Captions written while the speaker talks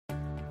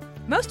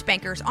Most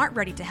bankers aren't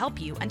ready to help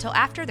you until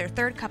after their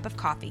third cup of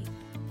coffee.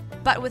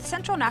 But with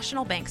Central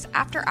National Bank's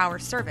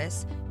after-hours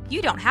service,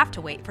 you don't have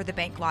to wait for the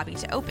bank lobby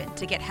to open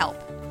to get help.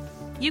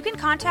 You can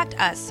contact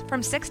us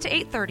from 6 to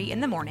 8:30 in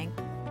the morning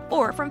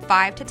or from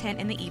 5 to 10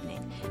 in the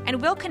evening,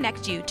 and we'll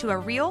connect you to a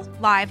real,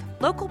 live,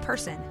 local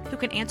person who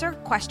can answer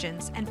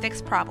questions and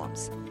fix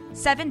problems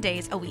 7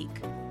 days a week.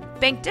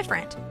 Bank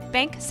different.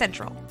 Bank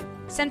Central.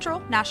 Central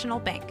National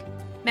Bank.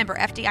 Member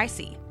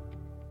FDIC.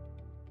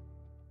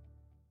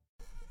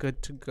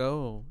 Good to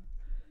go.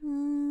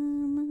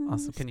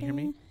 Also, can you hear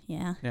me?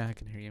 Yeah. Yeah, I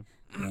can hear you.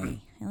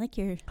 Yay. I like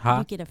your. Huh?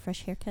 Did you get a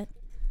fresh haircut?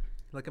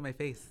 Look at my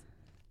face.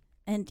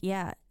 And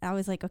yeah, I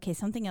was like, okay,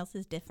 something else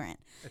is different.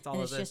 It's all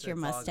And of it's this, just your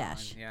it's all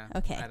mustache. gone. Yeah.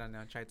 Okay. I don't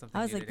know. Tried something.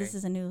 I was new like, this today.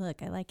 is a new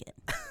look. I like it.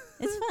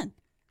 It's fun.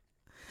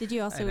 Did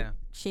you also know.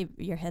 shave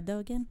your head though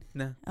again?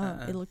 No. Oh,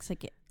 it looks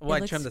like it. Well,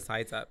 it I trimmed the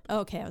sides up. Oh,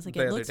 okay, I was like,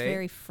 the it other looks day,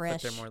 very but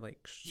fresh. they're more like,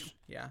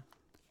 yeah.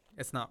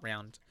 It's not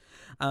round.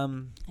 I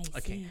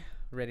Okay. see.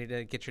 Ready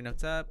to get your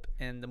notes up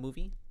and the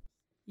movie?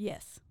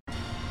 Yes.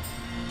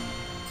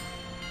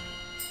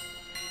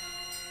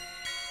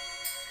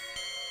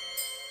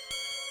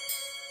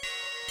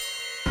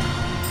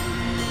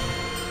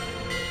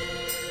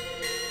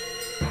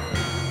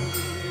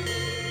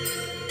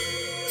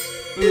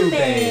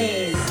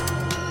 Boobies.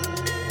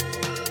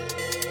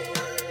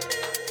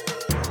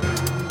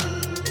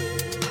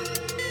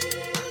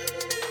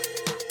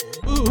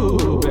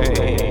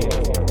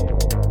 Boobies.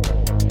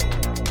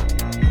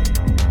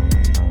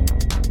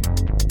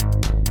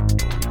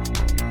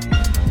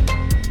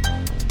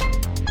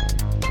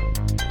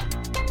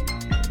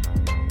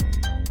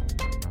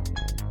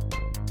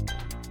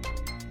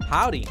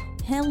 Howdy,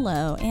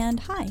 Hello and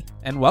hi.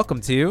 and welcome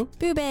to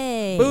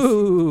Boobies.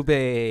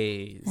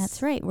 Boobies.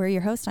 That's right. We're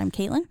your host. I'm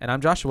Caitlin, And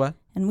I'm Joshua.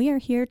 and we are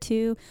here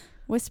to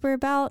whisper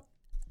about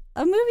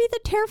a movie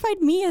that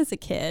terrified me as a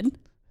kid.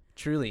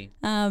 Truly,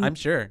 Um, I'm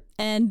sure.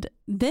 and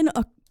then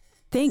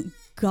thank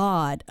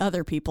God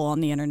other people on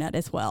the internet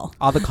as well.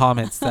 All the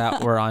comments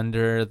that were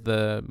under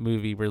the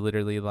movie were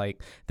literally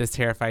like, this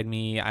terrified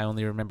me. I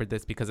only remembered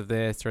this because of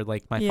this. Or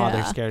like, my father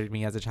Yeah. scared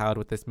me as a child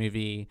with this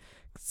movie.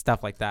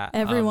 Stuff like that.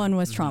 Everyone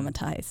was mhm.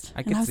 traumatized. I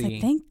and could I was see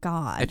like, thank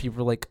God. If you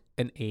were like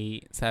an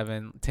 8,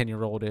 7,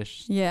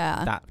 10-year-old-ish,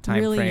 Yeah. that time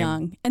really frame,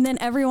 young. And then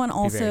everyone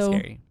it'd be very also,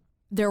 scary.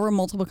 there were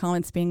multiple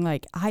comments being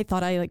like, I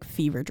thought I like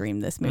fever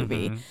dreamed this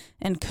movie Mhm.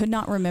 and could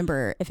not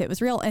remember if it was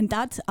real. And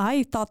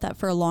I thought that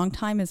for a long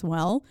time as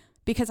well,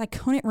 because I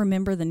couldn't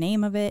remember the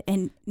name of it.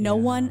 And no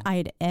Yeah. one I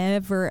had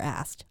ever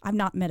asked, I've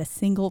not met a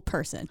single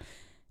person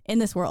in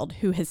this world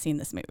who has seen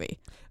this movie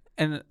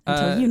And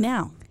until you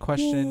now.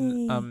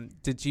 question, Yay.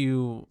 did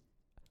you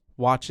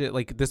watch it?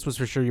 Like, this was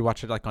for sure you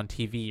watched it like on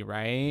TV,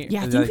 right?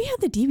 Yeah, I Is think that we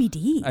had the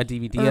DVD. a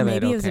DVD or of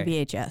maybe it? it was a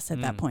Okay. VHS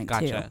at that point too.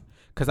 Gotcha.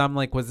 Because I'm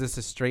like, was this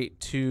a straight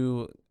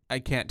to? I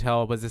can't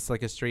tell. Was this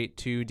like a straight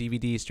to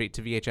DVD, straight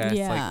to VHS,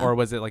 Yeah. like, or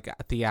was it like a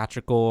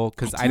theatrical?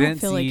 Because I don't didn't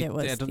feel see. like it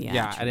was I didn't see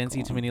too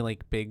theatrical. many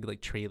like big like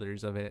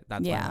trailers of it.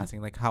 That's why Yeah. I'm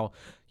asking, like, how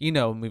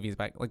movies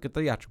back like a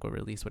theatrical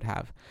release would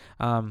have.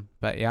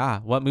 But yeah,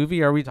 what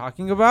movie are we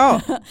talking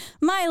about?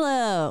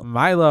 Milo,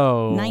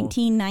 Milo,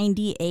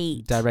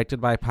 1998.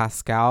 directed by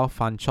Pascal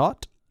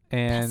Fanchot.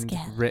 And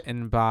Pascal.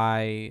 written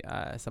by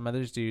some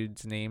other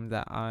dude's name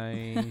that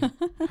I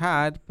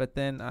had, but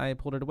then I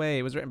pulled it away.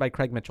 It was written by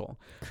Craig Mitchell.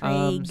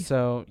 Craig.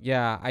 So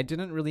yeah, I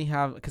didn't really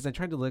have, because I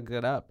tried to look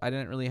it up. I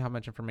didn't really have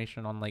much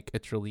information on like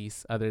its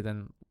release other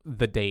than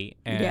the date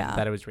and Yeah.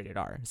 that it was rated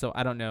R. So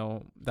I don't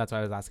know. That's why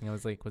I was asking. I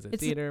was like, was it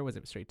It's theater? Was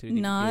it straight to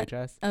not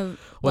VHS? Of,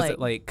 Was it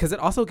like, because it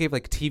also gave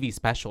like TV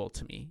special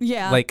to me.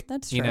 Yeah, like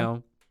that's you true.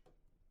 know.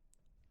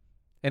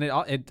 And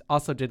it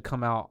also did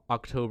come out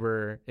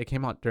October. It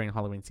came out during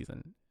Halloween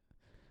season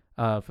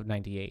of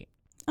 '98,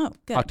 Oh,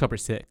 good. October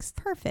 6th.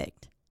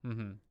 Perfect.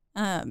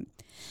 Mm-hmm.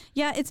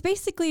 Yeah, it's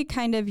basically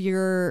kind of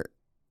your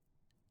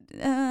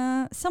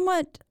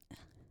somewhat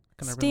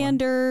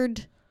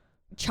standard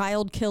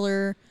child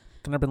killer.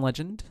 An urban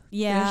legend.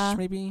 Yeah,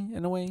 Maybe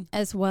in a way.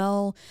 as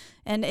well.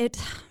 And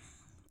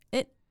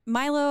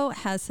Milo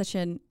has such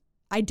an,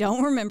 I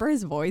don't remember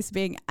his voice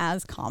being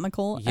as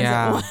comical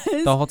Yeah. as it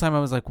was. The whole time I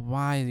was like,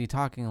 why is he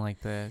talking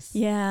like this?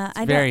 Yeah,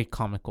 It's very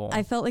comical.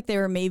 I felt like they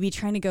were maybe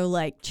trying to go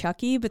like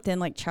Chucky, but then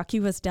like Chucky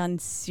was done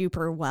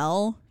super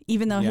well,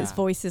 even though his Yeah.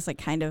 voice is like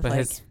kind of but like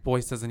his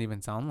voice doesn't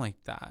even sound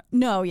like that.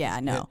 no.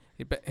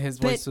 But his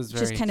voice was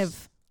very just kind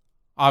of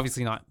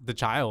obviously not the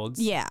child's.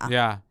 Yeah.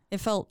 Yeah. it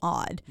felt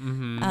odd.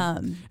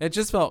 Mm-hmm. It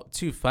just felt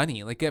too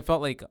funny. Like it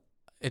felt like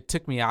it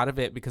took me out of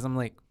it because I'm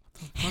like,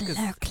 what the fuck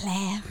Hello,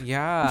 Claire.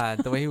 yeah,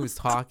 the way he was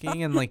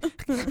talking and like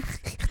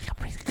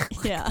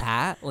Yeah.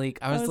 that. Like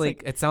I was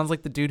like, it sounds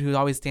like the dude who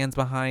always stands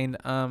behind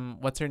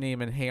what's her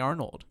name in Hey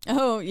Arnold.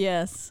 Oh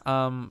yes.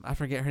 I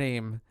forget her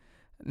name.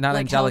 Not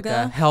Like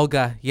Angelica.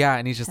 Helga. Yeah,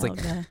 and he's just like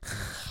Helga.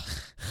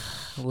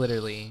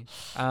 literally.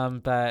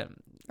 But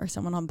Or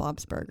someone on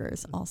Bob's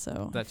Burgers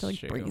also. That's I feel like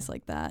true. Bree's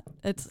like that.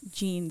 It's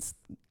Jean's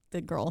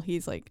the girl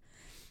he's like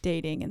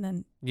dating, and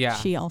then yeah,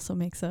 she also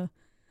makes a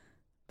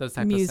those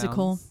type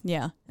musical. of sounds.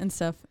 Yeah, and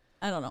stuff.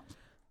 I don't know.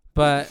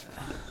 But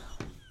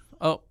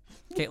Oh,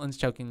 Caitlin's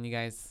choking, you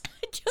guys.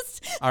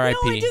 I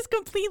R.I.P. just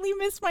completely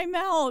missed my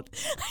mouth.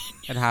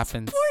 It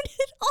happens. Poured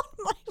it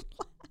on my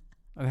lap.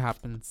 It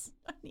happens.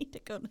 I need to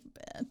go to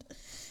bed.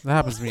 That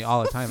happens to me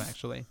all the time,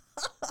 actually.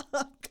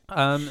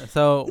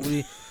 So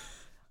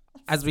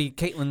as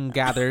Caitlin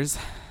gathers,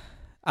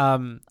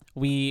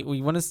 we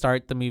want to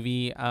start the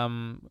movie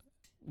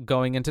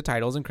going into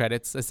titles and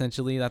credits.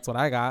 Essentially, that's what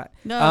I got.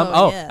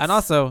 Yes. And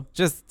also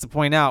just to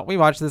point out, we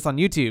watched this on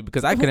YouTube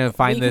because I couldn't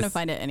find we this. couldn't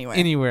find it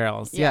anywhere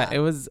else. Yeah, it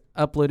was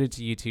uploaded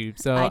to YouTube.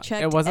 So I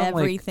checked it wasn't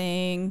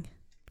everything.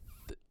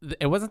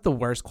 It wasn't the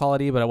worst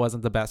quality, but it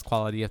wasn't the best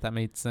quality, if that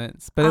made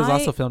sense. But it was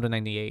also filmed in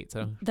 '98,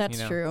 so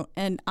that's true.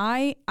 And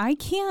I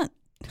can't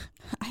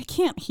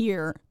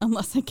hear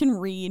unless I can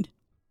read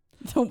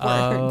the words.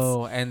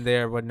 Oh, and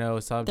there were no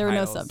subtitles. There were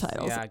no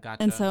subtitles. Yeah,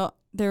 gotcha. And so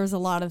there was a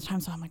lot of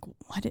times where I'm like,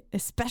 what?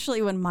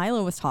 Especially when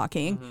Milo was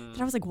talking,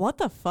 and I was like, what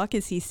the fuck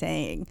is he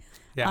saying?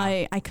 Yeah.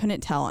 I couldn't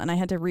tell, and I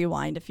had to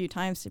rewind a few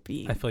times to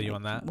be. I feel you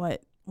on that.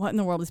 What in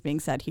the world is being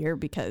said here?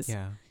 Because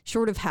yeah.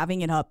 short of having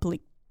it up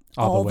like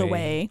all the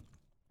way,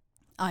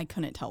 I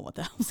couldn't tell what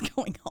the hell was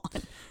going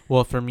on.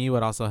 Well, for me,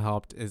 what also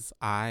helped is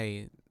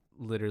I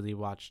literally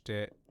watched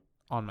it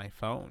on my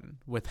phone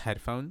with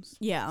headphones.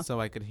 Yeah.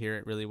 So I could hear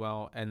it really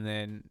well and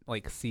then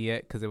like see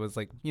it because it was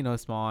like,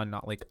 small and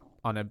not like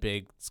on a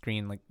big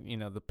screen, like,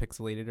 the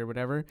pixelated or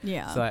whatever.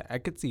 Yeah. So I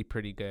could see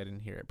pretty good and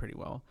hear it pretty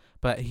well.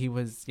 But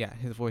his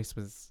voice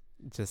was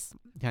just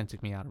kind of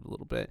took me out of a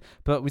little bit.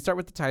 But we start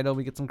with the title,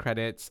 we get some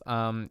credits,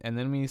 and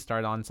then we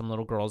start on some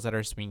little girls that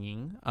are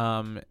swinging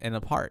in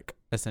a park,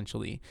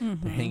 essentially.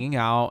 Mm-hmm. They're hanging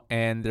out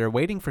and they're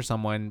waiting for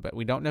someone, but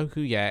we don't know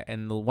who yet.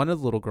 And one of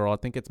the little girl, I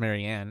think it's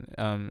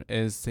Marianne,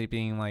 is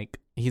being like,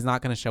 he's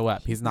not going to show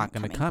up. He's not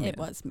going to come in. It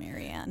was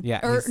Marianne. Yeah.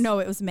 Or no,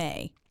 it was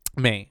May.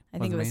 May. I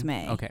think it was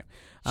May. Okay.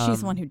 She's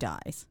the one who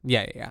dies.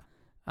 Yeah.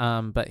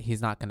 But he's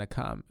not going to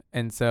come.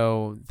 And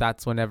so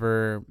that's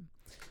whenever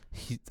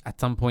at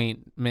some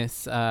point,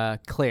 Miss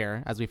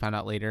Claire, as we found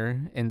out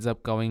later, ends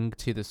up going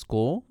to the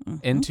school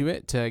into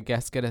it to, I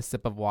guess, get a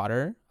sip of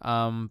water.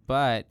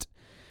 But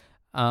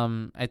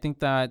I think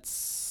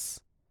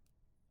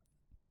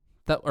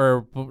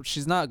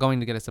she's not going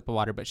to get a sip of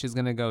water, but she's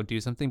going to go do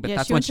something. But yeah,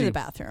 that's she when went to the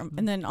bathroom,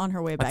 and then on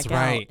her way back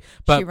out,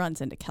 but she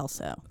runs into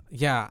Kelso.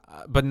 Yeah,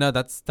 but no,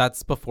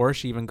 that's before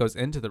she even goes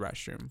into the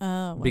restroom.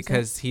 Oh,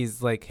 because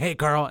he's like, "Hey,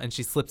 girl," and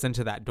she slips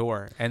into that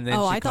door, and then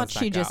I thought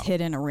she just out.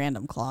 hid in a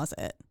random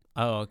closet.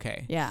 Oh,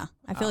 okay. Yeah,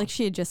 I feel like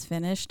she had just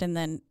finished, and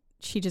then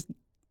she just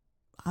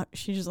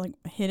like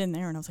hid in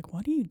there, and I was like,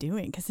 "What are you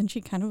doing?" Because then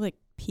she kind of like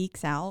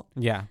peeks out.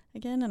 Yeah.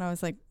 Again, and I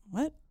was like,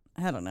 "What?"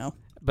 I don't know.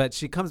 But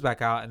she comes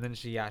back out, and then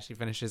she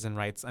finishes and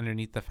writes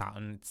underneath the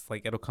fountain. It's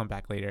like it'll come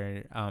back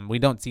later. We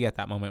don't see at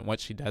that moment what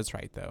she does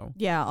write though.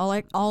 Yeah,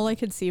 all I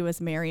could see was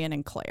Marian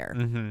and Claire,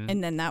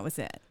 and then that was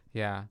it.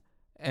 Yeah,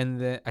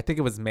 and I think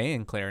it was May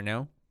and Claire.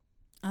 No.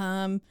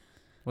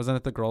 Wasn't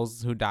it the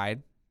girls who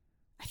died?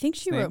 I think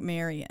she wrote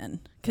Marian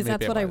because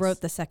that's what I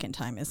wrote the second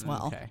time as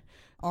well. Okay.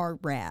 Or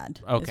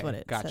Rad is what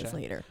it says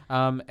later.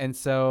 And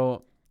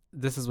so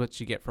this is what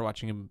you get for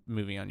watching a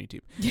movie on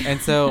YouTube.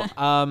 And so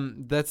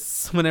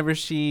that's whenever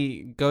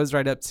she goes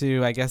right up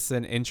to, I guess,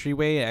 an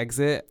entryway,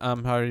 exit,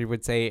 however you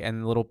would say,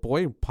 and the little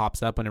boy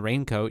pops up in a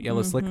raincoat,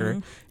 yellow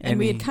slicker. And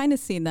we had kind of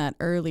seen that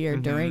earlier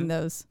during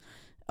those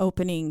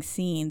opening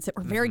scenes that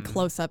were very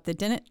close up that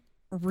didn't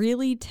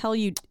really tell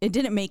you, it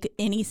didn't make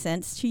any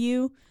sense to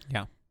you.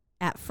 Yeah.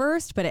 At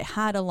first, but it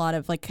had a lot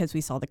of like, because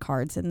we saw the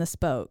cards and the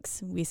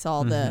spokes, we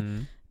saw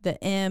the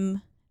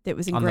M that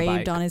was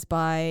engraved on his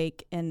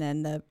bike, and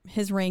then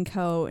his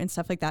raincoat and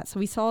stuff like that. So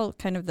we saw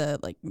kind of the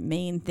like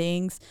main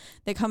things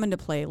that come into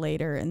play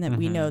later, and then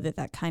we know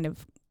that kind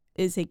of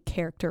is a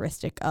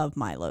characteristic of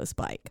Milo's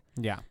bike.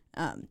 Yeah.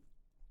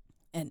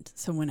 And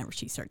so whenever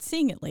she starts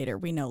seeing it later,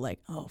 we know like,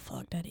 oh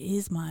fuck, that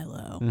is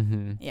Milo.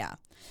 Yeah.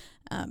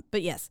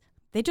 But yes,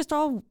 they just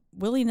all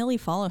willy-nilly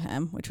follow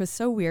him, which was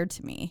so weird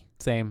to me.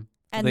 Same.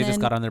 And they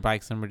just got on their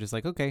bikes and were just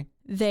like, okay.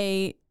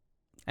 They're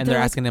like,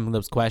 asking him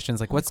those questions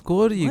like, what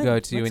school do you go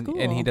to?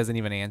 And he doesn't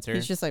even answer.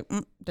 He's just like,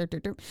 Yeah.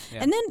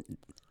 And then,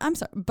 I'm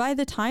sorry, by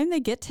the time they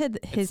get to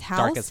his house,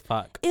 dark as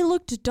fuck. It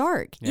looked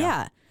dark.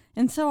 Yeah.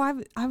 And so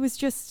I was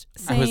just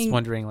saying, I was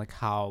wondering like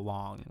how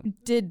long.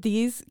 Did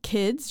these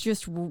kids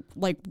just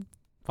like,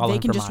 follow they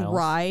can just miles?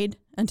 ride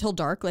until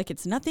dark like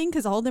it's nothing?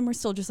 Because all of them were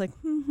still just like,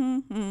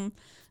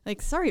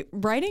 Like, sorry,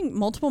 riding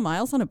multiple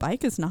miles on a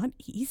bike is not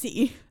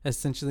easy.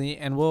 Essentially.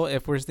 And well,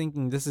 if we're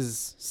thinking this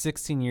is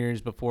 16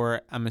 years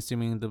before, I'm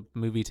assuming the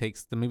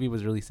movie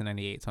was released in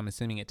 98. So I'm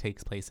assuming it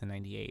takes place in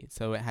 98.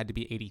 So it had to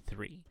be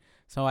 83.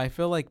 So I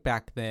feel like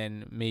back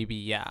then, maybe,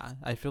 yeah.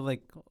 I feel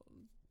like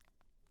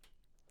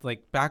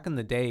back in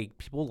the day,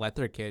 people let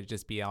their kids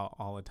just be out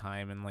all the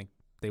time. And like,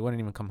 they wouldn't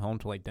even come home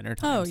till like dinner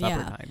time,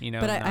 supper time, you know?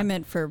 But I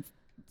meant for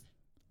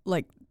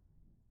like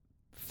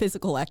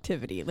physical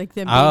activity, like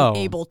them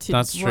being able to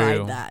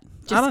ride that.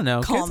 I don't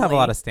know. Calmly. Kids have a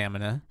lot of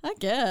stamina. I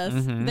guess.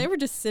 They were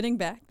just sitting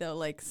back though,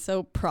 like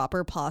so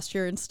proper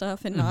posture and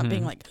stuff, and not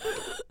being like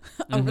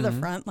over the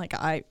front like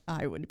I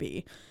would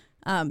be.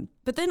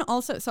 But then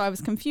also, so I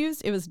was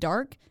confused. It was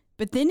dark,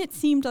 but then it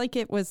seemed like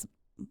it was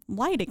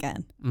light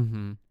again.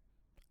 Mm-hmm.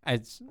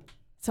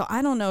 So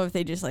I don't know if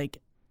they just like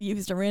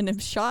used a random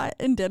shot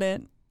and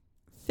didn't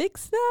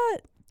fix that.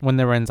 When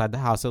they were inside the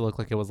house, it looked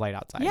like it was light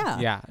outside.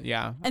 Yeah.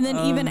 Yeah. And then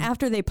even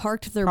after they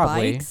parked their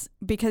bikes,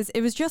 because it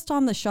was just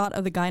on the shot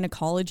of the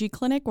gynecology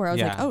clinic where I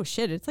was like, oh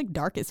shit, it's like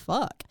dark as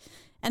fuck.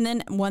 And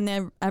then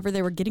whenever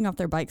they were getting off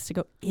their bikes to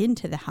go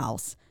into the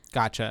house,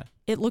 gotcha,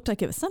 it looked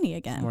like it was sunny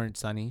again. More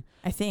sunny.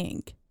 I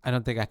think. I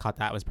don't think I caught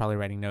that. I was probably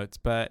writing notes,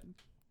 but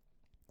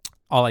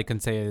all I can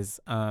say is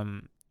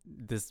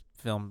this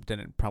film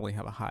didn't probably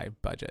have a high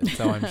budget,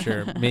 so I'm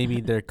sure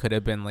maybe there could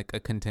have been like a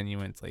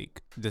continuance,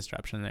 like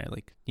disruption there,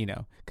 like, you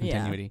know,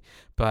 continuity.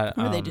 But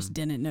or they just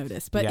didn't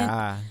notice.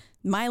 But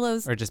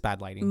Milo's, or just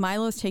bad lighting.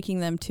 Milo's taking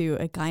them to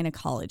a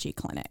gynecology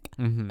clinic,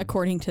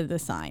 according to the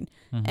sign,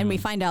 Mm-hmm. and we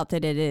find out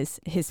that it is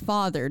his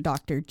father,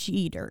 Dr.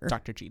 Jeter.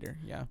 Dr. Jeter,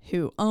 yeah,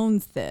 who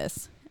owns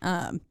this.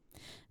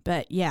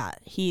 But yeah,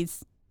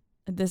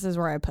 this is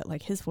where I put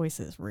like his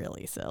voice is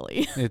really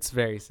silly. It's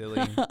very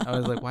silly. I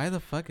was like, why the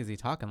fuck is he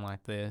talking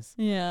like this?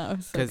 Yeah, I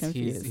was so confused.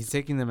 Because he's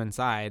taking them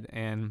inside,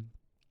 and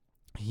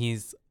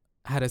he's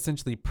had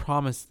essentially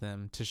promised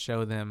them to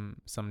show them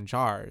some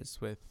jars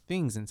with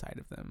things inside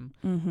of them.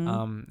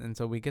 Mm-hmm. And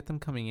so we get them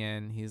coming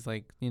in. He's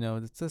like, you know,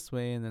 it's this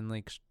way, and then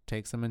like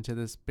takes them into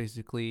this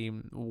basically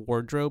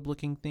wardrobe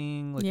looking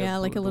thing. Like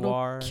like a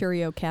little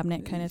curio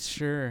cabinet kind of.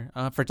 Sure.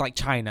 For like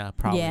China,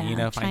 probably. Yeah, you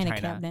know, China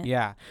cabinet.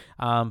 Yeah.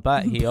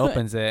 But he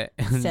opens it.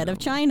 Instead of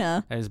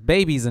China, there's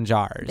babies in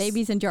jars.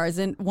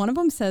 And one of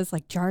them says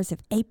like jars of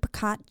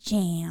apricot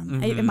jam.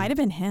 Mm-hmm. It might have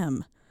been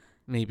him.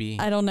 Maybe.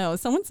 I don't know.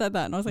 Someone said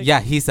that, and I was like,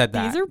 yeah, he said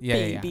that. These are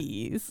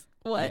babies.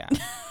 Yeah. What?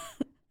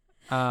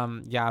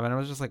 Yeah. But I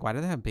was just like, why do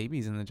they have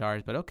babies in the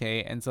jars? But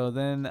okay. And so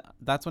then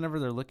that's whenever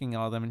they're looking at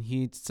all of them, and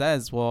he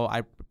says, well,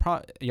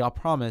 y'all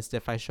promised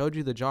if I showed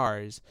you the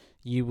jars,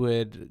 you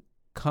would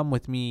come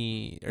with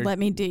me. Or let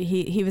me do.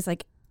 He was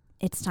like,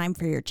 it's time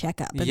for your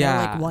checkup. And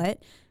they're like,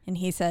 what? And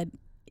he said,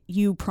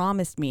 you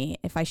promised me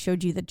if I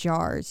showed you the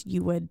jars,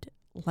 you would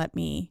let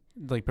me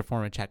like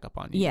perform a checkup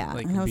on you. Yeah.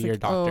 Like and I was be your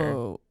doctor.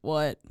 Oh,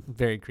 what?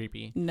 Very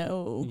creepy.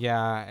 No.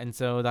 Yeah. And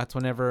so that's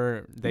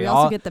whenever they we all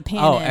also get the pan.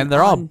 Oh, and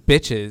they're all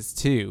bitches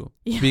too.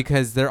 Yeah.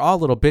 Because they're all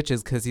little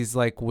bitches, because he's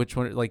like, which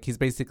one? Like, he's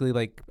basically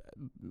like,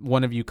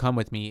 one of you come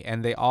with me,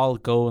 and they all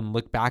go and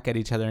look back at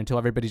each other until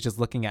everybody's just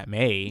looking at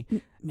May.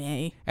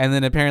 And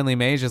then apparently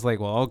May's just like,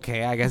 well,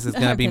 okay, I guess it's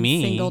gonna be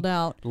me. Singled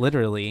out.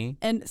 Literally.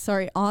 And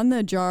sorry, on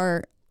the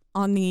jar,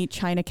 on the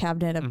China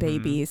cabinet of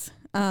babies,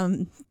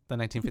 the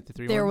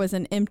 1953 there one? was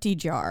an empty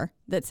jar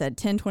that said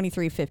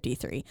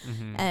 102353,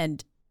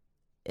 and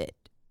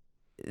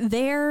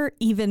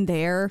even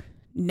there,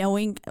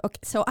 knowing, okay,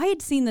 so I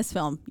had seen this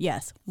film,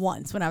 yes,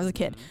 once when I was a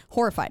kid,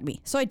 horrified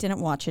me, so I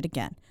didn't watch it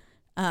again,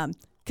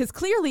 because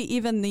clearly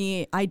even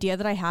the idea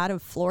that I had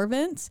of floor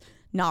vents,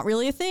 not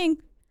really a thing.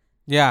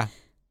 Yeah.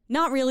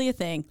 Not really a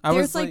thing.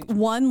 There's like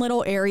one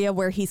little area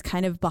where he's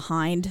kind of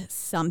behind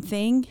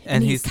something.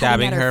 And he's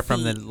stabbing her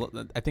from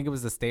I think it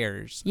was the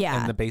stairs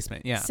in the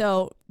basement. Yeah.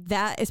 So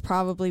that is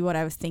probably what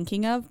I was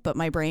thinking of, but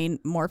my brain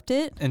morphed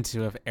it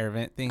into an air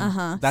vent thing.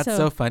 That's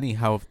so funny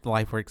how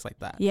life works like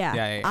that.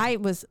 Yeah. I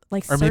was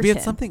like, or maybe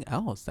it's something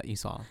else that you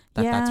saw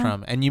that's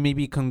from, and you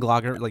maybe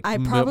conglomerate, like I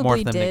probably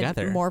morph them did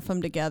together. Morph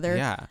them together.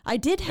 Yeah. I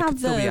did have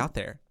still be out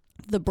there.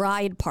 The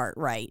bride part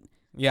right.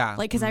 Yeah.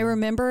 Like, because I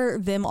remember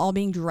them all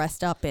being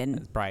dressed up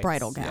in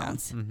bridal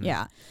gowns. Yeah.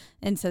 Yeah.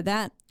 And so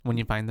that. When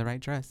you find the right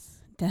dress.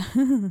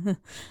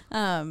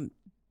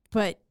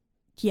 But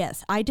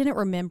yes, I didn't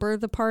remember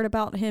the part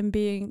about him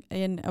being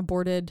an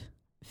aborted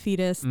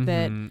fetus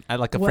that.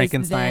 Like a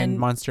Frankenstein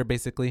monster,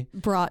 basically.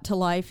 Brought to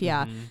life.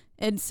 Yeah.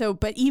 And so,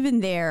 but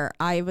even there,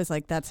 I was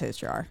like, that's his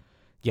jar.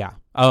 Yeah.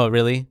 Oh,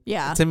 really?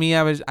 Yeah. To me,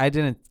 I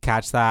didn't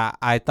catch that.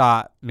 I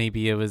thought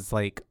maybe it was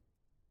like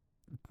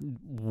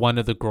one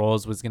of the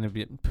girls was going to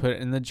be put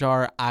in the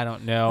jar. I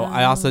don't know.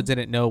 I also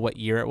didn't know what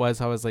year it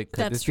was. I was like,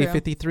 could this be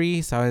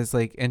 53? So I was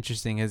like,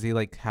 interesting. Is he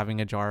like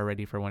having a jar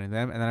ready for one of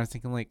them? And then I was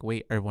thinking like,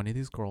 wait, are one of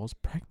these girls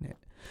pregnant?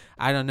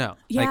 I don't know.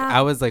 Yeah, like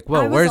I was like,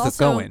 whoa, where's this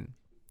going?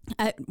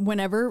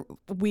 Whenever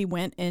we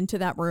went into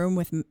that room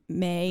with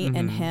May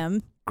and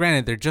him.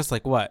 Granted, they're just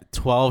like what,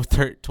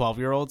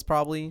 12-year-olds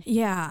probably?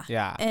 Yeah.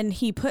 Yeah. And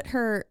he put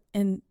her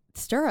in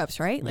stirrups,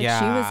 right? Like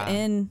she was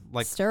in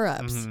like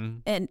stirrups.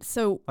 And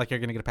so like you're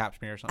gonna get a pap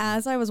smear or something.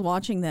 As I was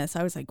watching this,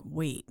 I was like,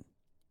 wait,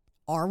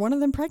 are one of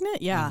them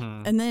pregnant? Yeah.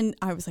 And then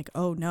I was like,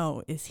 oh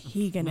no, is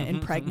he gonna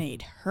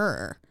impregnate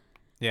her?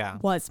 Yeah.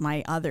 Was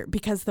my other,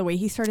 because the way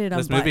he started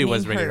this movie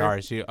was rated R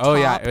too. Oh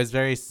yeah, it was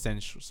very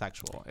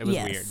sexual. It was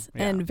weird.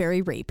 Yeah. And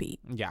very rapey.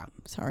 Yeah.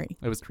 Sorry.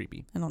 It was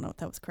creepy. I don't know if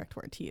that was the correct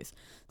word to use.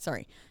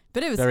 Sorry.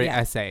 But it was very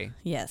essay.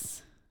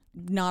 Yes.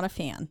 Not a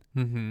fan.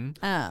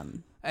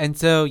 And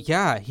so,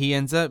 yeah, he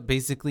ends up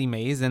basically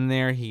May's in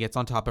there. He gets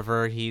on top of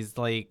her. He's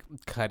like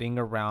cutting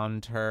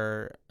around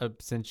her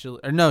essentially.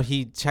 Or no,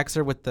 he checks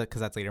her with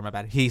because that's later, my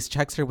bad. He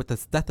checks her with the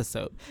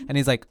stethoscope and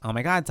he's like, oh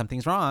my God,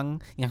 something's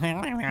wrong.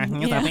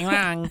 Something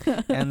wrong.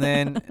 And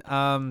then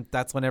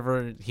that's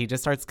whenever he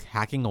just starts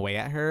hacking away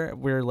at her.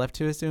 We're left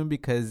to assume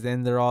because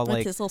then they're all That's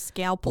like. his little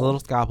scalpel. A little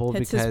scalpel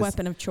it's because his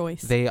weapon of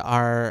choice. They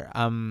are,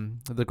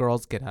 the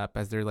girls get up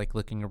as they're like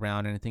looking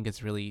around. And I think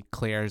it's really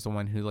Claire's the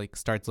one who like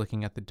starts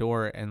looking at the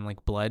door. And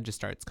like blood just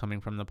starts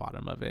coming from the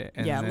bottom of it.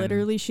 And yeah, then,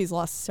 literally she's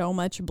lost so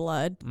much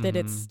blood that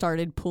it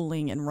started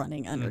pooling and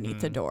running underneath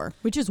the door,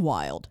 which is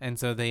wild. And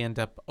so they end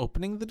up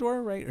opening the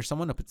door, right? Or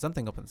something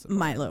opens the door.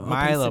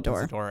 Milo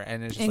opens the door.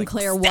 And it's just and like,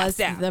 Claire was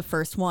the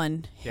first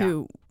one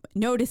who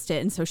noticed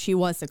it. And so she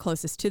was the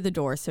closest to the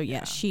door. So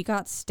yeah. She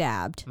got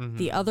stabbed.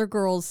 The other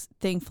girls,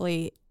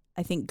 thankfully,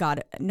 I think got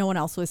it. No one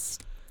else was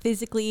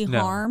physically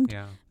harmed.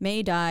 Yeah.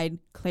 May died.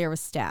 Claire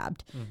was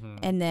stabbed.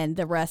 And then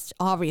the rest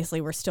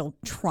obviously were still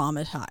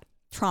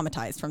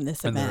traumatized from this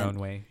event. In their own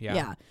way.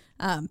 Yeah.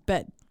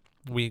 But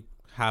we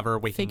have her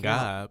waking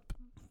up.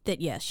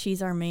 That yes,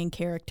 she's our main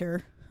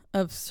character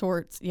of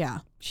sorts. Yeah,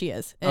 she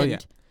is.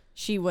 And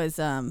she was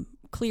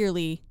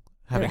clearly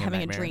having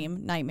a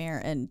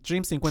nightmare and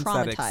dream sequence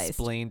that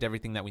explained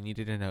everything that we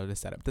needed to know to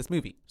set up this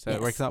movie. So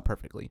it works out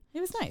perfectly. It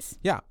was nice.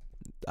 Yeah.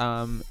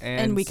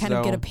 And we kind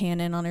of get a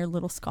pan in on her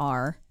little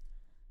scar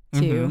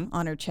too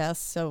on her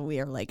chest. So we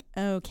are like,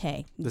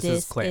 okay, this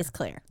is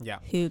Claire. Yeah.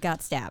 Who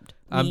got stabbed.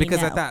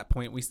 Because at that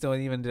point we still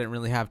even didn't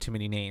really have too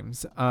many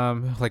names.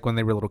 Like when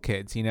they were little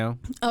kids, you know?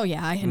 Oh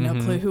yeah. I had no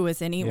clue who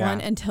was anyone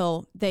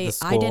until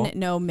I didn't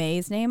know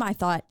May's name. I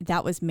thought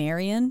that was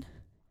Marion.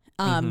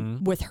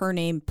 With her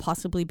name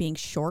possibly being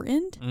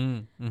shortened.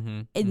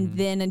 And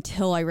then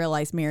until I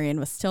realized Marion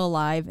was still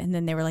alive, and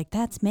then they were like,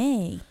 that's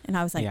May. And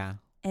I was like,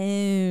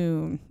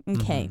 oh,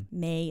 okay.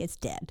 May is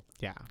dead.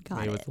 Yeah.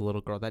 May was the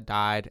little girl that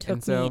died.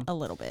 Took me a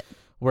little bit.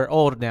 We're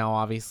old now,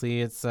 obviously.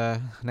 It's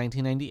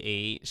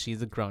 1998.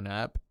 She's a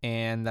grown-up,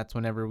 and that's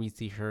whenever we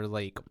see her,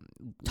 like...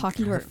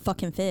 Talking to her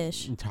fucking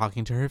fish.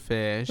 Talking to her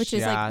fish. Which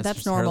is, like,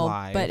 that's normal.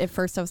 But at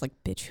first I was like,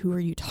 bitch, who are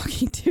you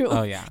talking to?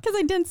 Oh, yeah. Because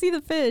I didn't see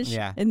the fish.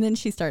 Yeah. And then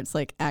she starts,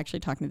 like,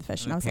 actually talking to the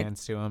fish, and I was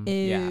hands to him. Ew.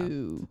 Yeah.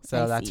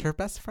 So that's her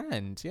best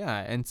friend.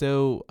 Yeah. And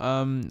so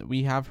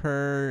we have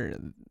her...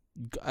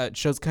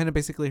 shows kind of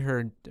basically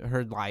her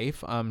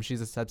life.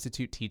 She's a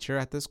substitute teacher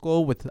at the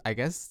school with, I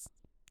guess...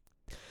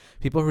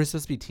 people who are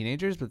supposed to be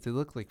teenagers, but they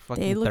look like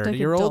fucking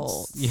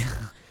 30-year-olds. Like yeah,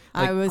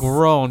 like I was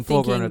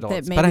full-grown adults.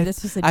 That maybe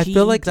this was a I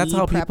feel like that's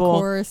how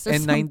people in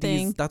something.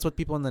 90s. That's what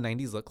people in the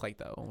 90s look like,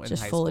 though. In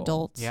just high full school.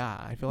 adults. Yeah,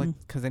 I feel like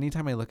because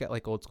anytime I look at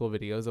like old school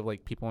videos of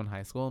like people in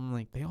high school, I'm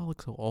like, they all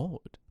look so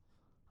old.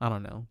 I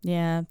don't know.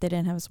 Yeah, they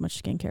didn't have as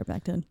much skincare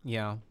back then.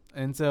 Yeah.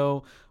 And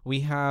so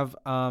we have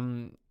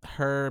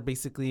her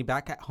basically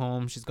back at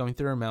home. She's going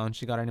through her mail, and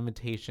she got an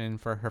invitation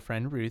for her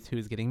friend Ruth, who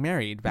is getting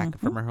married back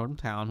from her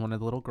hometown. One of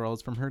the little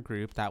girls from her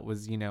group that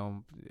was,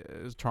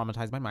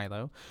 traumatized by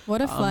Milo.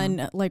 What a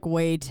fun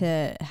way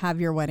to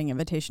have your wedding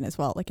invitation as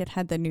well. Like it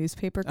had the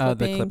newspaper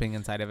clipping. The clipping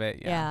inside of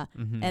it. Yeah.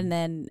 And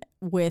then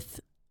which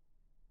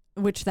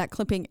that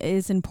clipping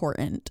is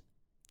important.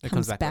 It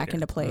comes back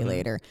into play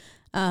later.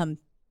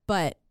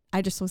 But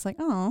I just was like,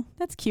 oh,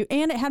 that's cute.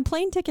 And it had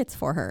plane tickets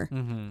for her,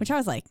 which I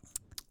was like,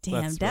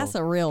 damn, that's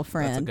a real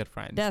friend. That's a good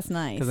friend. That's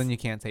nice. Because then you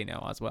can't say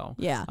no as well.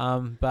 Yeah.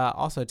 But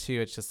also,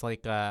 too, it's just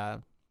like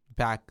you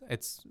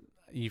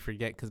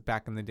forget because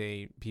back in the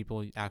day,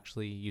 people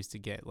actually used to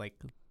get like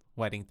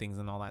wedding things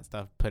and all that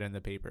stuff put in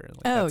the paper.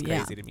 Like, that's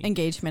crazy to me.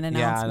 Engagement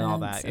announcements and all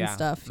that. And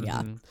stuff.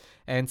 Yeah.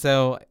 And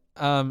so...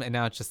 and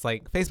now it's just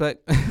like Facebook.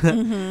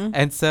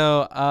 And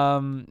so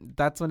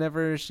that's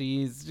whenever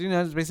she's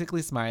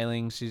basically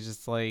smiling. She's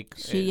just like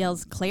she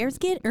yells Ruth's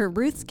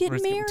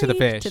getting married to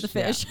the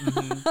fish.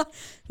 Yeah.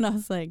 And I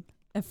was like,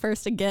 at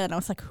first again I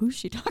was like, who's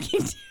she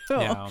talking to?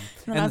 Yeah.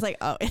 And I was like,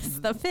 oh, it's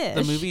the fish.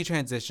 The movie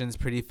transitions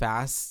pretty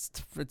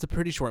fast. It's a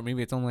pretty short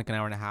movie. It's only like an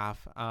hour and a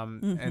half.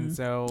 And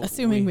so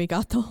assuming we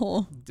got the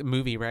whole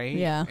movie, right?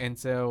 Yeah. And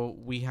so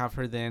we have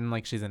her then,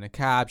 like, she's in a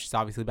cab. She's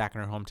obviously back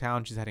in her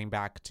hometown. She's heading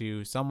back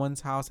to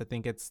someone's house. I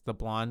think it's the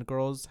blonde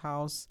girl's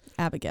house.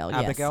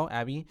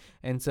 Abby.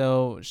 And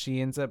so she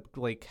ends up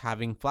like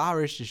having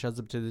flowers. She shows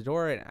up to the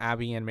door, and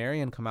Abby and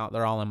Marion come out.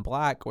 They're all in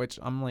black, which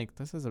I'm like,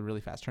 this is a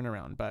really fast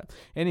turnaround. But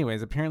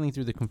anyways, apparently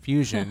through the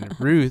confusion,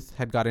 Ruth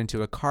had got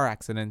into a car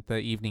accident the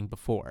evening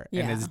before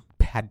and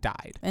had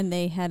died. And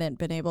they hadn't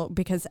been able,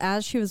 because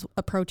as she was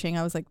approaching,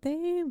 I was like,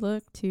 they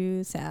look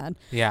too sad.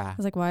 Yeah. I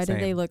was like, why did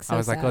they look so sad? I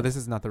was like, oh, this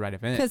is not the right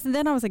event. Because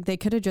then I was like, they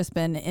could have just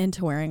been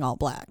into wearing all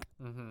black.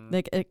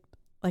 Like it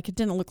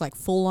didn't look like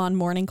full on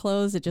morning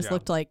clothes. It just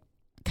looked like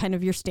kind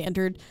of your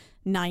standard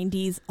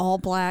 90s all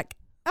black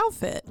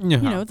outfit.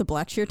 The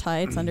black sheer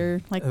tights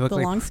under like the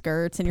long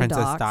skirts and your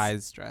docs. Princess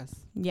Di's dress.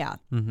 Yeah.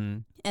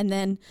 And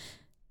then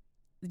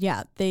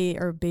they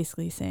are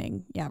basically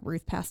saying,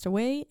 Ruth passed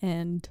away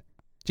and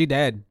she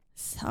dead.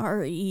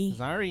 Sorry.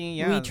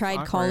 Yeah. We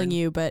tried calling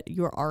you, but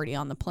you were already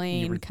on the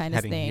plane, kind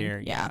of thing.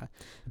 Here, yeah.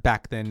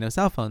 Back then, no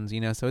cell phones,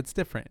 so it's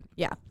different.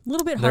 Yeah. A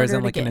little bit There harder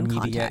isn't to get in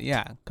contact.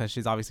 Yeah, because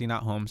she's obviously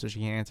not home, so she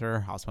can't answer her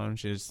house phone.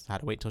 She just had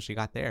to wait till she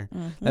got there.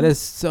 Mm-hmm. That is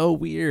so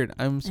weird.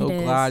 I'm so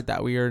glad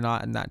that we are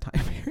not in that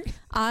time period.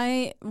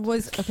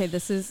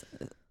 This is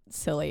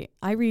silly.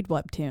 I read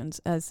webtoons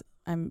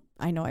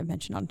I know I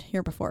mentioned on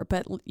here before,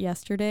 but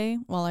yesterday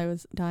while I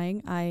was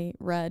dying, I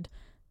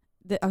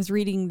was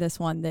reading this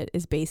one that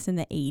is based in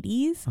the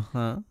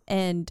 80s,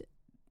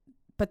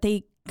 but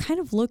they kind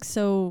of look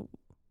so.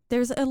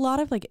 There's a lot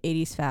of like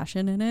 80s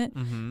fashion in it,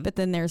 but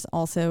then there's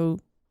also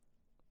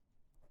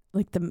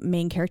like the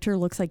main character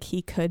looks like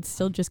he could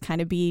still just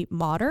kind of be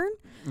modern.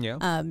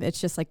 Yeah.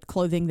 It's just like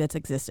clothing that's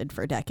existed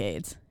for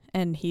decades,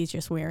 and he's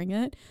just wearing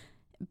it.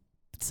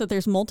 So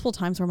there's multiple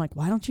times where I'm like,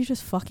 why don't you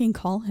just fucking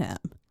call him?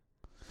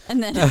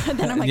 And then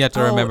I'm like, you have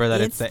to remember that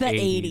it's the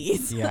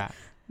 80s. Yeah.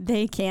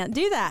 They can't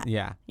do that.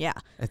 Yeah. Yeah.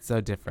 It's so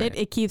different.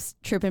 It keeps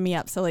tripping me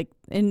up. So like,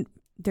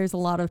 there's a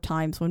lot of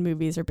times when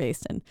movies are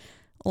based in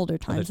older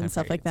times and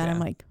stuff like that. Yeah. I'm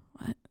like,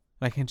 what?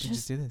 Why can't you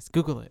just do this?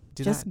 Google it.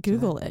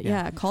 Google it.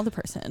 Yeah. Call the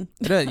person.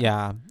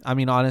 Yeah. I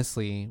mean,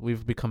 honestly,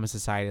 we've become a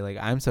society. Like,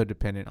 I'm so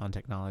dependent on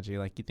technology.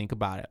 Like, you think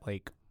about it.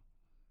 Like,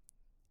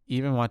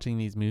 even watching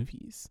these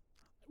movies.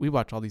 We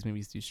watch all these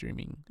movies through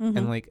streaming.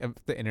 And like if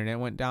the internet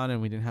went down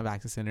and we didn't have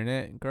access to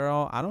internet,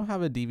 girl, I don't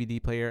have a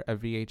DVD player, a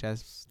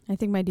VHS. I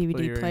think my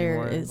DVD player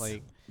anymore. is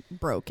like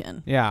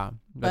broken. Yeah.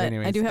 But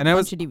anyways. I do have a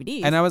bunch of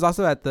DVDs. And I was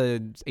also at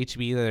the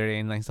HB the other day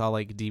and I saw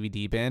like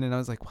DVD bin and I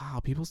was like, wow,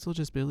 people still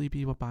just really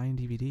be buying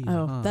DVDs.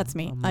 Oh, that's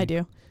me. I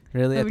do.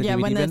 Really? At the DVD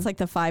when bin? it's like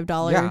the $5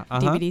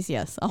 DVDs,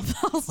 yes. I'll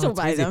still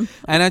buy them.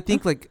 And I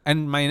think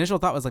and my initial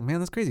thought was like, man,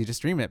 that's crazy. Just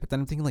stream it. But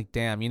then I'm thinking like,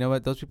 damn, you know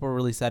what? Those people are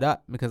really set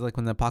up because like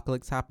when the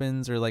apocalypse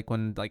happens or like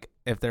when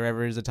if there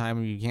ever is a time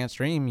where you can't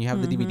stream, you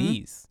have the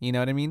DVDs. You know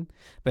what I mean?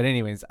 But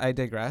anyways, I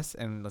digress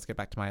and let's get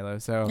back to Milo.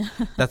 So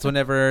that's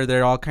whenever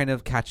they're all kind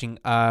of catching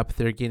up.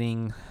 They're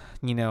getting,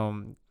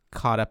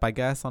 caught up, I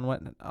guess, on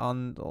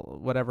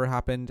whatever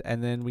happened,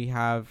 and then we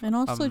have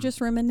also just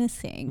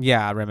reminiscing.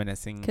 Yeah,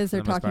 reminiscing because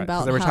they're talking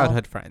about they were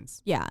childhood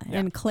friends. Yeah,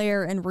 and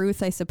Claire and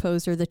Ruth, I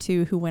suppose, are the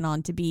two who went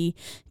on to be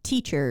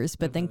teachers.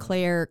 But then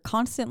Claire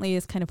constantly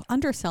is kind of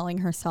underselling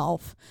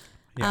herself.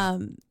 Yeah.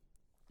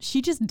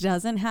 She just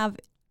doesn't have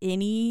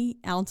any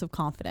ounce of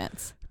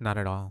confidence. Not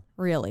at all,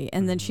 really.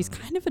 And then she's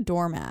kind of a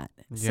doormat.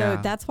 Yeah.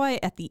 So that's why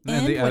at the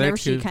end, whenever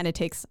she kind of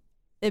takes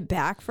it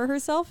back for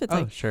herself,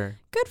 it's sure,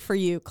 good for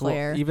you,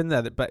 Claire. Well,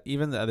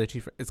 even the other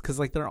two, it's because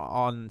like they're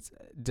on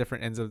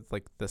different ends of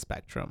like the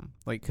spectrum,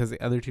 like because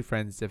the other two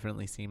friends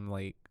definitely seem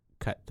like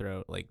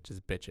cutthroat, like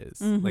just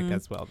bitches, like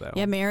as well though.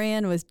 Yeah,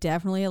 Marianne was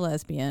definitely a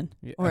lesbian,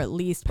 or at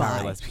least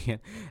bi.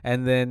 Lesbian,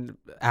 and then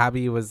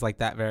Abby was like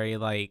that very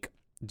like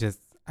just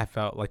I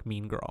felt like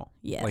mean girl,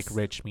 like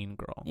rich mean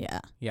girl.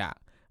 Yeah.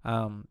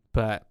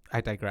 But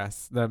I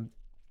digress.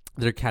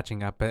 They're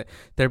catching up, but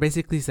they're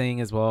basically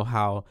saying as well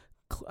how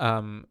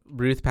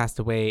Ruth passed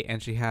away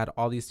and she had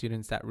all these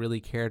students that really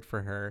cared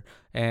for her,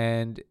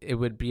 and it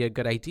would be a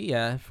good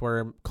idea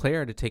for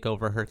Claire to take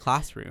over her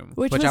classroom,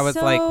 which I was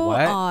so like,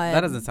 what? Odd.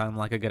 That doesn't sound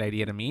like a good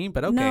idea to me,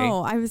 but okay.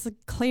 No, I was like,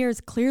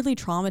 Claire's clearly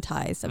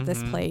traumatized of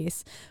this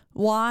place.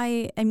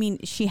 Why? I mean,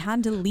 she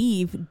had to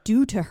leave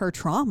due to her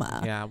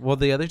trauma. Yeah. Well,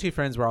 the other two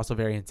friends were also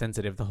very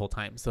insensitive the whole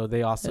time. So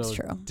they also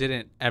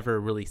didn't ever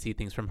really see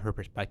things from her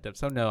perspective.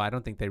 So no, I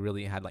don't think they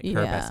really had like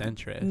her best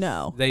interest.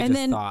 No. They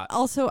just thought.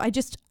 Also,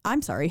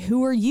 I'm sorry,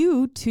 who are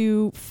you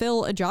to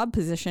fill a job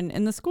position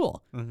in the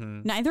school?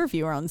 Neither of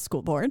you are on the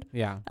school board.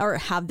 Yeah. Or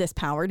have this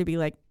power to be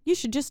like, you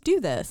should just do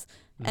this.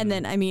 And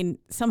then, I mean,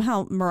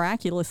 somehow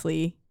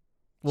miraculously,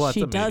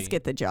 she does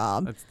get the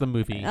job. That's the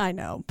movie. I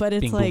know. But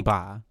it's like.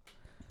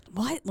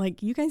 What?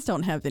 Like, you guys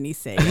don't have any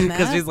say in that.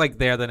 Because she's like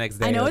there the next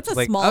day. I know it's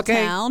a small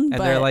town, but.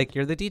 And they're like,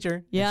 you're the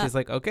teacher. Yeah. And she's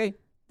like, okay.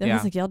 Then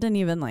he's like, y'all didn't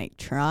even like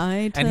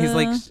try to. And he's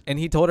like, and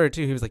he told her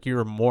too, he was like, you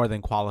were more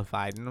than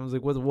qualified. And I was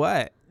like, with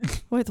what?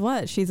 With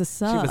what? She's a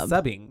sub. She was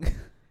subbing.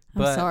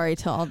 I'm sorry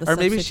to all the or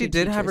maybe she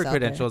did have her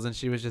credentials and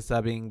she was just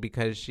subbing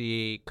because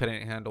she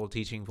couldn't handle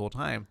teaching full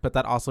time. But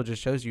that also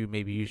just shows you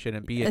maybe you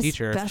shouldn't be a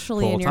teacher,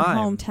 especially in your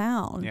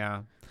hometown.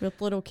 Yeah, with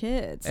little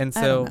kids. And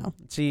so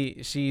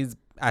she's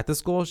at the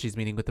school. She's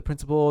meeting with the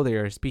principal. They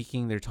are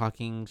speaking. They're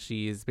talking.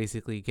 She's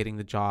basically getting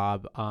the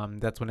job.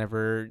 That's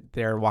whenever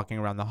they're walking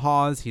around the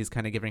halls. He's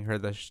kind of giving her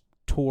the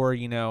tour,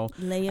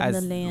 lay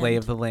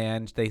of the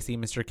land. They see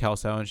Mr.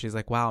 Kelso and she's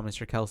like, wow,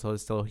 Mr. Kelso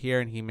is still here.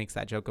 And he makes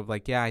that joke of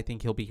like, yeah, I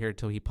think he'll be here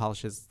till he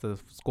polishes the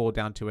school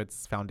down to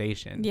its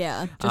foundation.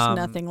 Yeah, just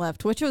nothing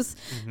left, which was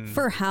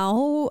for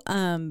how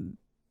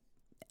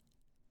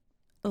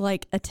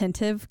like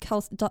attentive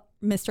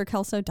Mr.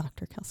 Kelso,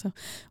 Dr. Kelso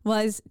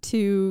was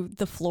to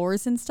the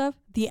floors and stuff.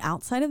 The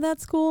outside of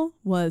that school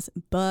was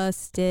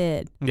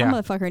busted. Yeah.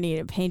 That motherfucker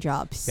needed a paint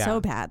job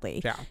so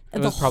badly. Yeah.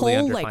 The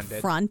whole like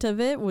front of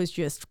it was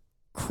just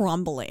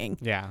crumbling.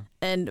 Yeah.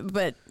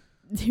 But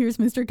here's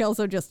Mr.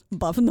 Kelso just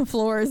buffing the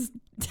floors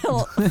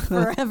till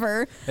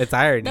forever. It's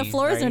irony. The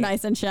floors right? are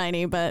nice and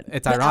shiny, but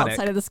it's the ironic.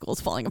 outside of the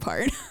school's falling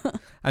apart.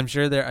 I'm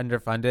sure they're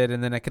underfunded,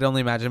 and then I could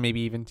only imagine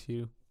maybe even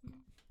two,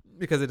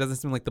 because it doesn't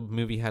seem like the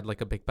movie had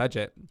like a big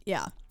budget.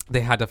 Yeah.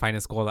 They had to find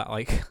a school that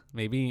like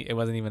maybe it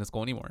wasn't even a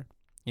school anymore.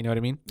 You know what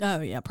I mean? Oh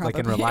yeah, probably.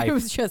 Like in real life. It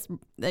was just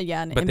but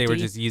empty. They were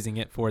just using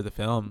it for the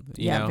film.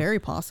 You know? Very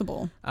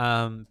possible.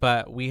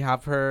 But we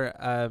have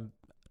her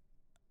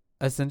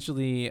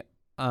essentially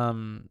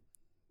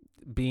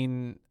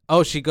being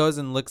she goes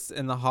and looks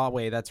in the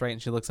hallway, that's right,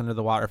 and she looks under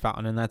the water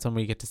fountain, and that's when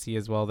we get to see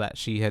as well that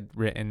she had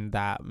written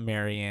that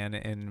Marianne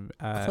and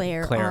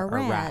Claire are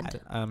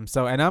rad.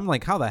 So, and I'm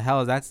like, how the hell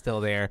is that still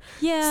there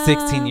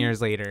 16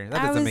 years later?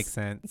 That doesn't make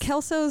sense.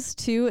 Kelso's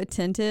too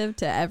attentive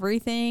to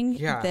everything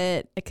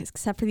that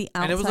except for the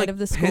outside of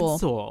the school.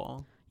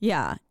 Pencil.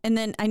 Yeah, and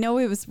then I know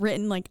it was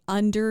written like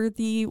under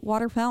the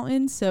water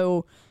fountain,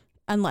 so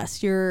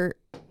unless you're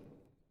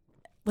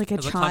like a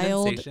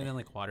child, condensation and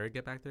like water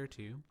get back there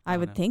too. I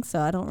would think so.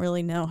 I don't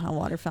really know how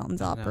water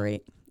fountains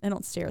operate. I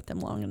don't stare at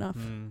them long enough.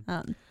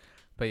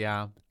 But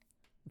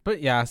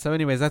yeah. So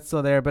anyways, that's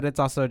still there, but it's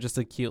also just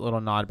a cute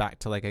little nod back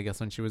to like I guess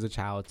when she was a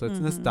child. So it's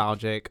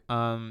nostalgic.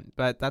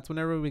 But that's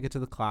whenever we get to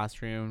the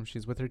classroom.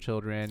 She's with her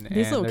children.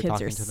 These little they're kids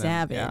talking are to them.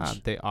 savage. Yeah,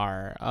 they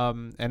are.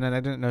 And then I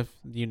didn't know if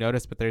you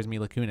noticed, but there's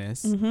Mila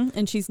Kunis.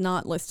 And she's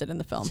not listed in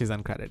the film. She's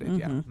uncredited.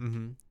 Yeah.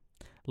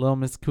 Little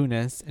Miss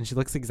Kunis, and she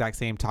looks the exact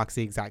same, talks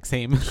the exact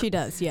same. She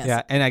does, yes.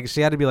 Yeah, and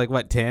she had to be like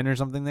what 10 or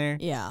something there.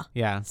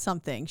 Yeah,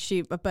 something.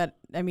 But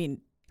I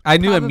mean, I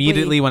knew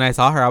immediately when I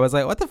saw her. I was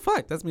like, what the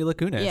fuck? That's Mila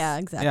Kunis. Yeah,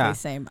 exactly.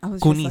 Same. I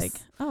was just like,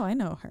 oh, I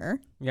know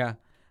her. Yeah.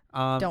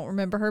 Don't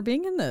remember her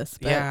being in this.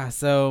 But. Yeah.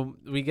 So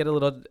we get a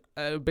little,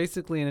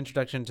 basically an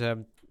introduction to.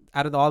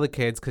 Out of all the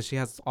kids, because she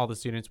has all the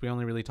students, we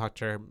only really talked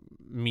to her,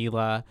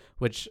 Mila,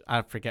 which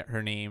I forget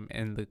her name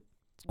in the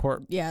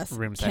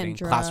classroom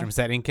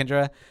setting,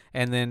 Kendra,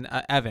 and then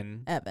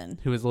Evan,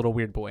 who is a little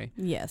weird boy.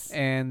 Yes.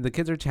 And the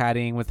kids are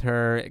chatting with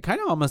her. It kind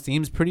of almost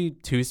seems pretty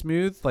too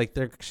smooth. Like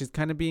she's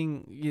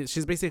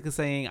basically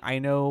saying, I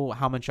know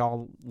how much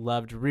y'all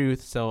loved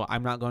Ruth, so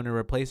I'm not going to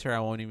replace her. I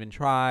won't even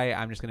try.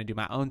 I'm just going to do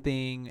my own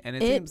thing. And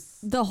it seems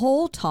the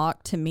whole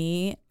talk to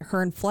me,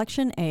 her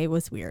inflection A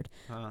was weird.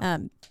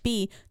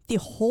 B, the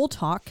whole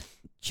talk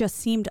just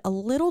seemed a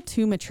little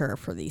too mature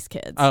for these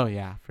kids. Oh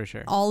yeah, for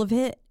sure. All of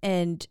it.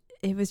 And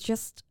it was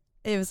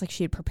like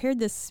she had prepared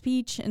this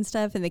speech and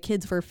stuff, and the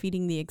kids were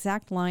feeding the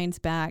exact lines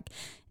back.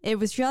 It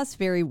was just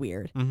very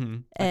weird.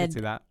 I can see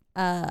that.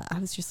 I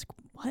was just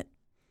like,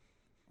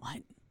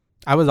 what?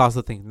 I was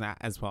also thinking that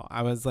as well.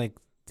 I was like,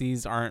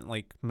 these aren't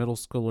like middle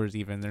schoolers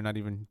even. They're not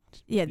even.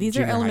 Yeah, these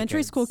are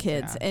elementary school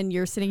kids, and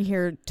you're sitting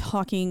here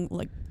talking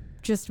like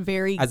just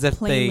very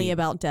plainly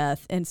about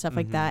death and stuff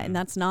like that, and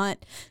that's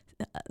not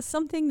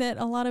something that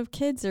a lot of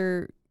kids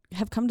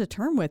have come to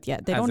term with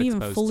yet. They don't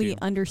even fully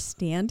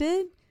understand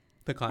it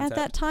at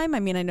that time. I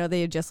mean, I know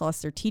they had just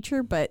lost their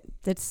teacher, but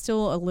that's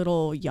still a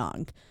little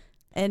young.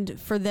 And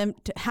for them,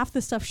 half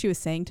the stuff she was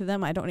saying to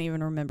them, I don't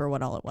even remember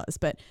what all it was,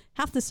 but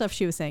half the stuff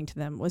she was saying to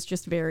them was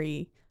just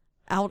very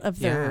out of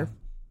their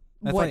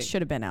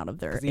should have been out of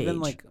their age. Even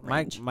like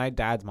range. my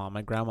dad's mom,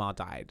 my grandma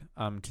died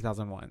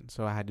 2001,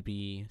 so I had to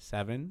be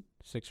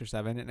 6 or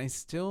 7, and I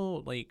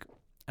still I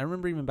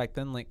remember even back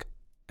then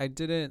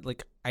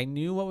I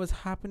knew what was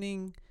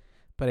happening.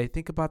 But I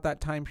think about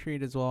that time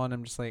period as well, and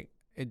I'm just like,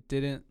 I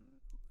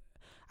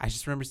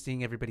just remember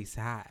seeing everybody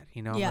sad,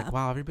 you know? I'm like,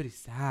 wow, everybody's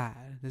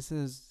sad.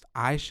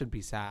 I should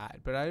be sad,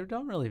 but I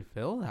don't really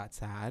feel that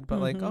sad. But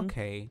like,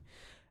 okay.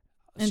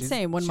 And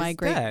same when my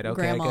great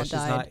grandma died. She's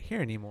not here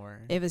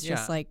anymore. It was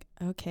just like,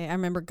 okay. I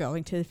remember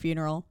going to the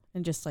funeral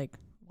and just like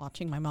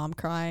watching my mom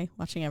cry,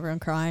 watching everyone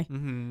cry,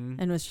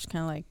 and it was just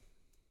kind of like,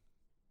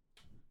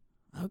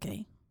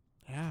 okay.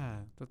 Yeah,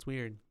 that's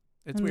weird.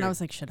 It's and weird. I was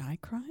like, should I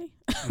cry?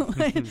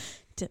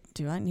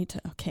 Do I need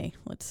to? Okay,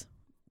 let's,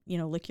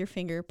 lick your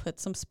finger, put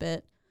some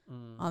spit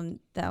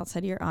on the outside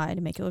of your eye to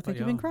make it look like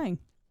you've been crying.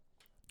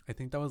 I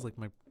think that was like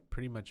my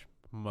pretty much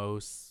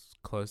most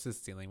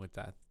closest dealing with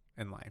death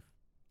in life.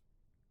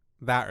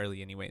 That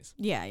early anyways.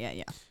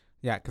 Yeah.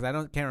 Yeah, because I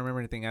can't remember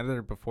anything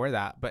other before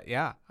that. But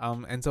yeah,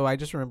 and so I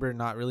just remember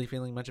not really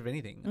feeling much of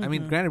anything. I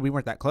mean, granted, we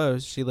weren't that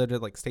close. She lived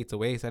like states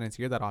away, so I didn't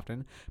see her that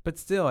often. But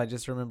still, I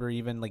just remember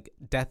even like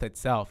death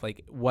itself,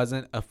 like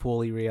wasn't a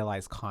fully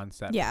realized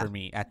concept for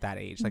me at that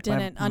age. Like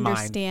didn't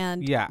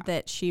understand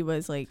that she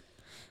was like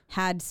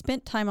had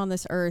spent time on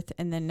this earth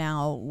and then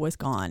now was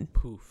gone.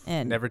 Poof,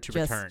 and never to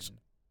return.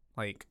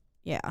 Like.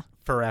 Yeah.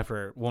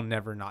 Forever. We'll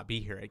never not be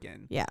here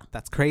again. Yeah.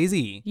 That's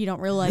crazy. You don't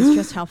realize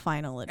just how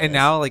final it is. And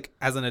now, like,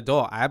 as an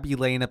adult, I'd be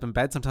laying up in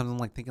bed sometimes. I'm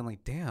like thinking,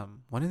 like,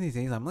 damn, one of these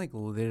days I'm like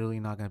literally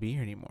not going to be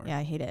here anymore. Yeah,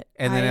 I hate it.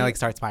 And then I like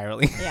start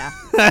spiraling. Yeah.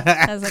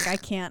 I was like, I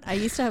can't. I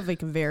used to have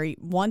like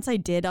once I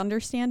did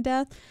understand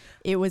death,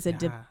 it was a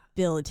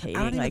debilitating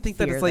I don't even think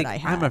that it's like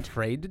I'm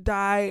afraid to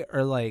die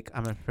or like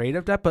I'm afraid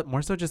of death, but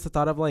more so just the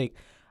thought of like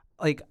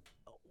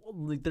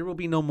there will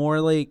be no more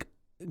like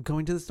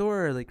going to the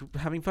store, like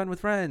having fun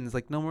with friends,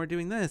 like no more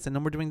doing this and no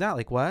more doing that.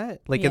 Like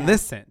what? Like Yeah. in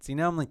this sense, you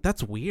know, I'm like,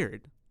 that's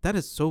weird. That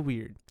is so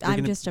weird.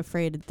 I'm just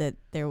afraid that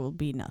there will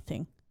be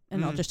nothing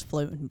and I'll just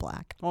float in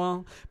black.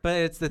 Well, but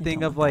it's the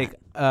thing of want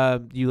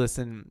like, you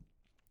listen,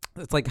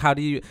 it's like,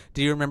 do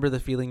you remember the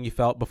feeling you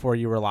felt before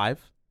you were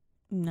alive?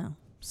 No.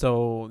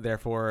 So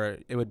therefore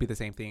it would be the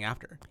same thing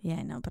after. Yeah,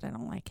 I know, but I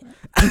don't like it.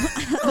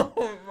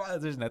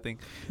 There's nothing.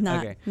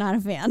 Not a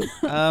fan.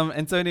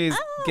 And so anyways,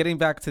 getting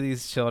back to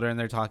these children,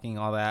 they're talking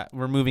all that.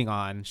 We're moving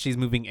on. She's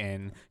moving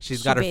in. She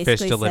got her fish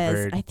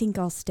delivered. Says, I think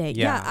I'll stay.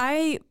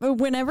 Yeah.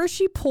 Whenever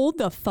she pulled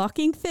the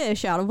fucking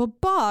fish out of a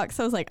box,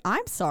 I was like,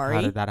 I'm sorry.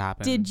 How did that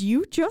happen? Did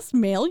you just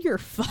mail your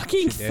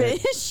fucking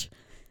fish?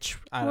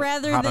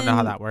 Rather than don't know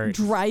how that works.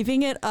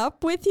 Driving it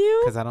up with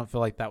you? Because I don't feel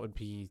like that would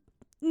be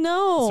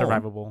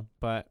survivable,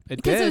 but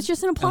because it was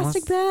just in a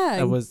plastic bag.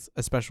 It was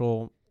a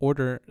special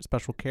order,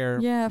 special care,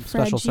 fragile.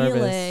 special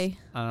service.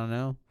 I don't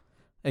know.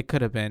 It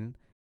could have been.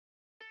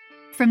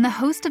 From the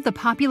host of the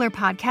popular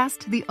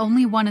podcast, The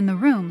Only One in the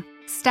Room,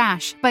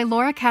 Stash by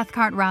Laura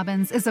Cathcart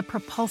Robbins is a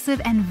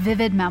propulsive and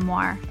vivid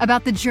memoir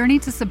about the journey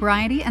to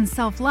sobriety and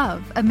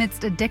self-love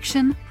amidst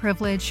addiction,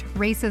 privilege,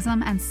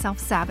 racism, and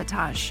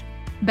self-sabotage.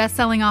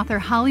 Best-selling author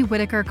Holly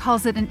Whitaker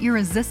calls it an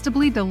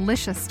irresistibly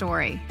delicious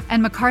story.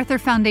 And MacArthur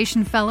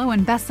Foundation fellow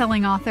and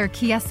best-selling author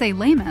Kiese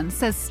Lehman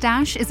says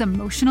Stash is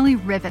emotionally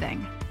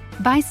riveting.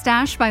 Buy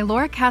Stash by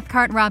Laura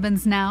Cathcart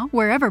Robbins now,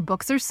 wherever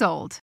books are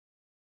sold.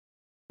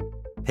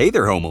 Hey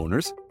there,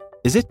 homeowners.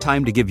 Is it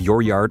time to give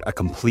your yard a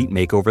complete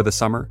makeover this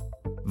summer?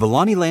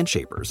 Villani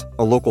Landshapers,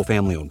 a local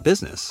family-owned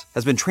business,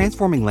 has been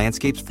transforming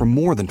landscapes for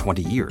more than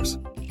 20 years.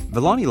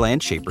 Villani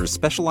Landshapers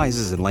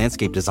specializes in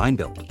landscape design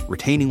build,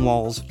 retaining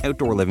walls,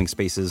 outdoor living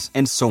spaces,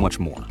 and so much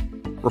more.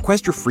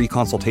 Request your free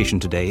consultation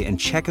today and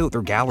check out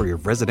their gallery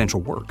of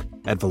residential work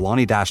at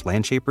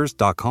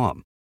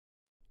villani-landshapers.com.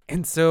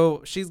 And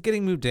so she's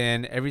getting moved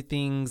in,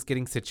 everything's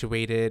getting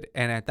situated,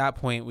 and at that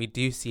point we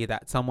do see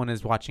that someone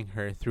is watching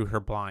her through her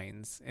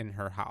blinds in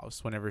her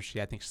house whenever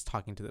I think she's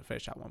talking to the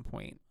fish at one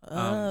point.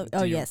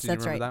 Yes,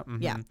 that's right. That?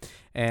 Mm-hmm. Yeah.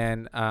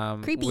 And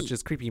creepy. Which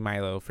is creepy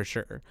Milo for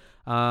sure.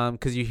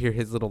 Because you hear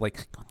his little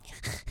like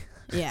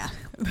yeah,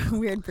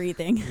 weird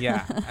breathing.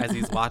 Yeah, as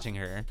he's watching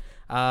her.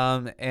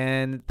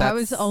 And I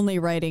was only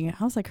writing,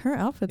 I was like, her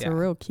outfits are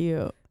real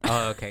cute.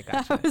 Oh, okay,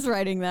 gotcha. I was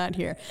writing that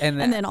here. And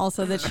then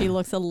also that she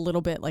looks a little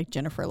bit like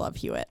Jennifer Love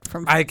Hewitt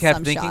from I kept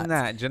some thinking shots.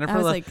 that. Jennifer I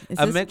was Love, like, is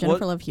this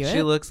Jennifer Love Hewitt?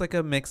 She looks like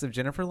a mix of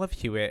Jennifer Love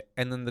Hewitt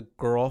and then the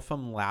girl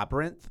from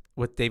Labyrinth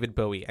with David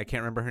Bowie. I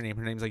can't remember her name.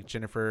 Her name's like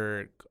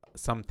Jennifer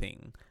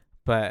something,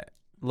 but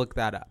look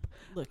that up.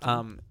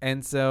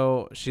 And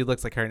so she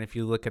looks like her, and if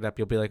you look it up,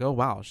 you'll be like, oh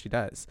wow, she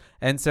does.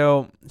 And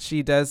so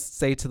she does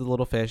say to the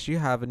little fish, you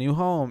have a new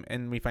home.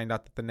 And we find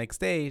out that the next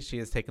day she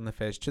has taken the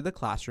fish to the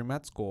classroom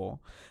at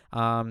school.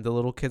 The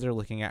little kids are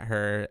looking at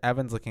her,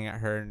 Evan's looking at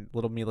her, and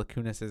little Mila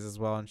Kunis is as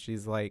well. And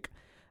she's like,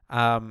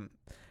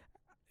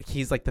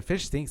 he's like, the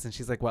fish stinks, and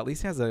she's like, well, at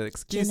least he has an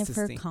excuse to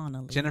stink.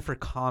 Jennifer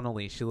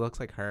Connelly, she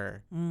looks like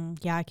her.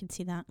 Yeah, I can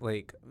see that.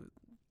 Like,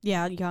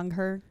 yeah, young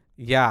her.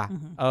 Yeah.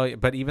 Mm-hmm. Oh,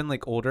 but even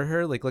like older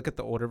her, like look at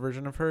the older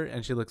version of her,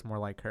 and she looks more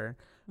like her.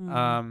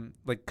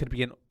 Like could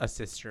be a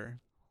sister,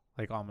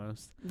 like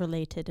almost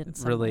related in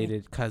some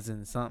related way.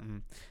 Cousin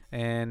something.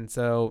 And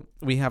so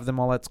we have them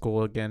all at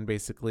school again.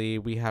 Basically,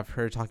 we have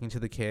her talking to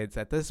the kids.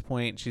 At this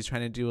point, she's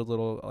trying to do a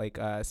little like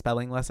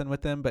spelling lesson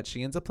with them, but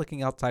she ends up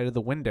looking outside of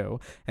the window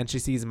and she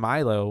sees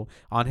Milo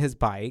on his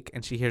bike,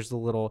 and she hears the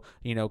little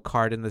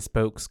card in the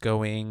spokes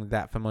going,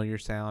 that familiar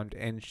sound,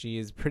 and she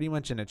is pretty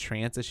much in a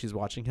trance as she's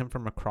watching him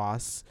from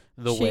across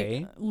the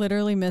way.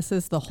 Literally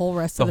misses the whole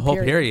rest of the whole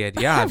period.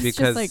 Yeah,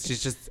 because like,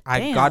 she's just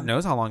God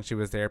knows how long she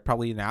was there,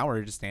 probably an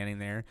hour just standing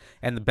there,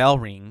 and the bell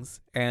rings,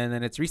 and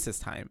then it's recess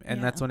time,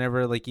 and that's whenever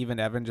like even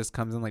Evan just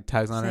comes and like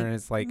tugs on her and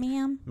is like,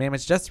 ma'am,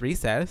 it's just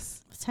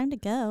recess, it's time to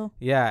go.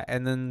 Yeah.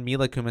 And then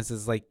Mila Kunis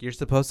is like, you're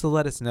supposed to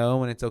let us know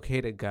when it's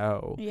okay to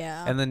go.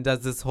 Yeah. And then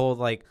does this whole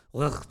like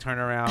turn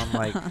around,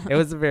 like it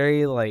was a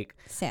very like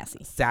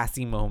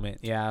sassy moment.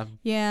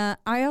 Yeah.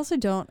 I also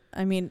don't,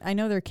 I mean, I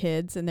know they're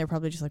kids and they're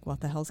probably just like, what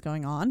the hell's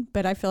going on?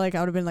 But I feel like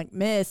I would have been like,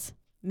 miss.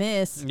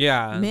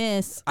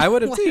 I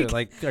would have too.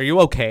 Like, are you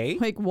okay?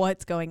 Like,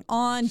 what's going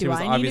on? Do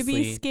I need to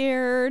be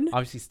scared?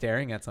 Obviously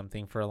staring at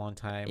something for a long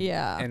time.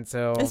 Yeah. And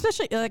so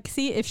especially like,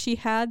 see, if she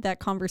had that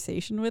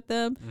conversation with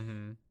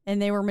them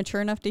and they were mature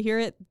enough to hear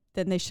it,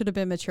 then they should have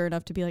been mature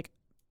enough to be like,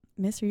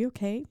 miss, are you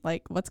okay?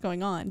 Like, what's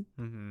going on?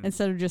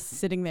 Instead of just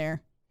sitting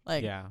there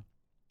like,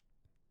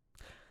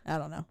 I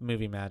don't know.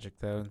 Movie magic,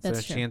 though. And That's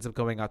so true. she ends up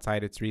going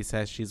outside. It's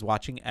recess. She's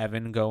watching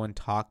Evan go and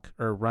talk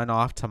or run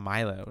off to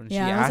Milo. And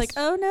I was like,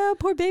 oh no,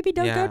 poor baby,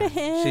 don't go to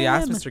him. She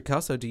asked Mr.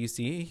 Kelso, do you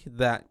see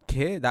that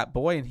kid, that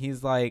boy? And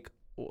he's like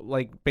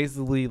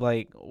basically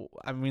like,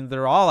 I mean,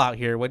 they're all out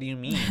here. What do you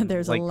mean?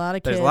 There's like, a lot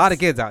of kids. There's a lot of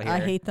kids out here. I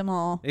hate them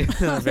all.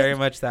 Very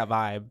much that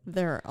vibe.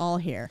 They're all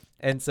here.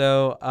 And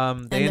so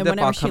they end up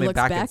all coming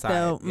back inside.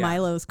 Though,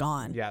 Milo's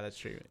gone. Yeah, that's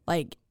true.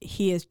 Like,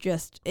 he is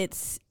just,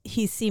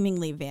 he's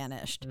seemingly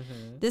vanished.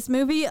 This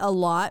movie a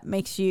lot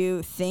makes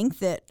you think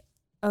that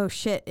oh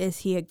shit, is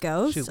he a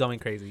ghost? She's going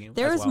crazy.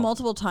 There was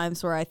multiple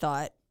times where I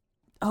thought,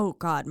 oh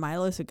God,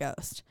 Milo's a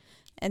ghost.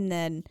 And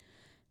then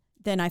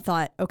I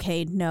thought,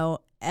 okay, no,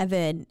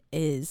 Evan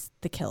is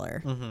the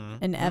killer.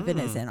 And Evan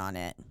is in on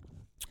it.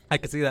 I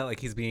could see that, like,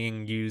 he's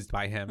being used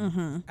by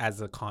him as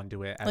a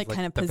conduit, as like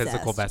kind of the possessed,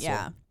 physical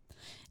vessel.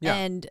 Yeah.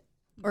 And,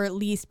 or at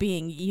least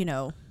being, you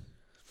know,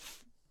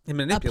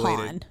 manipulated.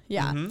 A pawn.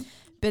 Yeah.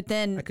 But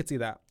then I could see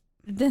that.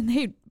 Then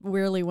they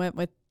weirdly went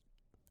with,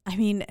 I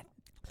mean,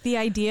 the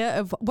idea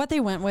of what they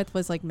went with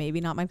was like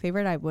maybe not my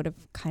favorite. I would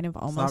have kind of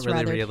almost not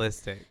really rather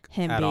realistic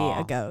him at be all.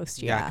 a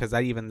ghost. Yeah, because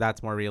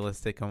that's more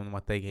realistic on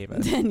what they gave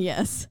us. Then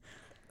yes.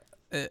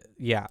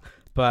 Yeah,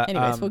 but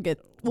anyways, we'll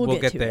get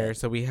to there. it.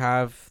 So we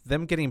have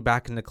them getting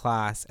back into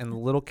class, and the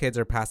little kids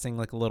are passing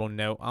like a little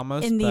note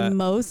almost in the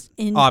most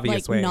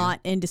obvious like way,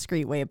 not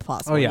indiscreet way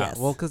possible. Oh yeah, yes.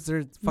 well, because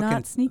they're fucking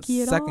not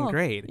sneaky at second all.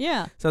 grade.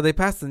 Yeah. So they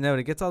pass the note.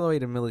 It gets all the way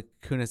to Mila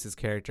Kunis's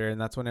character,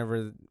 and that's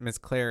whenever Miss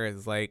Claire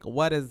is like,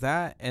 "What is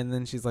that?" And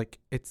then she's like,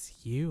 "It's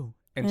you."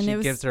 And she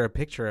gives her a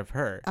picture of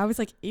her. I was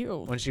like,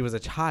 ew. When she was a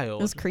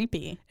child. It was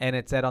creepy. And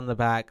it said on the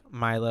back,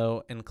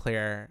 Milo and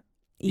Claire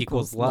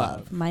equals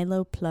love.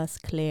 Milo plus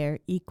Claire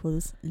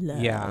equals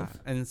love. Yeah.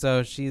 And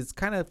so she's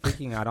kind of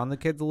freaking out on the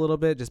kids a little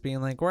bit, just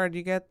being like, where'd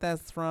you get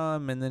this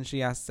from? And then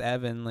she asks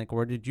Evan, like,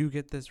 where did you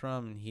get this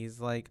from? And he's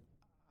like,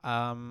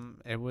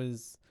 it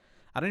was,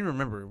 I don't even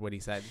remember what he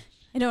said.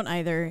 I don't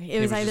either.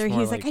 It was either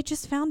he's like, I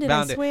just found it,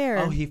 I swear.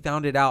 Oh, he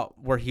found it out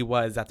where he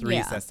was at the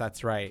recess.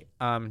 That's right.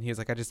 He was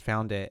like, I just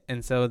found it.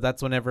 And so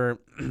that's whenever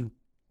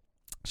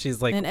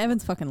she's like, and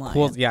Evan's fucking lying.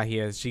 Cool. Yeah, he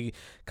is. She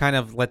kind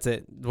of lets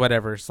it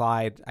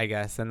slide, I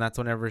guess. And that's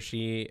whenever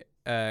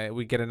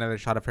we get another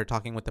shot of her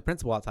talking with the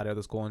principal outside of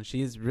the school, and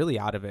she's really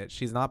out of it.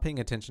 She's not paying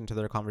attention to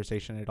their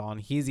conversation at all,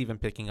 and he's even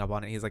picking up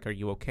on it. He's like, are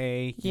you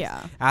okay? He's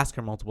asked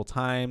her multiple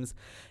times,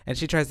 and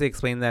she tries to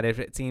explain that if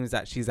it seems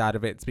that she's out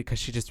of it, it's because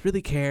she just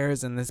really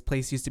cares, and this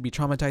place used to be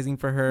traumatizing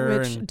for her.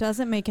 Which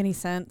doesn't make any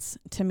sense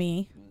to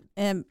me.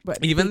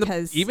 But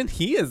even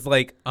he is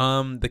like,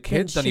 the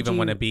kids don't even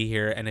want to be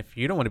here, and if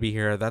you don't want to be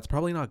here, that's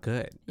probably not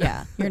good.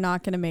 Yeah, you're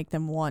not going to make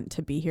them want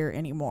to be here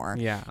anymore.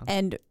 Yeah.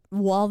 And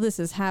while this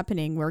is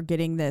happening, we're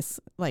getting this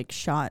like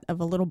shot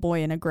of a little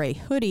boy in a gray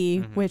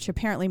hoodie, which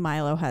apparently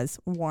Milo has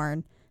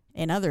worn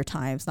in other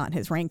times, not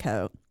his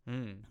raincoat.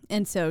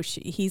 And so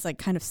he's like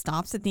kind of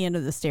stops at the end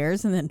of the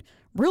stairs, and then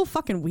real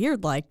fucking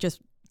weird, like just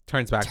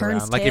turns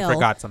around like he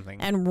forgot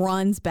something and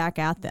runs back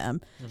at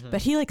them.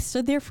 But he like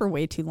stood there for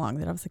way too long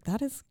that I was like,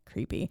 that is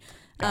creepy.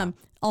 Yeah.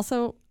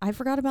 Also, I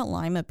forgot about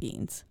lima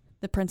beans.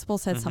 The principal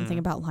said something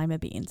about lima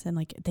beans, and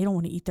like they don't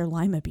want to eat their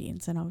lima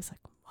beans, and I was like,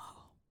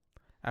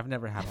 I've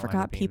never had. I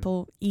forgot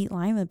people eat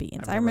lima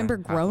beans. I remember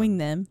growing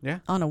them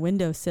on a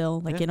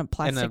windowsill, like in a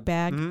plastic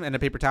bag. And a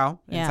paper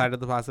towel inside of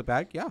the plastic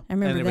bag. Yeah. I remember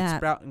and that. And it would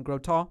sprout and grow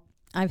tall.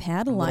 I've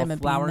had a lima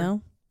bean,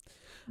 though.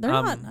 They're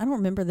not, I don't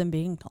remember them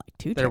being like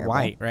too terrible. They're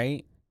white,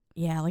 right?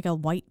 Yeah, like a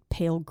white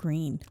pale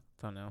green.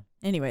 Don't know.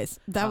 Anyways,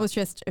 that was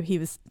just, he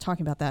was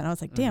talking about that, and I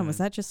was like, damn, was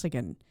that just like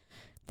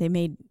they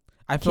made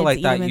I feel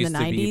like that used in the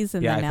to 90s, be,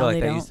 and yeah, then I now feel like they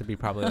that don't. used to be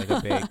probably like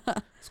a big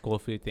school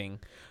food thing.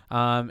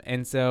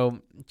 And so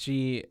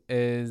she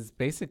is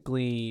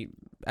basically,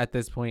 at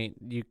this point,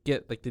 you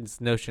get like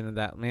this notion of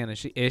that, man,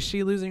 is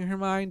she losing her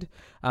mind?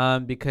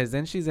 Because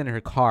then she's in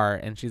her car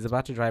and she's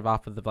about to drive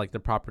off of the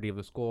property of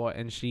the school,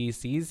 and she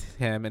sees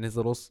him in his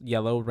little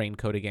yellow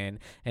raincoat again,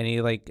 and he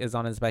like is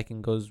on his bike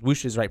and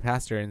whooshes right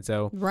past her, and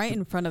so right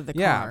in front of the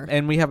yeah, car.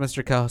 and we have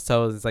Mr.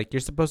 Kelso is like, you're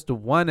supposed to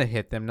want to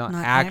hit them, not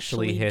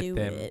actually hit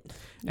them. Yeah.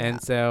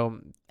 And so,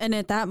 and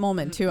at that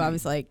moment too, I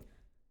was like,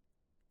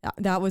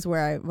 that was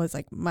where I was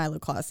like, Milo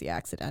caused the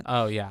accident.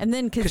 Oh yeah. And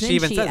then because she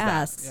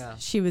asked,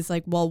 she was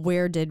like, well,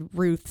 where did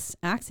Ruth's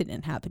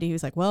accident happen? He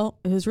was like, well,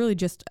 it was really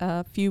just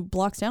a few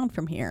blocks down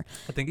from here.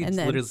 I think he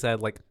literally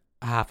said like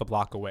half a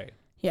block away.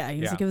 Yeah, he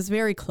was like, it was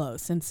very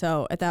close. And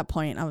so at that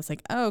point I was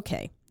like, oh,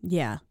 okay,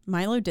 yeah,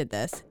 Milo did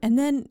this. And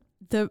then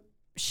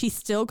she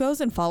still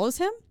goes and follows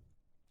him.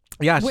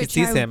 Yeah, she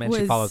sees him and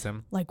she follows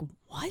him. Like,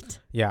 what?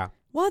 Yeah.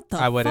 What the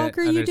fuck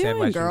are you doing,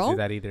 why girl? She would do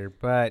that either,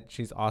 but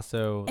she's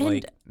also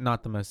like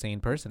not the most sane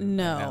person.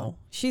 No,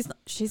 she's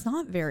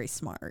not very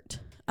smart.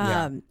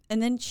 Yeah.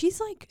 And then she's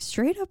like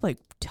straight up like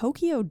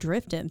Tokyo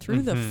drifting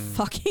through the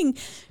fucking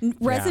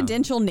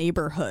residential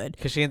neighborhood.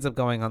 Because she ends up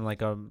going on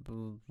like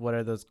what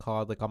are those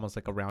called? Like almost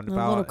like a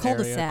roundabout, a little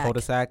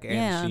cul-de-sac,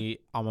 and she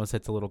almost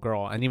hits a little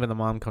girl. And even the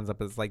mom comes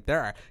up and is like,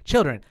 "There are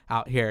children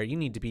out here. You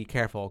need to be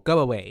careful. Go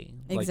away."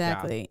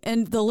 Exactly. Like,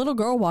 and the little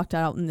girl walked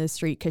out in the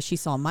street because she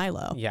saw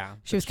Milo. Yeah,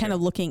 she was kind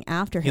of looking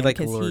after him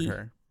because he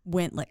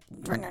went like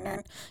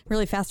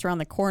really fast around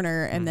the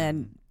corner, and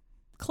then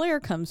Claire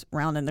comes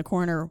round in the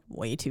corner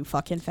way too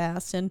fucking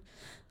fast, and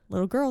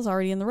little girl's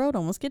already in the road,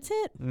 almost gets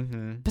hit.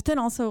 But then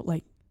also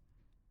like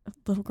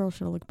little girl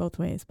should have looked both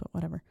ways, but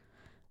whatever.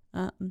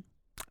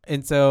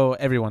 And so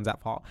everyone's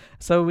at fault.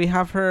 So we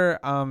have her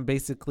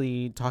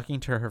basically talking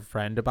to her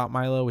friend about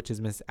Milo, which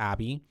is Miss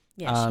Abby.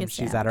 Yeah,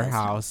 she's at her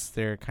house.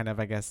 They're kind of,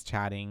 I guess,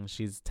 chatting.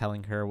 She's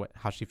telling her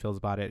how she feels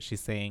about it.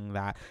 She's saying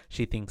that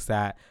she thinks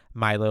that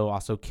Milo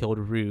also killed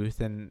Ruth.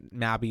 And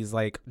Abby's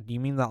like, do you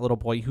mean that little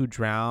boy who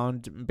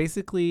drowned?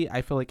 Basically,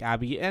 I feel like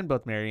Abby and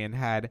both Marion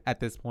had, at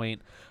this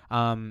point,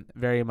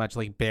 very much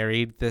like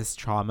buried this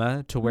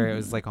trauma to where it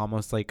was like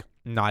almost like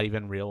not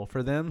even real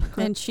for them.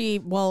 And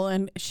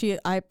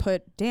I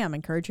put, damn,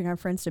 encouraging our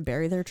friends to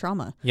bury their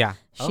trauma. Yeah.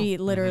 She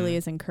literally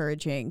is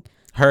encouraging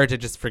her to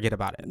just forget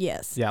about it.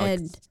 Yes. Yeah. Like,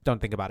 and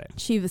don't think about it.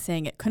 she was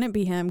saying it couldn't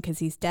be him because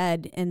he's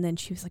dead. And then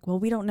she was like, well,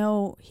 we don't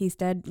know he's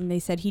dead. And they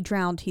said he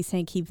drowned. He's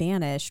saying he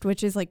vanished,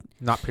 which is like,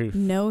 not proof.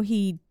 No,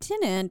 he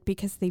didn't,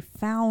 because they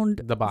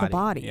found the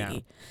body. Yeah.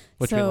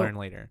 Which we learn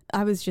later.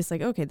 I was just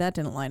like, okay, that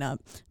didn't line up.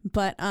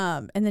 But,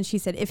 and then she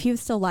said, if he was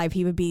still alive,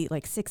 he would be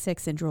like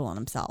 6'6" and drool on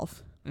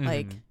himself.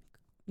 Like,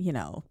 you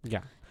know,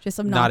 just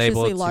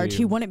obnoxiously large.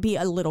 He wouldn't be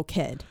a little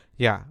kid.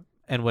 Yeah.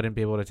 And wouldn't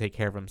be able to take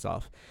care of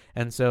himself.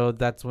 And so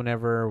that's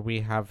whenever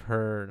we have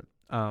her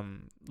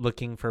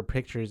looking for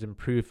pictures and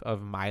proof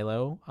of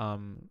Milo.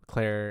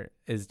 Claire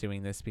is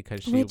doing this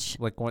because she's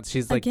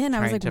like again,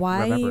 I was like,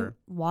 remember.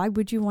 Why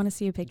would you want to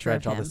see a picture of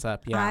him? Dredge all this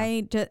up.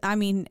 Yeah. I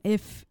mean,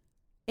 if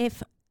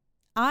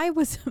I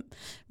was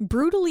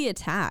brutally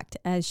attacked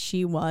as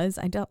she was,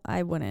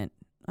 I would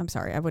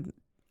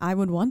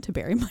want to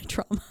bury my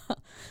trauma.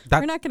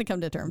 We're not going to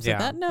come to terms with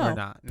that. No, we're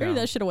not. Bury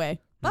that shit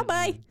away.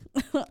 Bye-bye.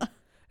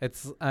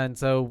 And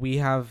so we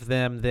have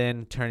them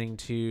then turning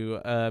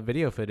to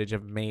video footage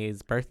of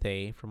May's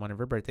birthday from one of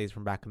her birthdays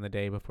from back in the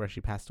day before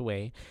she passed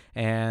away.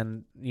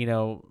 And, you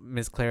know,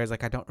 Miss Claire is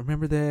like, I don't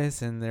remember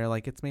this. And they're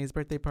like, it's May's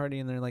birthday party.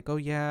 And they're like, oh,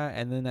 yeah.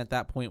 And then at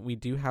that point, we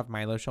do have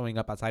Milo showing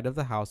up outside of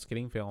the house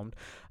getting filmed.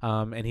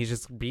 And he's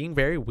just being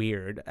very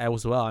weird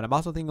as well. And I'm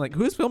also thinking, like,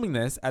 who's filming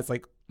this? As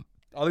like,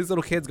 all these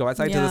little kids go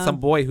outside to some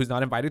boy who's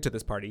not invited to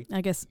this party. I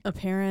guess a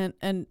parent,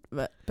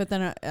 but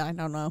then I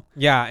don't know.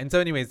 Yeah, and so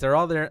anyways, they're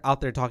all out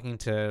there talking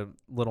to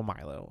little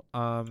Milo.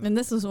 And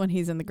this is when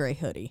he's in the gray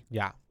hoodie.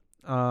 Yeah.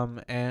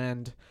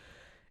 And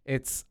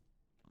it's,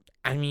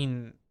 I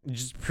mean,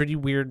 just pretty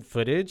weird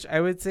footage, I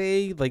would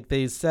say. Like,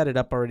 they set it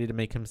up already to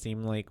make him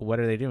seem like, what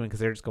are they doing? Because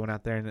they're just going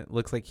out there and it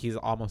looks like he's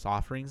almost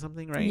offering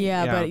something, right?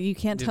 Yeah, but you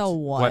can't tell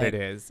what it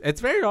is.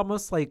 It's very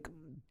almost like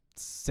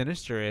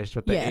Sinister-ish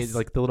with the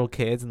like the little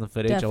kids in the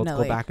footage. Definitely.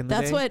 Old school back in the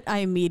day. That's what I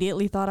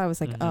immediately thought. I was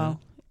like, oh,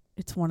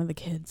 it's one of the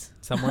kids.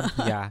 Someone,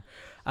 yeah.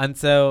 And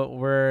so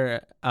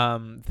we're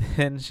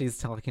then she's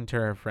talking to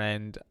her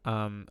friend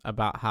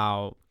about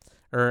how,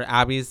 or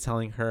Abby's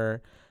telling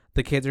her,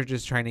 the kids are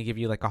just trying to give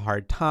you like a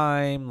hard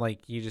time.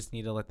 Like, you just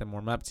need to let them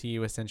warm up to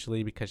you,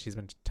 essentially, because she's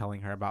been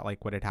telling her about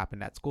like what had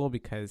happened at school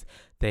because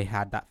they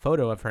had that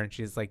photo of her, and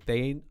she's like,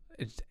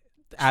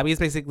 Abby is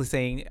basically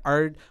saying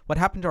what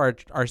happened to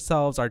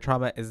ourselves, our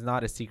trauma is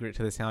not a secret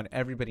to the town.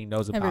 Everybody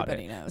knows about it.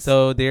 Everybody knows.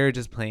 So they're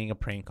just playing a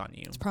prank on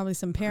you. It's probably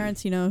some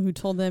parents, who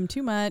told them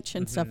too much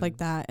and stuff like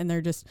that, and they're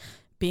just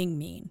being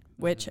mean,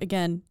 which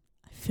again,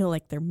 I feel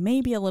like they're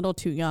maybe a little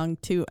too young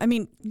to, I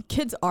mean,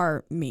 kids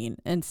are mean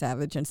and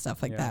savage and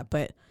stuff like that,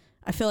 but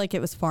I feel like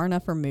it was far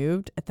enough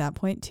removed at that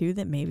point too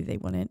that maybe they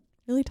wouldn't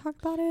really talk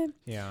about it.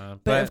 Yeah.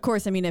 But of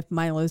course, I mean, if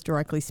Milo's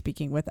directly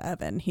speaking with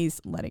Evan,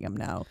 he's letting him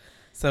know.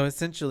 So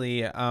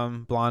essentially,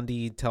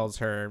 Blondie tells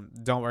her,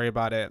 don't worry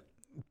about it.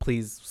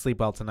 Please sleep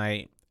well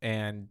tonight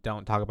and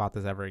don't talk about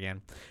this ever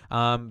again.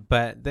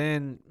 But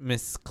then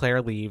Miss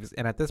Claire leaves.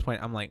 And at this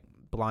point, I'm like,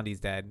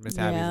 Blondie's dead. Miss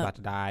Abby's about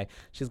to die.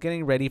 She's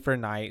getting ready for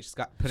night. She's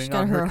putting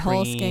on her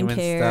whole cream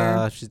and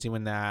stuff. She's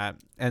doing that.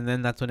 And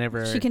then that's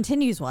whenever she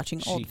continues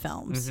watching old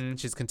films.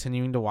 She's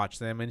continuing to watch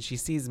them. And she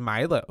sees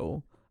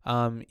Milo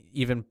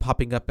even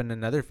popping up in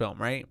another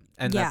film, right?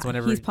 And that's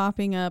whenever he's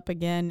popping up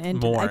again.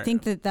 And I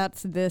think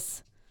that's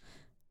this,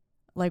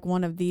 like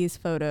one of these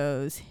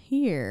photos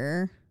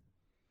here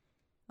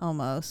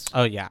almost.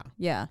 Oh yeah.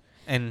 Yeah.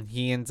 And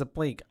he ends up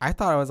like, I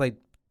thought, I was like,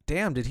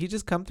 damn, did he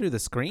just come through the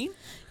screen?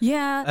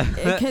 Yeah,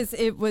 because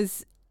it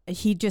was,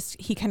 he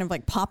kind of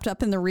like popped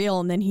up in the reel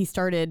and then he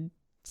started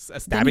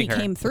stabbing her.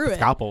 Came through with a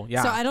scalpel.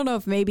 Yeah. So I don't know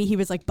if maybe he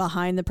was like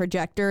behind the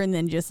projector and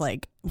then just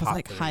like was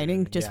like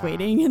hiding, just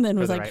waiting, and then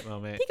was like,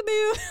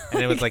 peekaboo.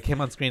 And it was like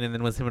him on screen and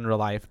then was him in real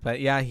life.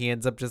 But yeah, he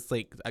ends up just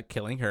like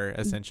killing her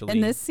essentially.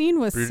 And this scene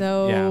was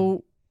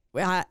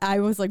I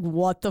was like,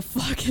 what the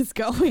fuck is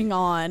going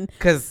on?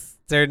 Because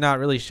they're not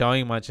really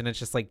showing much, and it's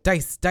just like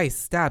dice,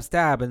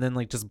 stab, and then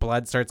like just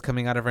blood starts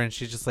coming out of her, and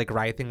she's just like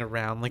writhing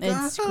around, like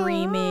and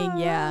screaming,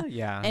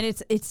 yeah. And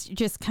it's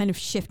just kind of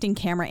shifting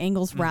camera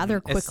angles rather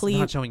quickly, it's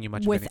not showing you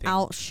much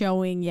without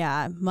showing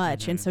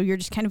much, and so you're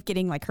just kind of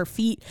getting like her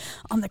feet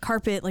on the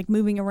carpet, like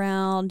moving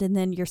around, and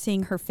then you're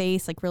seeing her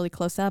face like really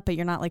close up, but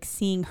you're not like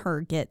seeing her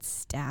get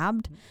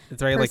stabbed.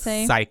 It's very like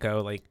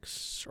Psycho, like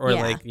or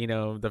like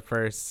the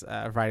first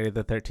Friday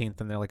the 13th,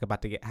 and they're like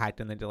about to get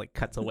hacked, and then it like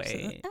cuts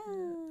away.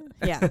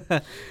 Yeah,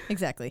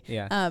 exactly.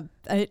 Yeah.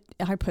 I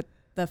put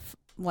it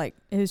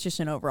was just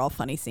an overall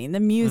funny scene.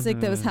 The music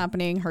that was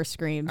happening, her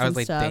screams. I was and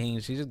like, stuff. dang,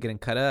 she's just getting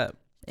cut up.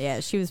 Yeah,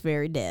 she was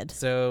very dead.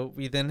 So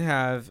we then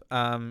have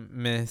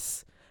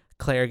Miss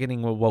Claire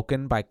getting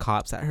awoken by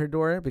cops at her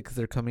door because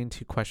they're coming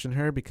to question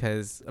her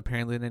because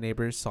apparently the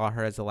neighbors saw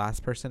her as the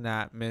last person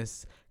at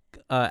Miss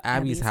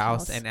Abby's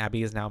house, and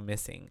Abby is now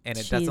missing, and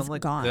it doesn't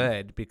look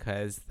good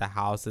because the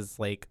house is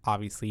like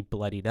obviously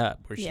bloodied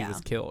up where she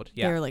was killed.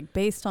 They're like,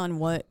 based on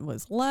what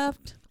was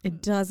left,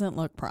 it doesn't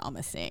look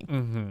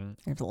promising.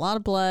 There's a lot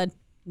of blood,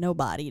 no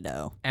body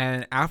though.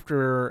 And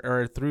after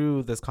or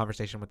through this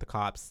conversation with the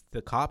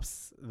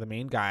cops, the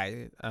main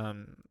guy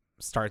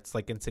starts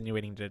like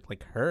insinuating to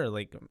like her,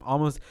 like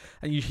almost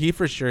he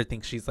for sure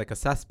thinks she's like a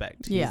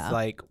suspect. He's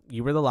like,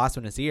 you were the last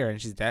one to see her and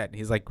she's dead.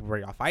 He's like, were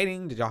y'all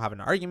fighting? Did y'all have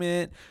an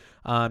argument?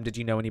 Did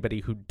you know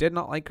anybody who did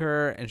not like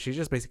her? And she's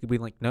just basically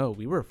being like, no,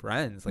 we were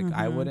friends. Like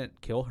I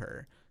wouldn't kill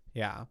her.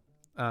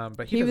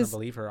 But he doesn't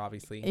believe her,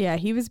 obviously.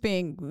 He was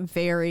being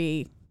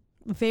very,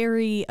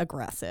 very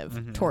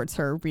aggressive towards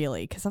her,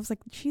 really, because I was like,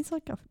 she's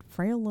like a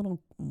frail little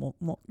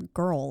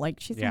girl, like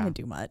she's not gonna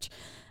do much.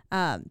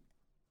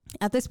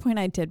 At this point,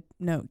 I did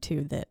note,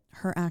 too, that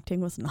her acting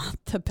was not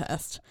the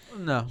best.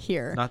 No.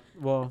 Here. Not,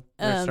 well,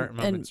 there's certain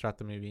moments throughout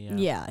the movie,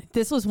 Yeah,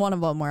 this was one of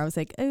them where I was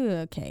like, oh,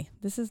 okay,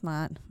 this is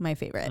not my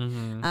favorite.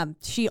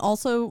 She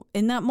also,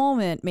 in that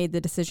moment, made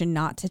the decision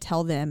not to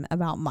tell them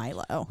about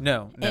Milo.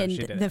 No, and she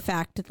didn't. The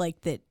fact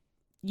like that,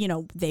 you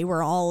know, they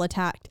were all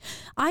attacked.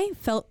 I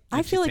feel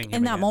like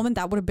in that moment,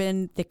 that would have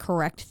been the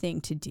correct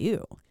thing to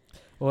do.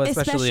 Well,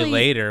 especially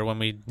later when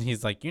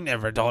he's like, you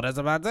never told us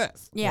about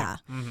this. Yeah.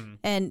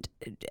 And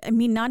I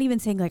mean, not even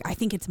saying like, I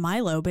think it's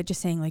Milo, but just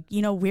saying like,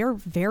 you know, we're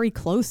very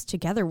close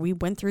together. We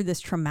went through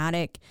this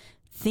traumatic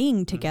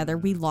thing together.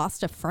 We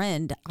lost a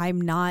friend. I'm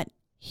not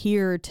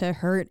here to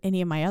hurt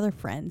any of my other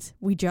friends.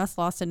 We just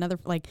lost another,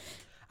 like.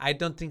 I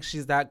don't think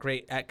she's that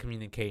great at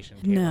communication.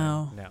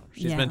 Caitlin. No.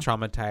 She's been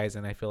traumatized,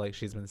 and I feel like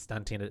she's been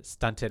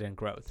stunted in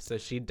growth. So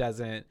she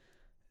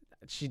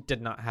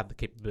did not have the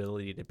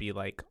capability to be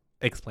like,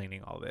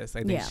 explaining all this.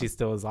 I think she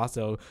still is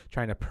also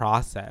trying to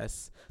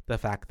process the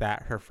fact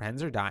that her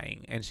friends are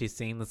dying and she's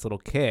seeing this little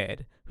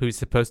kid who's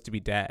supposed to be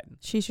dead.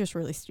 She's just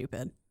really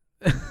stupid.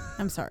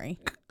 I'm sorry.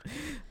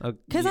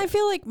 Because I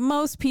feel like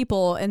most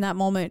people in that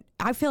moment,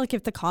 I feel like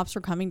if the cops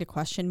were coming to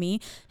question me,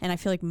 and I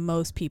feel like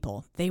most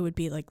people, they would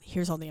be like,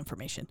 here's all the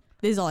information.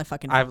 This is all I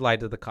fucking know. I've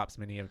lied to the cops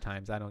many of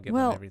times. I don't give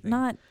them everything.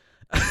 Not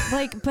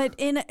like, but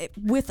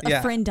with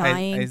a friend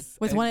dying,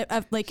 with one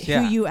of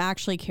who you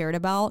actually cared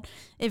about.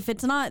 If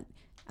it's not,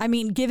 I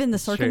mean, given the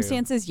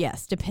circumstances,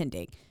 yes,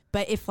 depending.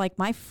 But if like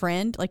my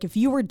friend, like if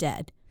you were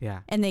dead,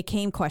 and they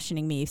came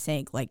questioning me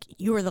saying like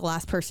you were the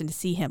last person to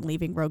see him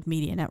leaving Rogue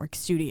Media Network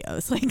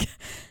Studios, like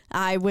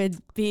I would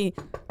be,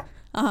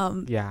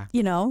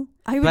 you know,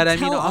 I would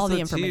tell all the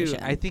information.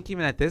 Too, I think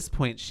even at this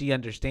point she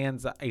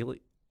understands.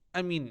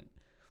 I mean,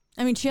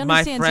 she understands.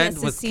 My friend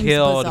was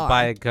killed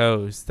by a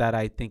ghost that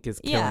I think is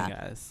killing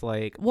us.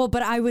 Like, well,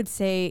 but I would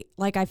say,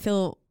 like, it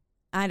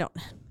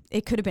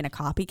could have been a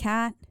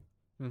copycat.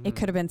 It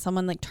could have been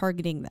someone like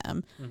targeting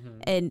them,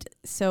 and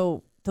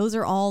so those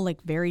are all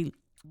like very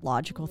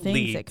logical things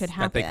leads that could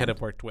happen. That they could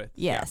have worked with.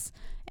 Yes,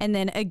 and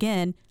then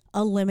again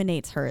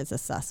eliminates her as a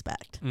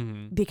suspect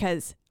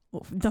because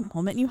the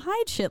moment you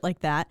hide shit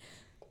like that,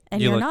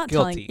 and you're not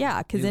guilty.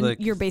 telling, because then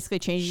you're basically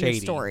changing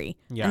your story,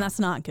 and that's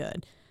not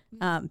good.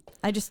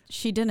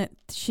 She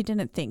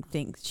didn't think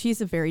things.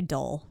 She's a very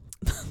dull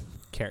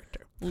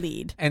character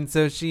lead. And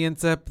so she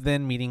ends up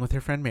then meeting with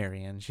her friend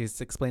Marion. She's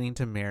explaining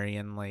to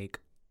Marion, like,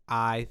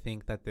 I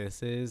think that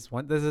this is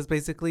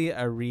basically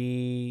a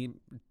remake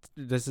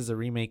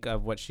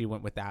of what she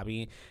went with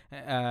Abby.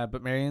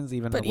 But Marion's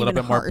even a little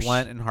bit more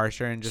blunt and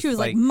harsher, and just she was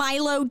like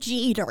Milo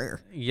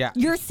Jeter. Yeah.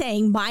 You're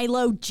saying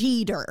Milo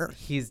Jeter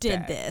did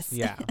dead. This.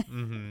 Yeah.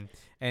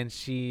 And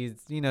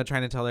she's,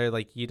 trying to tell her,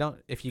 like,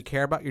 if you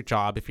care about your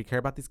job, if you care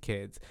about these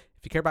kids,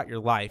 if you care about your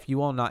life, you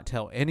will not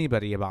tell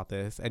anybody about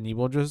this, and you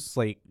will just,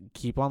 like,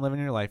 keep on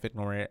living your life,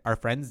 ignore it. Our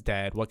friend's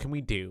dead. What can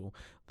we do?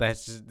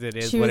 It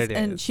is what it is.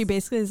 And she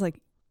basically is like,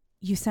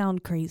 you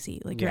sound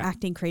crazy. Like, you're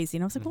acting crazy.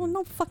 And I was like, well,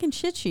 no fucking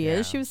shit she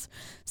is. She was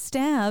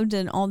stabbed,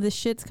 and all this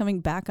shit's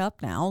coming back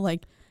up now.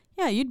 Like,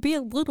 yeah, you'd be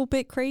a little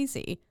bit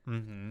crazy.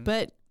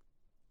 But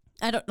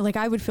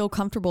I would feel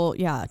comfortable,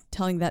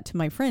 telling that to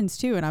my friends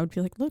too. And I would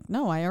be like, look,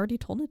 no, I already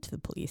told it to the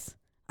police.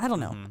 I don't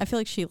know. I feel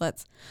like she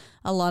lets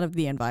a lot of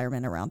the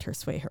environment around her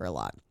sway her a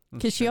lot.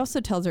 Because she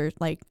also tells her,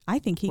 like, I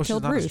think he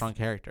killed Ruth. She's not a strong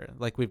character,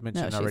 like we've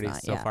mentioned already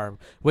so far,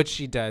 which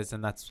she does.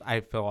 And that's, I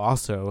feel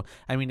also,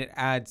 it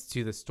adds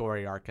to the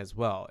story arc as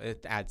well.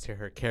 It adds to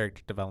her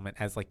character development,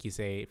 as like you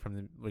say,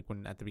 from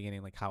when at the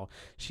beginning, like how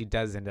she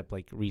does end up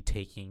like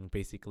retaking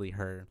basically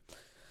her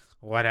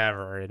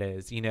whatever it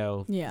is,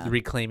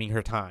 reclaiming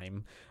her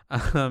time.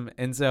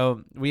 And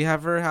so we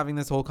have her having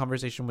this whole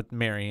conversation with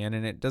Marion,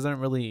 and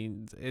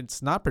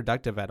it's not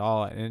productive at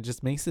all. And it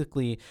just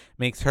basically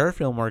makes her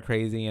feel more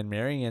crazy, and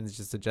Marion's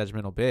just a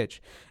judgmental bitch.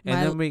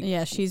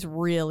 And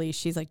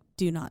she's like,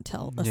 do not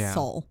tell a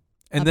soul.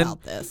 And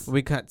about then this.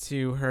 we cut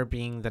to her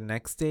being the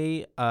next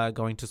day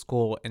going to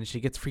school, and she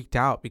gets freaked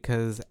out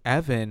because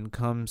Evan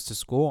comes to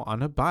school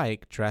on a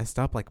bike dressed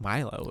up like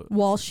Milo.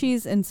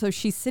 So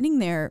she's sitting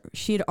there.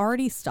 She had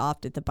already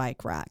stopped at the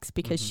bike racks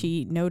because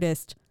she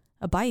noticed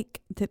a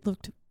bike that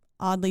looked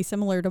oddly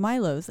similar to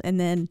Milo's. And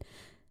then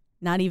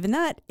not even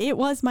that, it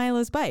was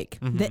Milo's bike.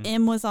 The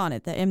M was on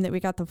it. The M that we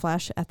got the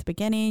flash at the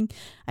beginning.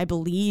 I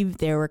believe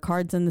there were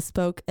cards in the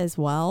spoke as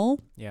well.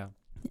 Yeah.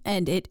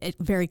 And it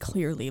very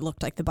clearly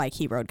looked like the bike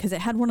he rode because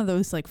it had one of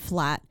those like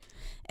flat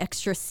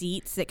extra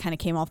seats that kind of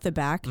came off the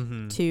back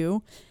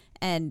too.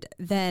 And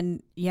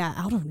then,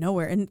 out of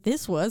nowhere. And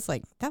this was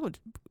like, that would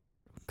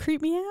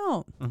creep me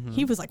out.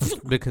 He was like,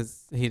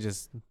 because he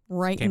just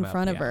right in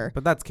front of her.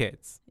 But that's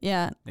kids.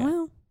 Yeah.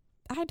 Well,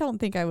 I don't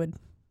think I would.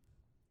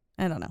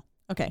 I don't know.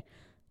 Okay.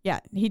 Yeah.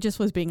 He just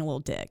was being a little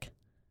dick.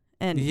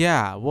 And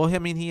yeah, well, I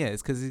mean, he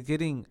is because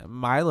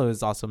Milo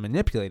is also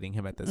manipulating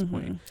him at this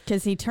point.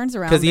 Because he turns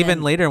around. Because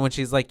even later when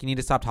she's like, you need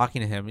to stop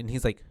talking to him. And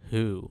he's like,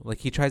 who? Like,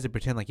 he tries to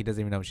pretend like he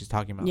doesn't even know what she's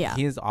talking about. Yeah.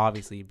 He is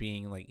obviously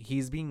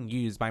he's being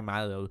used by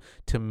Milo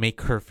to make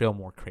her feel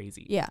more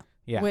crazy. Yeah.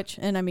 Yeah.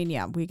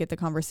 We get the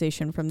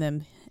conversation from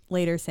them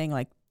later saying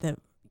like the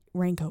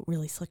raincoat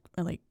really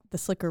the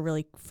slicker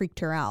really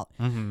freaked her out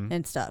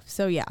and stuff.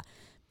 So yeah.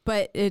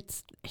 But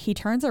he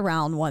turns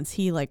around once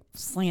he like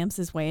slams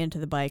his way into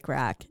the bike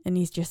rack and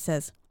he just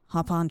says,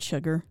 hop on,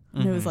 sugar.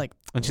 And it was like,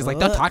 and she's like,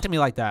 don't talk to me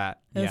like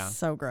that. It's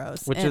so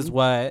gross. Which is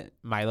what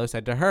Milo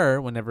said to her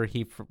whenever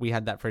we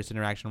had that first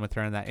interaction with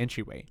her in that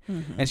entryway.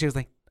 And she was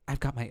like, I've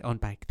got my own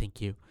bike.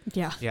 Thank you.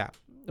 Yeah. Yeah.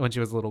 When she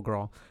was a little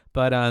girl.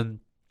 But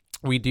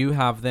we do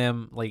have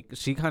them like,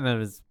 she kind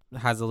of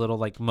has a little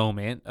like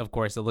moment. Of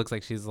course, it looks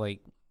like she's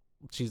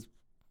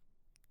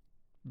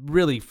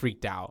really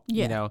freaked out,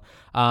 you know.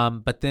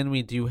 But then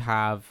we do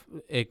have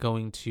it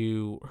going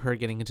to her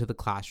getting into the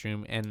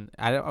classroom, and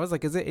I was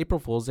like, is it April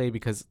Fool's Day?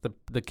 Because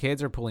the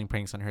kids are pulling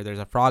pranks on her. There's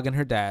a frog in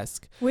her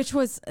desk, which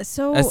was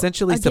so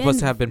essentially supposed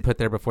to have been put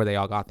there before they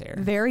all got there.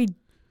 Very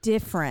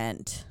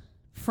different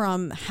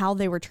from how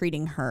they were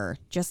treating her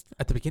just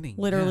at the beginning,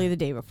 literally the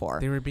day before.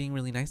 They were being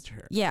really nice to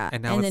her. Yeah.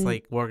 And now it's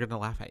like, we're going to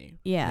laugh at you.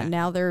 Yeah.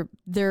 Now they're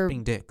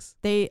being dicks.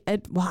 I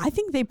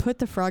think they put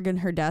the frog in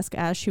her desk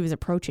as she was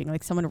approaching,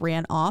 like someone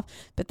ran off,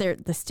 but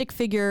the stick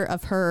figure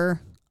of her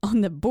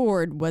on the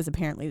board was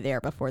apparently there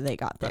before they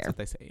got there. That's what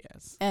they say,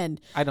 yes. And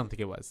I don't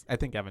think it was. I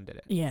think Evan did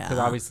it. Yeah. Because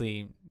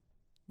obviously...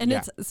 And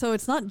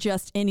it's not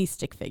just any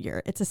stick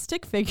figure. It's a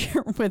stick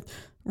figure with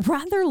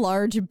rather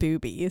large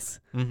boobies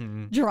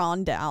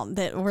drawn down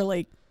that were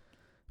like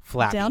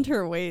flat down to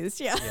her waist.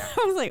 Yeah.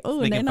 I was like,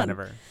 oh, making fun of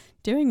her.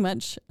 Doing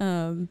much.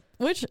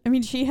 Which, I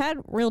mean, she had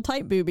real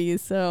tight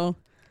boobies, so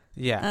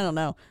yeah, I don't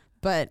know.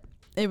 But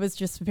it was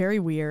just very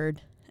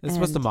weird. It's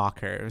supposed to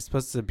mock her. It was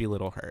supposed to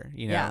belittle her,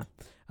 you know?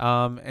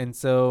 Yeah. And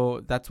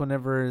so that's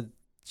whenever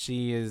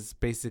she is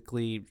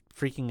basically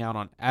freaking out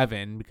on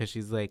Evan because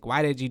she's like,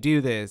 why did you do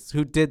this?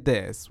 Who did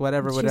this?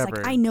 Whatever.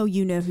 Like, I know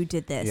you know who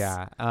did this.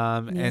 Yeah.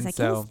 And he's like,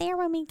 he was there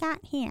when we got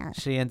here.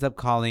 She ends up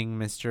calling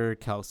Mr.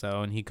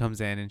 Kelso, and he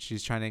comes in, and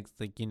she's trying to,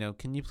 like, you know,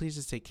 can you please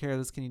just take care of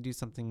this? Can you do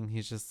something? And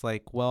he's just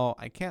like, well,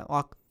 I can't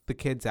lock the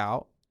kids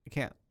out. I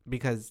can't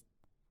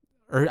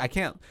I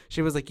can't.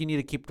 She was like, you need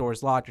to keep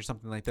doors locked or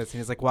something like this. And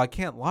he's like, well, I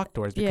can't lock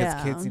doors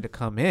because kids need to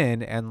come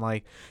in. And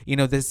like, you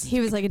know, this. He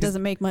was like, it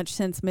doesn't make much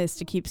sense, miss,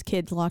 to keep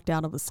kids locked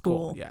out of a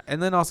school. Yeah.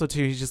 And then also,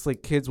 too, he's just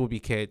like, kids will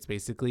be kids,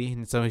 basically.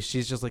 And so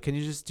she's just like, can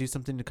you just do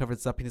something to cover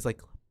this up? And he's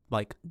like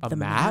a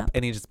map?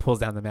 And he just pulls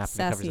down the map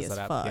and covers this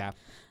up. Yeah.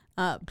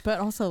 But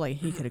also, like,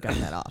 he could have gotten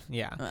that off.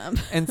 Yeah.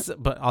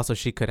 But also,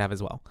 she could have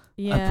as well.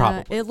 Yeah.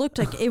 Probably. It looked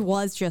like it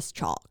was just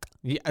chalk.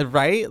 Yeah,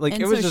 right? Like,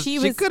 and it was just,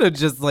 she could have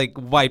just, like,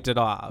 wiped it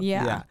off.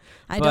 Yeah.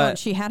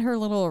 She had her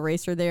little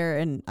eraser there,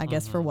 and I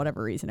guess for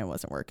whatever reason it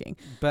wasn't working.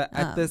 But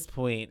at this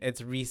point,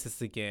 it's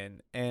Reese's again.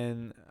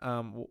 And,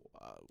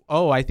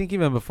 I think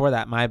even before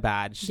that, my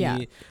bad.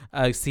 She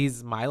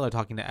sees Milo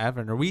talking to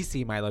Evan, or we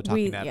see Milo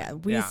talking to Evan. Yeah,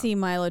 we see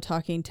Milo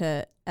talking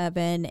to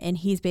Evan, and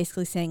he's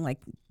basically saying, like,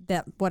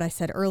 that what I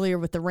said earlier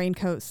with the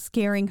raincoat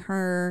scaring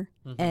her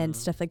and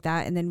stuff like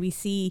that. And then we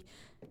see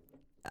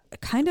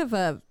kind of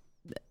I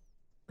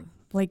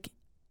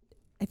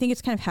think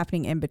it's kind of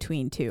happening in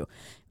between too.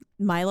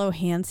 Milo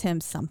hands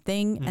him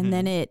something and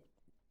then it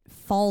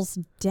falls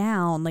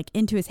down like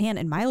into his hand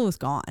and Milo's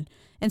gone.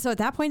 And so at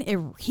that point it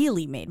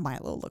really made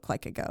Milo look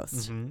like a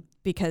ghost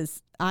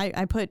because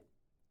I put,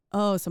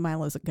 so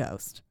Milo's a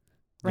ghost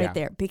right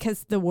there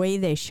because the way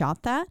they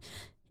shot that.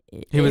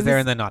 He was there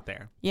and then not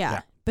there.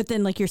 Yeah. But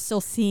then like you're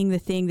still seeing the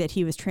thing that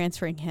he was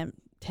transferring him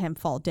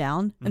fall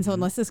down. And so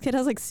unless this kid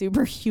has like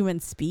superhuman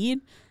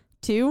speed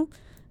too,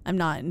 I'm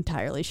not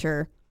entirely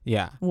sure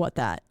what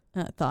that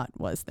thought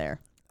was there.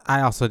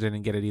 I also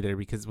didn't get it either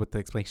because with the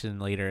explanation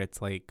later,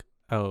 it's like,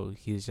 oh,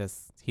 he's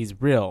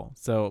real.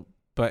 So,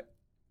 but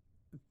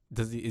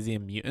is he a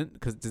mutant?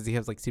 Because does he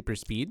have like super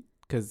speed?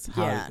 Because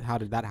how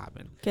did that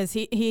happen? Because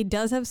he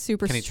does have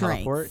super strength. Can he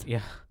teleport? Yeah.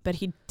 but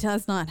he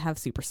does not have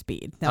super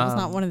speed. That was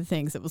not one of the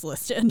things that was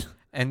listed.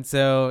 And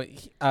so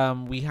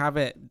we have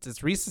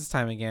it's recess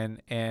time again,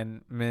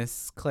 and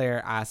Miss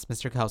Claire asks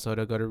Mr. Kelso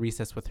to go to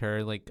recess with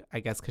her, like, I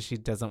guess because she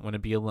doesn't want to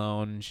be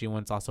alone. She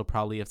wants also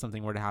probably if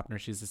something were to happen or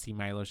she's to see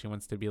Milo, she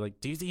wants to be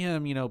like, do you see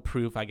him? You know,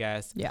 proof, I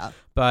guess. Yeah.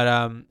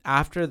 But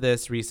after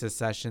this recess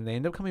session, they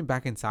end up coming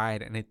back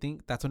inside, and I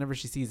think that's whenever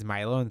she sees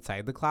Milo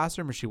inside the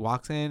classroom, or she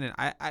walks in,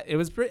 and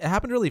it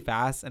happened really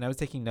fast, and I was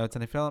taking notes,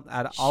 and I felt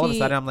all of a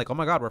sudden I'm like, oh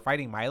my God, we're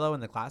fighting Milo in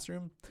the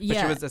classroom. But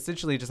she was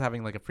essentially just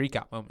having like a freak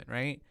out moment,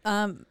 right?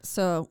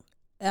 So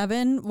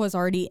Evan was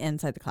already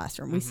inside the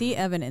classroom. We see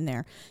Evan in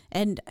there,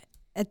 and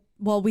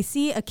we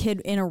see a kid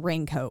in a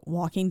raincoat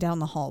walking down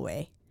the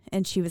hallway,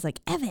 and she was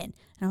like, Evan. And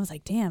I was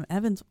like, damn,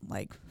 Evan's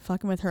like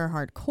fucking with her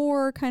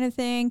hardcore kind of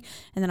thing.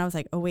 And then I was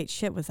like, oh wait,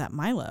 shit, was that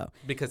Milo?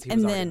 Because he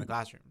was already in the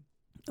classroom.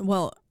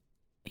 Well,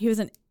 he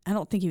wasn't, I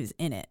don't think he was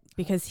in it,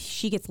 because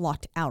she gets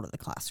locked out of the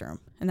classroom,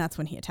 and that's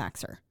when he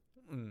attacks her.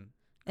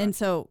 And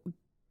so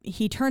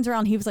he turns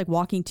around. He was like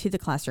walking to the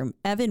classroom.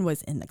 Evan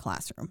was in the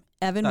classroom.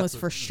 Evan was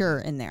for sure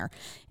in there.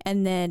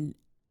 And then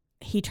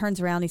he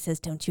turns around. He says,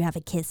 don't you have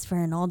a kiss for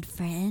an old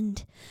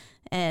friend?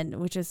 And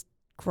which is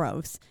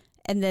gross.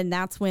 And then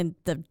that's when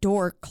the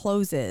door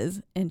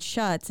closes and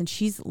shuts, and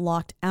she's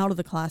locked out of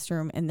the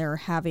classroom, and they're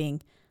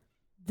having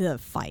the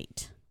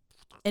fight.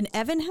 And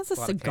Evan has a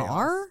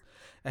cigar.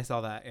 I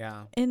saw that,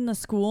 yeah. In the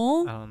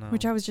school. I don't know.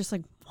 Which I was just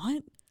like,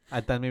 what?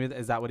 I thought maybe,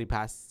 is that what he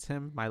passed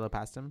him? Milo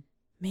passed him?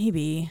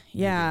 Maybe.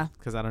 Yeah.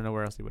 Because I don't know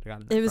where else he would have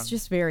gotten that It was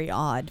just very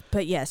odd.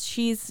 But yes,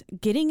 she's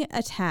getting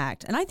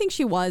attacked. And I think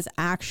she was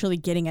actually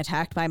getting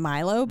attacked by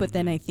Milo, but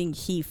then I think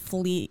he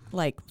fled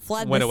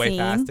went the away scene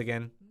fast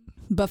again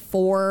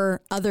before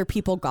other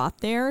people got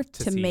there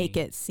to make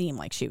it seem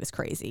like she was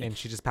crazy. And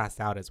she just passed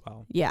out as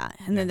well. Yeah.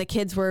 And then the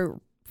kids were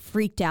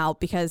freaked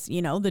out because,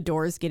 you know, the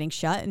door's getting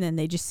shut, and then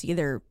they just see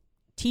their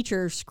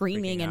teacher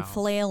screaming and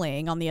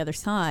flailing on the other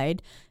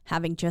side,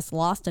 having just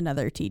lost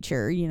another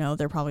teacher. You know,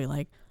 they're probably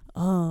like,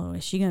 oh,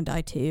 is she gonna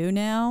die too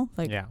now?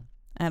 Like, yeah,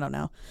 I don't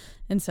know.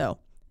 And so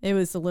it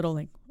was a little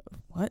like,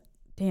 what?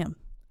 Damn.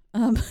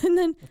 And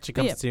then she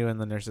comes to in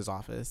the nurse's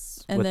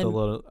office with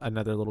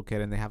another little kid,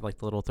 and they have like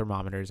the little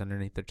thermometers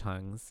underneath their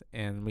tongues,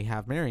 and we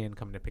have Marion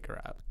coming to pick her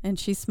up, and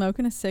she's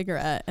smoking a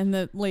cigarette, and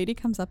the lady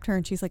comes up to her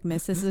and she's like,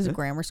 miss, this is a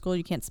grammar school,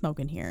 you can't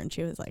smoke in here. And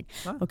she was like,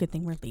 well, good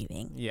thing we're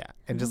leaving. Yeah.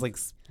 And just like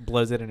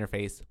blows it in her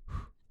face.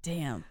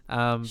 Damn.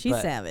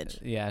 She's savage.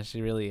 Yeah,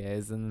 she really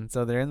is. And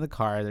so they're in the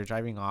car, they're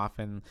driving off,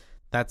 and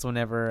that's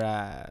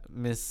whenever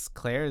Miss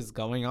Claire is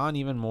going on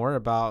even more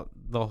about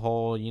the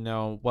whole, you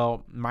know,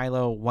 well,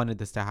 Milo wanted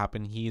this to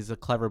happen. He's a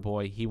clever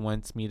boy. He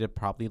wants me to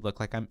probably look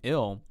like I'm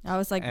ill. I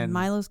was like, and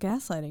Milo's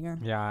gaslighting her.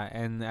 Yeah.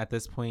 And at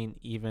this point,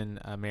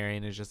 even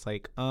Marion is just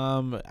like,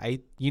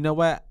 you know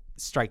what?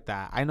 Strike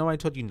that. I know I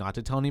told you not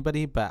to tell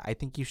anybody, but I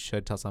think you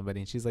should tell somebody.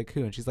 And she's like,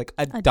 who? And she's like,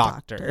 a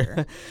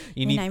doctor.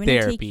 You need I'm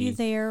therapy. Take you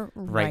there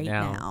right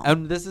now.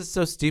 And this is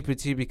so stupid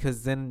too,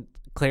 because then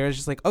Claire is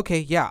just like, okay,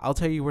 yeah, I'll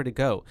tell you where to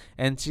go.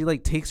 And she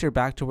like takes her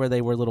back to where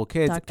they were little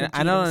kids. And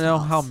I don't know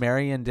how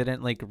Marion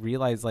didn't like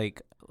realize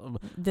like,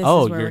 this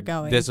is where we're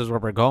going. This is where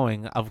we're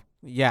going.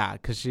 Yeah,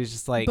 because she's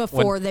just like,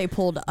 before they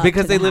pulled up,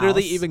 because they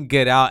literally house. Even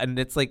get out, and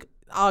it's like,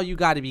 oh, you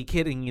got to be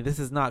kidding me. This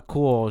is not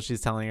cool.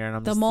 She's telling her. And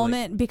I'm the just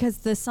moment, like, because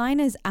the sign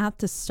is at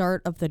the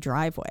start of the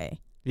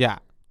driveway. Yeah.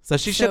 So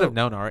she should have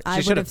known already.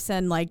 I would have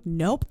said like,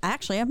 nope,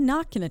 actually, I'm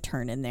not going to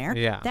turn in there.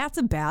 Yeah. That's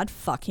a bad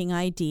fucking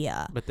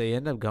idea. But they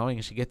end up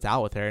going, she gets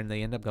out with her, and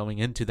they end up going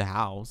into the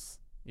house.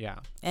 Yeah.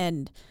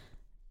 And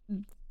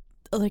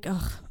like,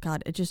 oh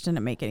God, it just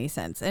didn't make any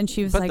sense. And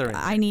she was like,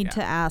 I need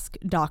to ask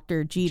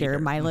Dr. Jeter,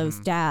 Milo's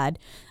dad,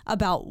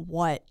 about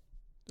what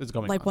is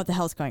going on. Like what the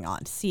hell's going on,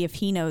 to see if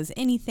he knows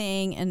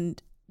anything.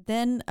 And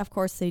then of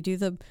course they do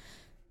the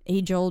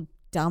age-old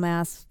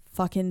dumbass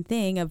fucking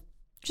thing of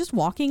just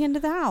walking into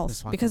the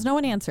house because no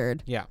one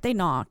answered. Yeah. They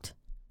knocked,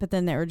 but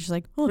then they were just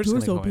like, oh,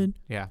 door's open.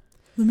 Yeah.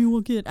 Let me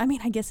walk in. I mean,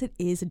 I guess it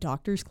is a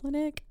doctor's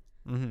clinic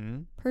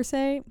per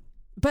se,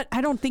 but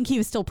I don't think he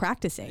was still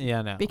practicing.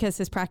 Yeah, no. Because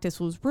his practice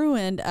was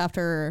ruined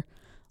after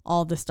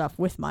all the stuff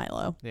with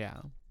Milo. Yeah.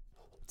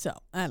 So,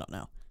 I don't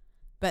know.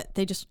 But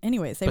they just,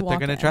 anyways, they're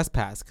going to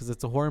trespass because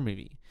it's a horror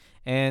movie.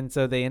 And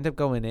so they end up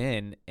going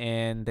in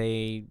and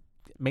they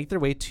make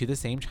their way to the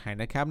same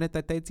china cabinet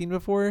that they'd seen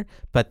before,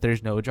 but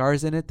there's no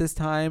jars in it this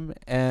time.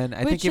 And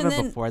I think even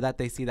before that,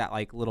 they see that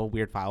like little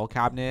weird file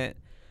cabinet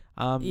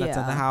that's in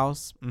the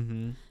house.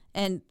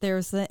 And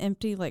there's the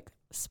empty like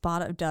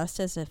spot of dust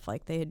as if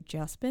like they had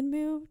just been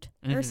moved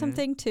or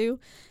something too.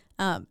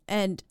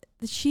 And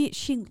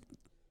she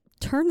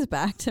turns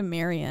back to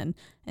Marion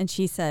and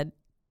she said,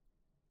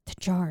 the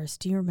jars,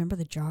 do you remember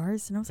the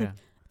jars? And I was like,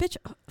 bitch,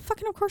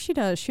 fucking of course she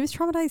does. She was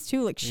traumatized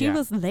too. Like she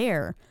was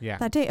there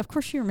that day. Of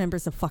course she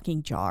remembers the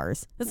fucking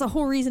jars. That's the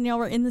whole reason y'all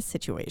were in this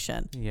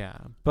situation. Yeah.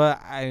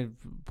 But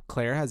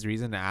Claire has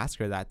reason to ask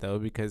her that though,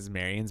 because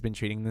Marion's been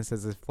treating this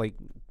as if like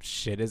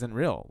shit isn't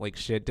real. Like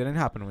shit didn't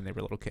happen when they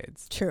were little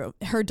kids. True.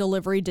 Her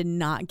delivery did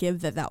not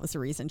give that was the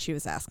reason she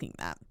was asking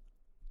that.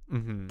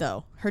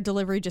 Though her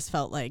delivery just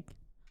felt like,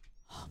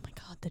 oh my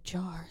God, the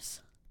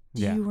jars.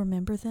 Do Yeah. you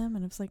remember them?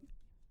 And I was like,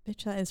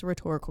 bitch, that is a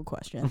rhetorical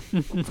question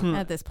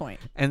at this point.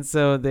 And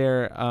so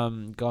they're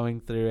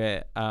going through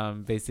it.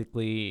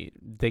 Basically,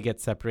 they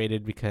get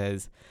separated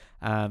because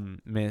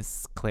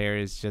Miss Claire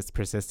is just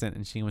persistent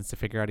and she wants to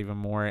figure out even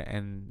more.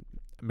 And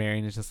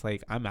Marion is just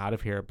like, I'm out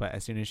of here. But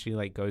as soon as she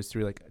like goes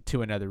through like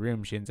to another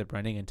room, she ends up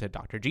running into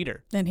Dr.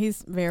 Jeter. And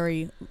he's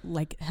very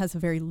like has a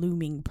very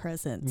looming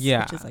presence.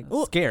 Yeah, which is like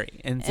scary.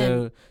 And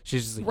so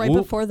she's just like, right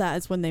whoop. before that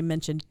is when they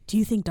mentioned, do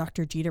you think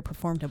Dr. Jeter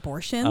performed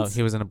abortions? Oh,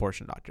 he was an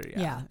abortion doctor. Yeah.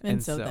 Yeah.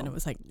 And so then it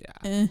was like,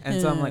 yeah. And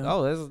so I'm like,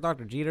 oh, this is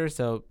Dr. Jeter.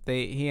 So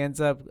he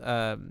ends up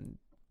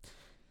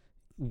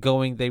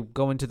they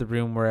go into the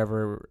room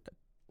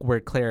where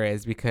Claire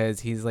is, because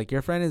he's like,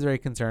 your friend is very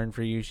concerned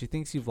for you. She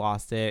thinks you've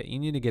lost it. You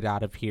need to get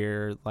out of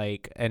here.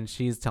 Like, and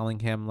she's telling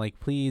him like,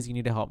 please, you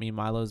need to help me.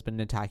 Milo's been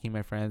attacking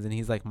my friends. And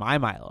he's like, my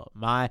Milo,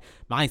 my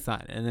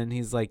son. And then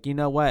he's like, you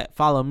know what?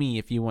 Follow me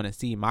if you want to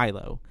see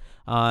Milo.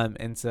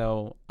 And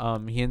so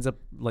he ends up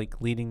like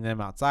leading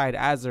them outside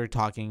as they're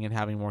talking and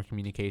having more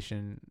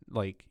communication,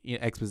 like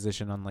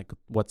exposition on like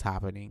what's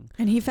happening.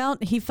 And he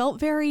felt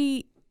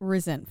very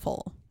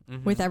resentful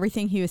with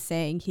everything he was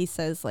saying. He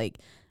says like,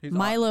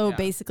 Milo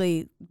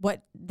basically,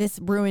 what this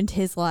ruined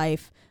his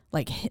life.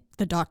 Like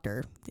the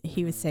doctor,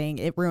 he was saying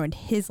it ruined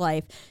his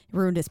life, it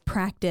ruined his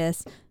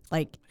practice.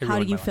 Like, how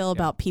do you feel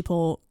about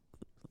people?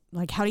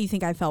 Like, how do you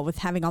think I felt with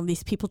having all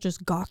these people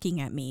just gawking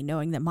at me,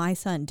 knowing that my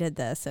son did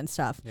this and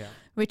stuff? Yeah.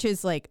 Which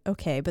is like,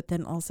 okay, but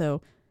then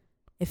also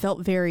it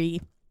felt very,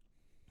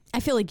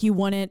 I feel like you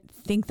wouldn't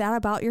think that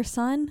about your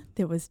son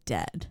that was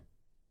dead.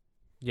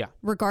 Yeah.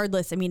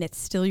 Regardless, I mean, it's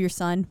still your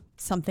son.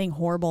 Something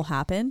horrible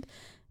happened.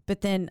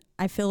 But then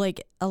I feel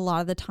like a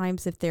lot of the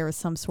times if there is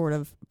some sort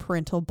of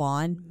parental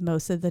bond,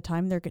 most of the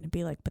time they're going to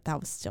be like, but that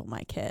was still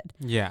my kid.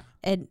 Yeah.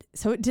 And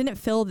so it didn't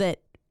feel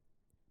that,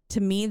 to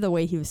me, the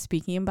way he was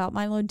speaking about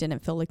Milo didn't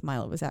feel like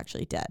Milo was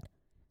actually dead.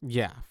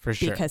 Yeah, for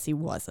sure. Because he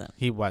wasn't.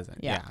 He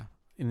wasn't, yeah.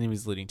 And he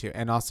was leading to.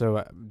 And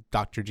also,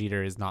 Dr.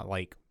 Jeter is not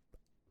like,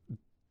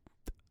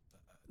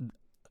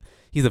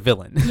 he's a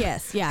villain.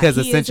 Yes, yeah. Because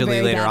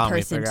essentially later on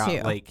we figure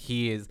out like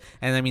he is,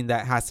 and I mean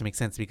that has to make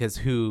sense because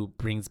who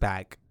brings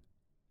back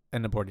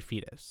an aborted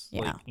fetus?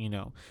 Yeah.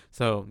 Like,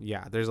 so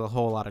yeah, there's a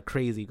whole lot of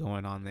crazy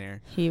going on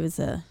there. He was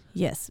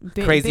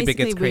crazy but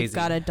gets crazy. We've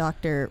got a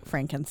Dr.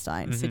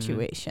 Frankenstein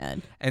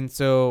situation. And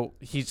so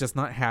he's just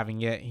not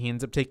having it. He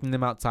ends up taking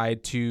them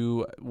outside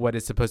to what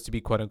is supposed to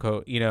be quote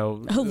unquote, a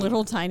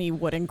little tiny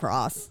wooden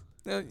cross.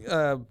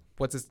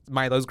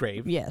 Milo's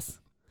grave. Yes.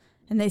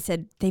 And they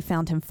said they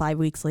found him 5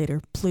 weeks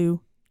later,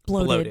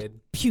 bloated,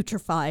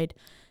 putrefied.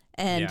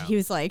 And he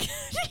was like,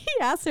 he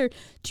asked her,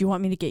 do you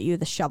want me to get you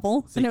the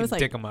shovel? So and it was like,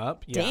 dig him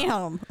up. Yeah.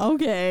 Damn.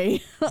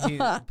 Okay.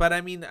 But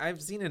I mean,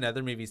 I've seen in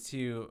other movies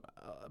too,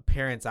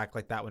 parents act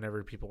like that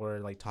whenever people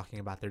are like talking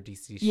about their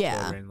deceased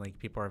children. Like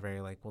people are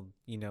very like, well,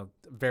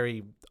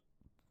 very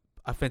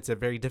offensive,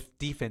 very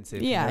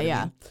defensive. Yeah, I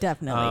mean?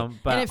 Definitely.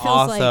 But and it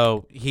feels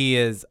also he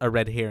is a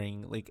red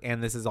herring,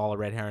 and this is all a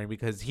red herring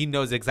because he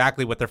knows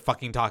exactly what they're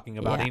fucking talking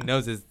about. Yeah. He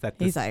knows that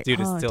this dude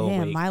is still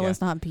awake.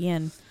 Milo's not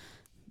being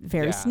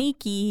very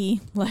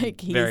sneaky. Like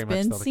he's very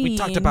been much so. seen. Like, we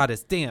talked about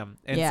his damn.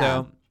 And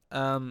so,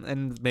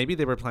 and maybe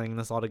they were planning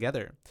this all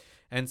together.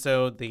 And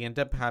so they end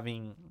up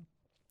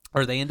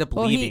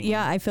leaving.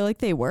 I feel like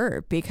they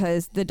were,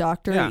 because the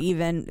doctor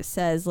even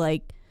says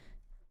like,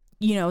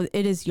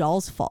 it is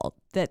y'all's fault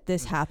that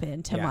this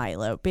happened to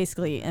Milo,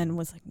 basically, and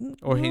was like,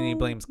 or he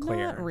blames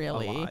Claire. Not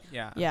really. A lot.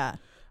 Yeah. Yeah.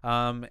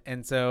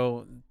 And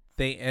so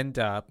they end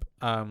up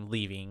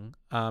leaving.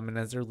 And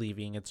as they're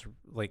leaving, it's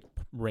like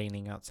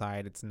raining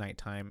outside. It's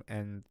nighttime,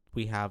 and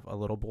we have a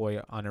little boy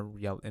on a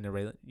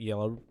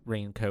yellow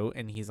raincoat,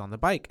 and he's on the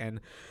bike.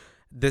 And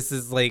this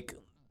is like,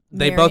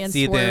 they Marion both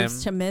see them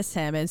to miss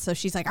him, and so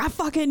she's like, I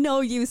fucking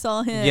know you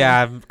saw him.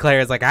 Yeah,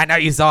 Claire's like, I know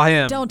you saw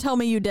him. Don't tell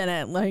me you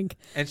didn't. Like,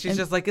 and she's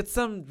just like, it's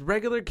some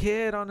regular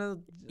kid on a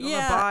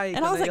bike.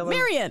 And I was like,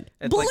 Marion,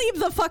 believe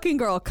the fucking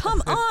girl.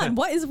 Come on,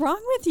 what is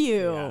wrong with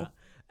you? Yeah.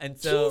 And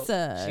so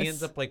Jesus. She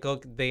ends up like,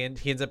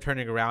 he ends up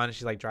turning around, and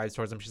she like drives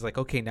towards him. She's like,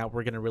 okay, now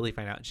we're gonna really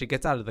find out. And she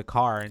gets out of the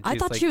car, and she's I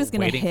thought like, she was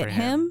gonna waiting hit for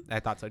him. I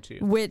thought so too.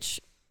 Which,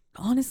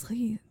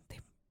 honestly,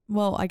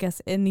 well, I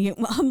guess in the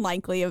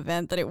unlikely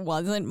event that it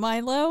wasn't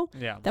Milo,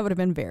 that would have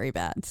been very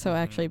bad. So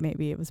actually,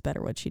 maybe it was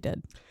better what she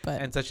did.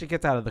 But and so she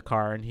gets out of the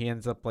car, and he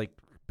ends up like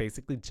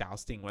basically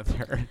jousting with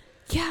her.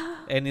 Yeah.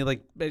 And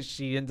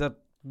she ends up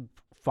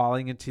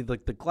falling into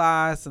like the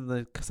glass and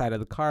the side of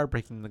the car,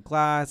 breaking the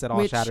glass. It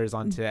all shatters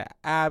onto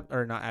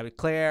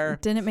Claire.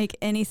 Didn't make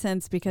any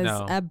sense because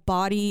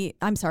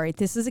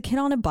this is a kid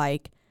on a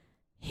bike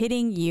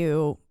hitting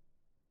you.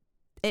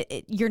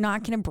 You're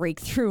not going to break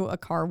through a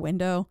car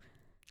window.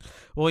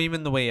 Well,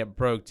 even the way it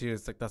broke too,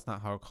 it's like that's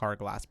not how a car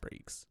glass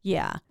breaks.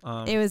 Yeah.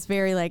 It was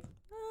very like,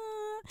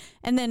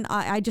 and then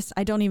I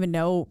don't even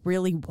know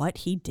really what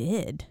he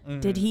did.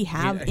 Did he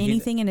have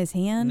anything in his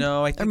hand?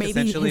 No, I think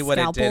essentially what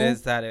it did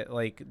is that it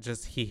like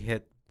just he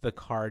hit the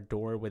car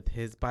door with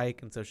his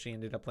bike, and so she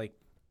ended up like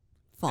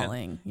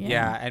falling.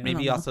 And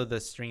maybe also the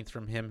strength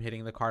from him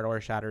hitting the car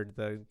door shattered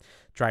the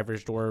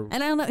driver's door.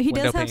 And I don't know, he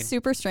does have pane.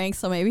 super strength,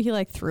 so maybe he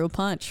like threw a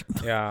punch.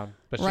 Yeah,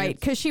 but right,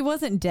 because she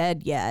wasn't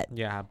dead yet.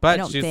 Yeah,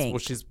 but she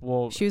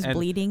was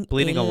bleeding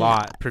a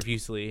lot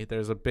profusely.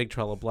 There's a big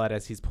trail of blood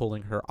as he's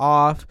pulling her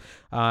off.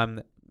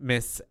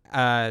 Miss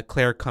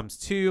Claire comes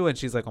to, and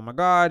she's like, "Oh my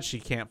God, she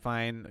can't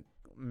find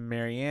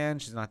Marianne.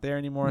 She's not there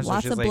anymore."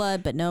 Lots so she's of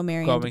blood, but no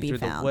Marianne to be going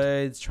through found. the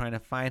woods, trying to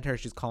find her.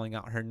 She's calling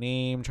out her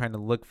name, trying to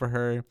look for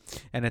her.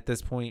 And at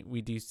this point,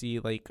 we do see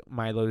like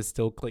Milo is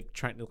still like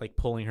trying to like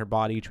pulling her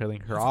body,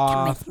 trailing her off.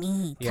 Come with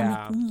me.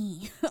 Come with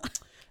me.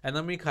 And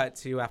then we cut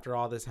to, after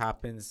all this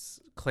happens,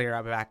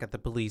 Claire back at the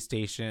police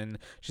station.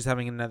 She's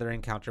having another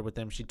encounter with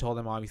them. She told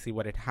them obviously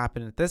what had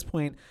happened. At this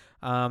point,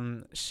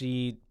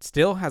 she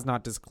still has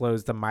not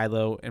disclosed the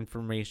Milo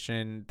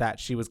information that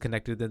she was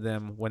connected to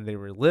them when they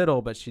were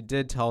little, but she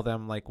did tell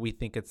them, like, we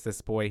think it's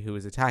this boy who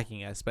is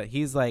attacking us. But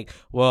he's like,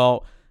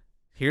 well,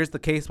 here's the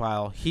case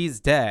file. He's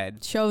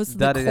dead. Shows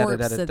the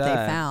corpse that they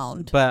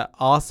found. But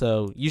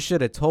also, you should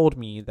have told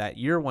me that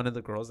you're one of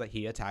the girls that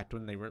he attacked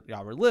when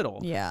y'all were little.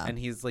 Yeah. And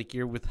he's like,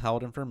 you're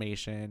withheld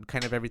information.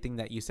 Kind of everything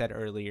that you said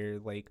earlier.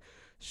 Like,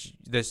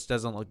 this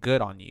doesn't look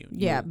good on you.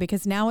 Yeah,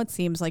 because now it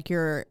seems like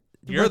you're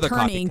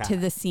returning to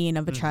the scene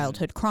of a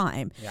childhood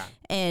crime. Yeah.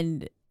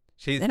 And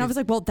I was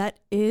like, well, that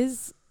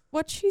is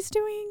what she's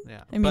doing.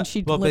 Yeah. I mean,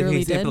 she literally but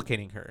he's did.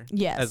 implicating her.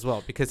 Yes. As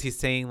well, because he's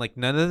saying like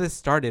none of this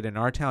started in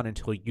our town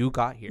until you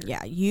got here.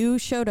 Yeah, you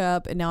showed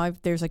up, and now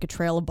there's like a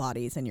trail of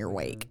bodies in your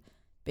wake,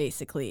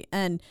 basically.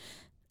 And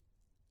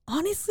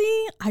honestly,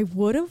 I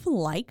would have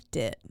liked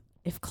it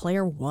if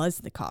Claire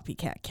was the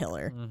copycat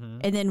killer,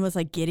 and then was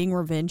like getting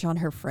revenge on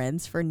her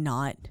friends for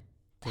not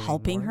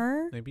helping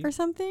her or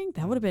something.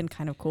 That would have been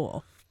kind of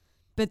cool.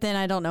 But then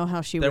I don't know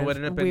how we would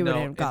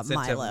have got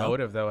incentive Milo.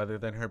 motive though, other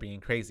than her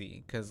being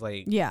crazy. Because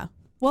like, yeah.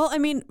 Well, I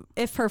mean,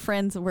 if her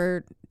friends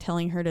were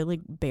telling her to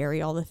like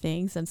bury all the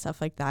things and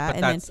stuff like that, but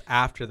and that's then,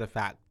 after the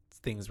fact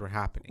things were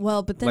happening.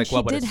 Well, but then like,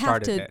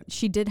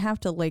 she did have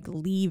to like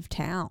leave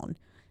town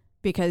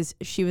because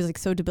she was like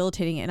so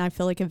debilitating, and I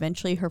feel like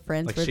eventually her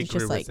friends like were she just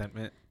grew like,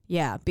 resentment.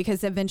 Yeah,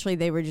 because eventually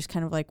they were just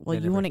kind of like, well,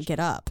 you wouldn't get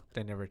up.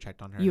 They never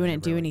checked on her. You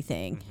wouldn't do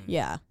anything.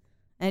 Yeah.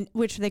 And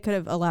which they could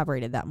have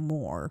elaborated that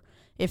more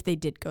if they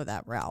did go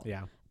that route.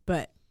 Yeah.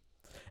 But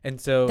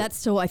and so that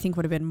still, I think,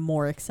 would have been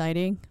more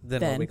exciting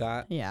than what we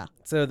got. Yeah.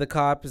 So the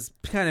cop is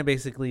kind of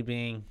basically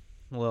being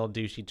a little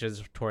douchey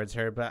just towards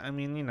her, but I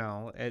mean,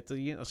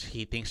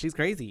 he thinks she's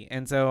crazy,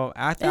 and so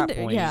at that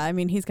point, yeah, I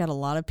mean, he's got a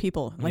lot of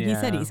people, like he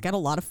said, he's got a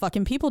lot of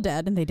fucking people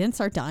dead, and they didn't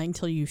start dying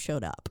till you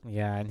showed up.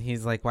 Yeah, and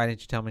he's like, "Why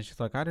didn't you tell me?" She's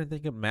like, "I didn't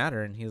think it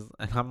mattered," and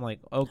I'm like,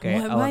 "Okay,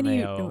 why do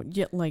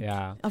you like?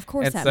 Yeah, of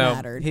course and that so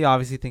mattered." He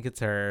obviously thinks it's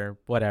her.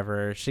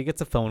 Whatever. She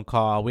gets a phone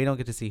call. We don't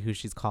get to see who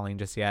she's calling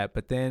just yet,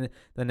 but then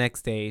the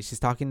next day, she's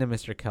talking to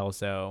Mr.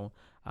 Kelso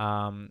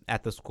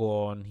at the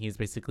school, and he's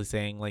basically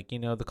saying like,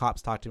 the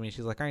cops talked to me.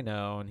 She's like, I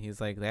know. And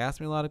he's like, they asked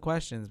me a lot of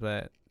questions,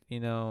 but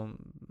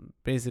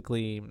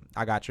basically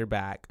I got your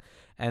back.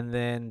 And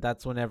then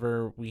that's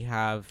whenever we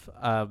have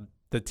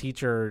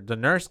the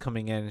nurse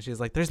coming in, and she's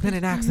like, there's been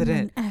an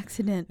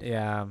accident.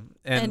 Yeah.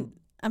 And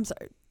I'm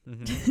sorry.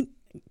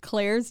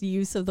 Claire's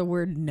use of the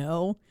word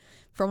no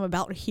from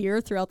about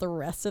here throughout the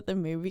rest of the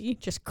movie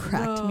just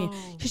cracked me.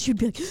 She'd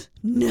be like,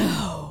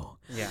 no.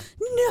 Yeah.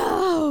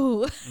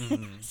 No.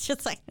 It's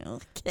just like,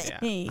 okay.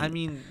 Yeah. I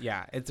mean,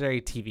 yeah, it's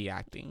very TV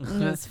acting.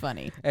 It's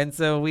funny. And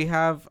so we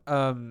have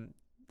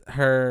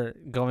her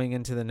going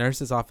into the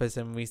nurse's office,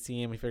 and we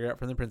figure out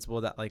from the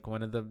principal that like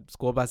one of the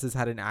school buses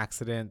had an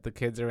accident. The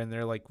kids are in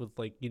there like with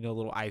like,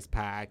 little ice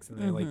packs, and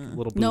they're like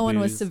little boo-boos. No one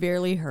was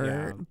severely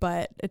hurt,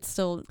 but it's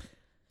still...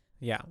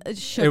 Yeah, it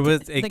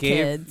gave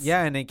kids.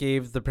 Yeah, and it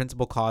gave the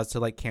principal cause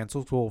to like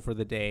cancel school for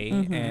the day,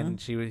 and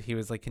he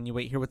was like, "Can you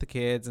wait here with the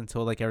kids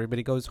until like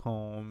everybody goes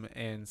home?"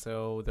 And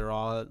so they're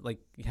all like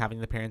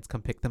having the parents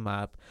come pick them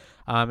up,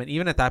 and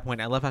even at that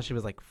point, I love how she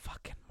was like,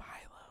 "Fucking Milo."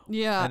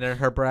 Yeah, under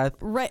her breath.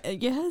 Right?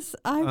 Yes,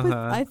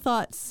 I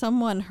thought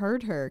someone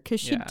heard her because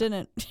she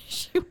didn't.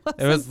 She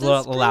wasn't. It was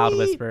a loud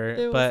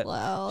whisper, but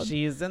loud.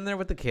 She's in there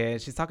with the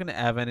kid. She's talking to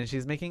Evan, and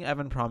she's making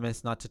Evan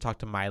promise not to talk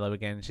to Milo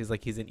again. She's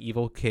like, he's an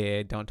evil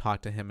kid. Don't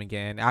talk to him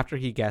again. After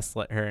he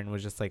gaslit her and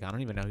was just like, I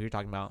don't even know who you're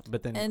talking about.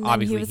 But then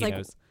obviously he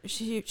knows.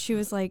 She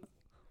was like,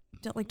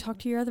 don't talk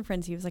to your other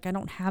friends. He was like, I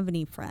don't have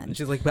any friends. And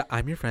she's like, but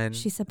I'm your friend.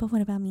 She said, but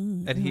what about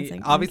me? And he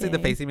like, obviously the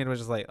face he made was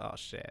just like, oh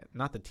shit,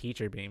 not the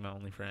teacher being my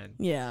only friend.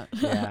 Yeah.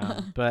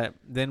 Yeah. But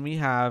then we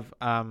have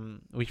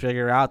we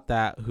figure out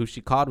that who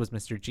she called was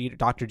Mr. Jeter,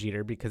 Dr.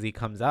 Jeter, because he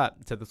comes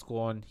up to the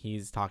school and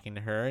he's talking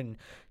to her, and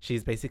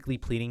she's basically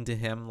pleading to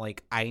him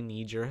like, I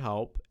need your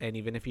help, and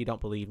even if you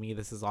don't believe me,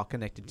 this is all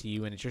connected to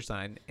you and it's your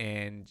son,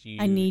 and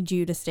I need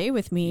you to stay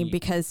with me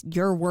because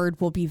your word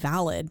will be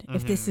valid.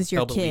 If this is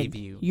your kid,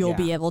 you'll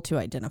be able to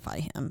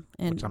identify him,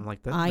 and I'm like,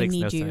 I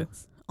need you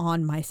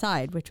on my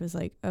side, which was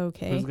like,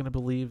 okay, who's gonna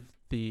believe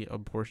the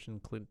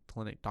abortion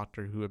clinic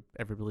doctor who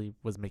everybody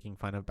was making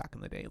fun of back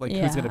in the day. Like,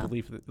 Yeah. who's gonna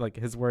believe that? Like,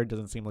 his word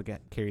doesn't seem like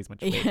it carries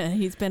much weight. Yeah,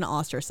 he's been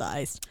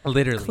ostracized.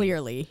 Literally.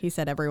 Clearly, he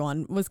said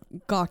everyone was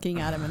gawking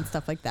at him and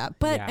stuff like that.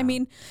 But Yeah. I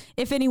mean,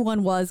 if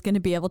anyone was going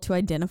to be able to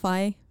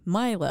identify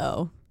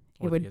Milo,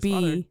 it would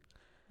be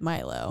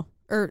Milo.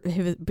 Or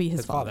it would be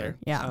his father.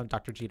 Yeah.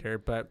 Dr. Jeter.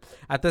 But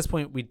at this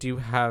point, we do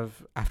have,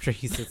 after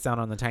he sits down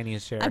on the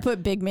tiniest chair, I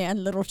put big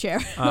man, little chair.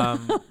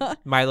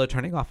 Milo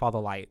turning off all the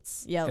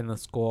lights Yep. in the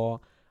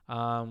school.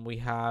 We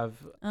have,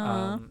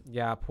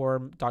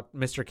 poor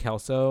Mr.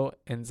 Kelso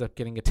ends up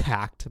getting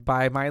attacked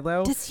by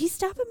Milo. Does he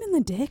stab him in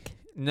the dick?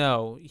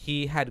 No,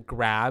 he had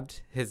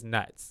grabbed his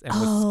nuts and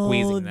was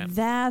squeezing them.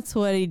 That's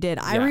what he did.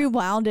 I Yeah.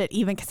 rewound it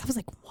even because I was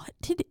like, what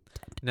did it?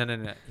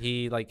 No.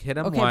 He like hit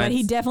him once. Okay, but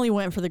he definitely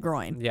went for the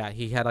groin. Yeah,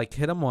 he had like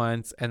hit him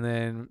once, and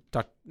then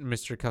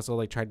Mr. Kessel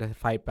like tried to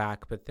fight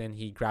back, but then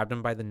he grabbed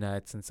him by the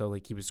nuts, and so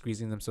like he was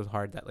squeezing them so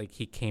hard that like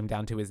he came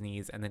down to his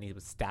knees, and then he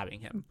was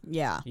stabbing him.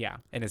 Yeah. Yeah,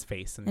 in his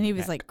face. And he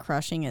was like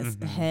crushing his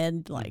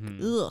head, like,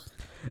 ugh.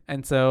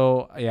 And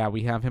so, yeah,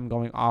 we have him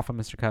going off on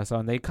Mr. Kessel,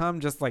 and they come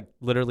just like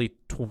literally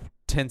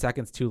 10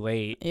 seconds too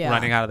late,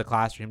 running out of the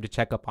classroom to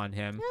check up on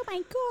him. Oh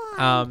my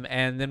God.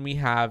 And then we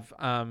have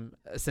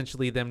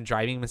essentially them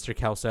driving Mr.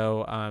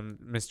 Kelso,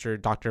 Mr.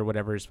 Doctor,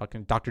 whatever is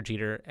fucking Dr.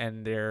 Jeter,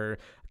 and they're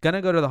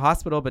gonna go to the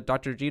hospital, but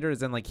Dr. Jeter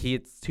is in like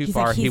it's too He's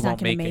far, like, he he's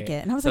won't not gonna make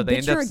it. And I was so like, they bitch,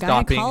 end you're up a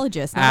stopping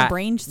gynecologist, not a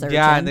brain surgeon.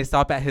 Yeah, and they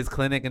stop at his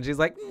clinic, and she's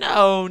like,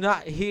 no,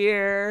 not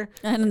here.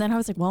 And then I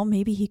was like, well,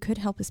 maybe he could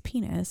help his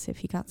penis if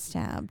he got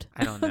stabbed.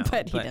 I don't know,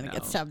 but he didn't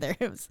get stabbed there.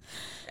 It was,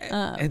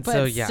 and but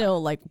so yeah,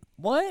 still, like,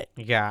 what?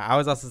 Yeah, I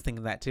was also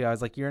thinking that too. I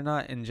was like, you're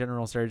not in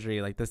general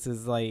surgery. Like, this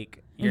is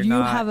like you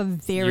have a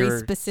very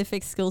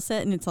specific skill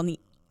set, and it's on the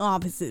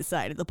opposite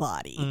side of the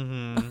body.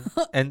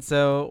 And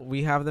so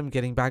we have them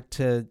getting back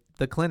to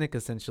the clinic,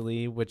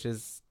 essentially, which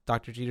is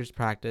Dr. Jeter's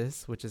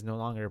practice, which is no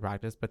longer a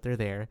practice, but they're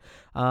there.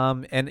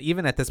 And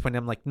even at this point,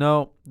 I'm like,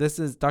 no, this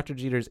is Dr.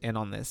 Jeter's in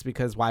on this,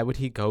 because why would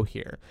he go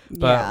here?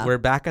 But we're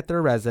back at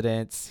their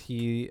residence.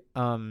 He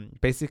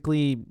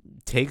basically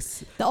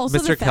takes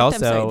Mr.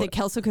 Kelso. That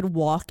Kelso could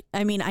walk.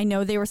 I mean, I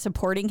know they were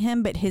supporting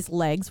him, but his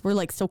legs were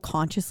like so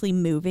consciously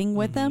moving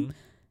with them.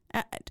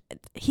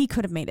 He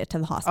could have made it to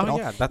the hospital. Oh,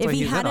 yeah, that's if why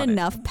he he's had in on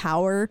enough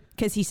power,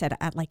 because he said,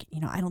 I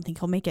don't think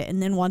he'll make it.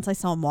 And then once I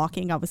saw him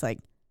walking, I was like,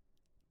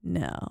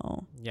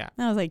 no. Yeah.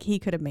 I was like, he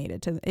could have made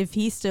it to. If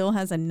he still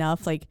has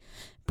enough like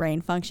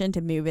brain function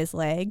to move his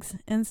legs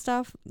and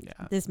stuff,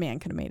 this man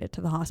could have made it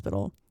to the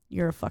hospital.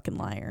 You're a fucking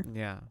liar.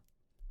 Yeah.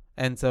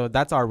 And so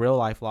that's our real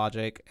life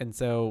logic. And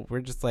so we're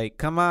just like,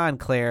 come on,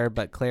 Claire.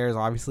 But Claire is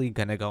obviously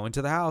going to go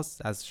into the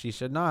house, as she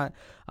should not.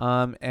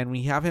 And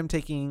we have him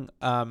taking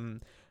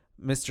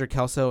Mr.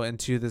 Kelso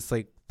into this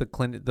like the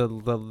clinic, the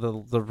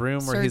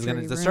room where he's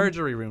gonna, the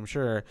surgery room,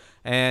 sure.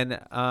 And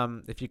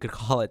if you could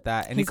call it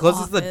that. And he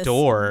closes the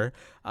door,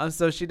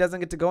 so she doesn't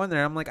get to go in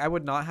there. I'm like, I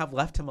would not have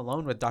left him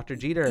alone with Dr.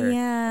 Jeter.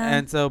 Yeah.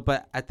 And so,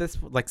 but at this,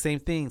 like, same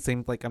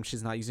like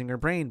she's not using her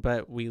brain,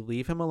 but we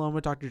leave him alone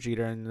with Dr.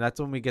 Jeter, and that's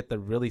when we get the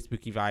really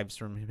spooky vibes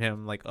from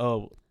him. Like,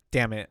 oh,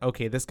 damn it,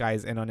 okay, this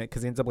guy's in on it,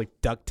 because he ends up like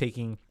duct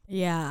taking.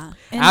 Yeah.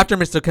 After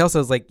Mr.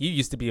 Kelso's like, you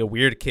used to be a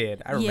weird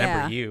kid. I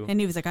remember you. And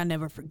he was like, I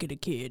never forget a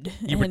kid.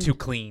 You were too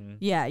clean.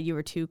 Yeah, you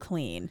were too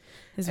clean,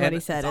 is what he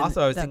said.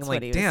 Also, I was thinking,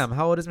 like, damn,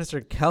 how old is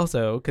Mr.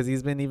 Kelso? Because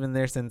he's been even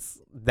there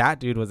since that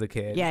dude was a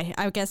kid. Yeah,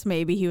 I guess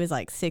maybe he was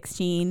like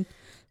 16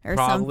 or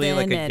Probably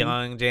something. Like a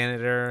young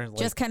janitor.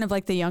 Just kind of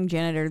like the young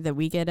janitor that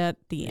we get at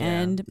the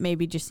end.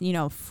 Maybe just,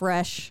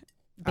 fresh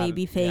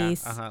baby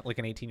face. Yeah, like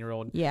an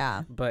 18-year-old.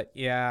 Yeah. But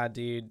yeah,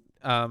 dude.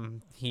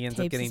 He ends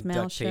up getting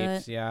duct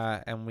taped.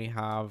 Yeah, and we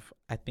have,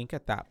 I think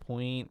at that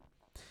point,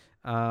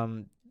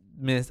 Claire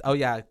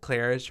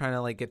is trying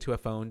to like get to a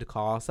phone to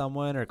call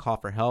someone or call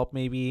for help,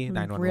 maybe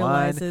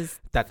 911.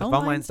 That the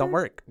phone lines don't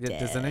work. It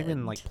doesn't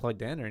even like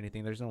plugged in or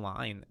anything. There's no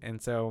line,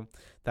 and so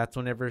that's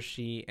whenever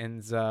she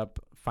ends up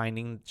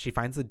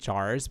finds the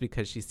jars,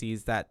 because she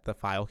sees that the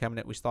file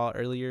cabinet we saw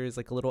earlier is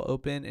like a little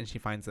open, and she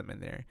finds them in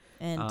there.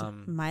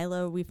 And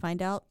Milo, we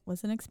find out,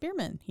 was an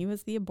experiment. He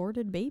was the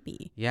aborted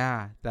baby.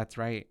 Yeah, that's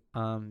right.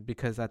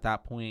 Because at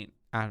that point,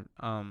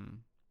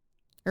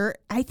 or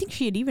I think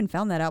she had even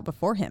found that out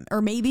before him,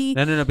 or maybe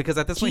no, because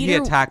at this point he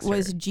attacks her.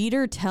 Was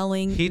Jeter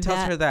telling? He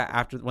tells her that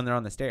after, when they're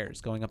on the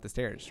stairs, going up the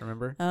stairs.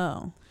 Remember?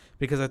 Oh.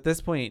 Because at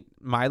this point,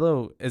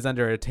 Milo is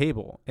under a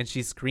table, and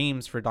she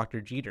screams for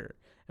Dr. Jeter.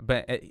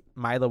 But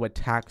Milo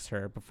attacks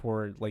her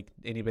before like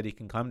anybody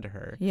can come to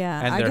her. Yeah,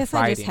 and I guess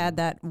fighting. I just had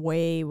that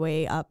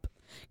way up,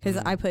 because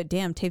I put,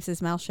 damn, tapes his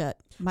mouth shut.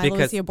 Milo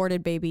is the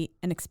aborted baby,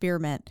 an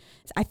experiment.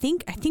 I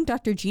think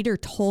Dr. Jeter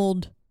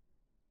told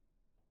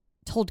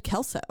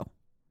Kelso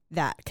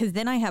that, because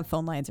then I have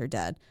phone lines are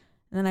dead,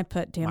 and then I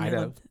put, damn, I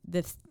love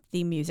this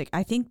theme music.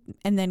 I think,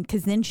 and then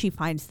because then she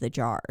finds the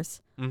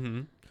jars.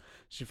 Mm-hmm.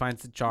 She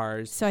finds the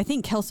jars. So I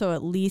think Kelso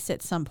at least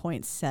at some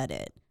point said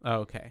it. Oh,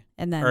 okay.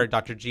 And then, or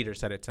Dr. Jeter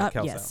said it to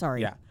Kelso. Yes,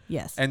 sorry. Yeah.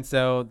 Yes. And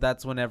so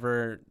that's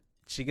whenever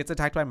she gets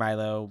attacked by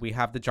Milo. We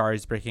have the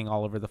jars breaking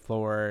all over the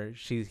floor.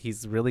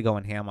 He's really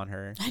going ham on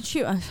her. And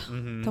she,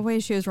 the way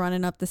she was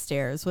running up the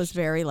stairs was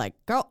very like,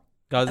 girl.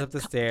 Goes up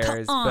the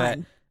stairs, but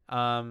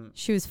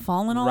she was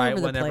falling all over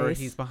the place. Right whenever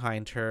he's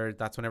behind her,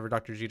 that's whenever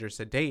Dr. Jeter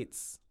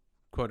sedates,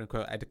 quote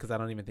unquote, because I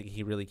don't even think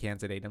he really can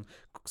sedate him,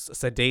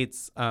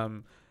 sedates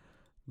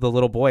the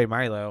little boy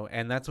Milo,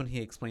 and that's when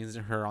he explains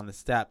to her on the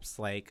steps,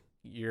 like,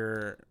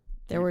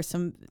 there were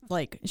some,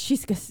 like,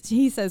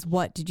 he says,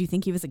 what, did you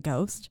think he was a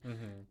ghost?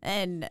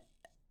 And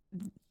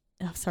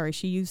sorry,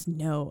 she used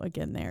no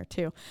again there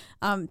too.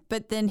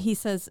 But then he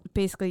says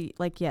basically,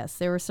 like, yes,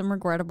 there were some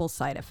regrettable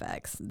side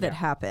effects that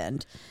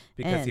happened.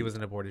 Because he was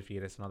an aborted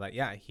fetus and all that.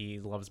 Yeah, he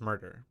loves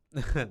murder.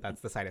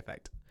 That's the side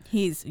effect.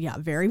 He's,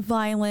 very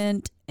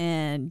violent,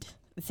 and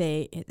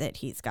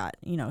he's got,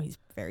 he's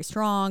very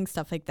strong,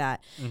 stuff like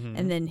that.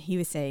 And then he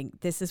was saying,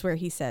 this is where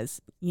he says,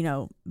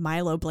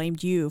 Milo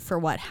blamed you for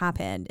what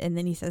happened. And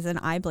then he says, and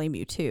I blame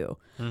you too.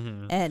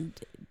 And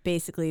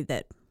basically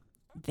that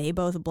they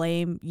both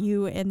blame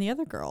you and the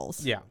other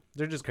girls. Yeah,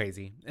 they're just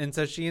crazy. And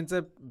so she ends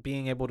up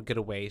being able to get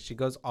away. She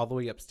goes all the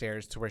way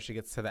upstairs to where she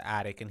gets to the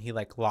attic, and he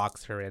like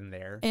locks her in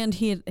there. And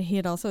he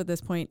had also at this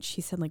point, she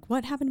said, like,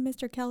 what happened to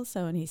Mr.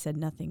 Kelso? And he said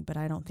nothing, but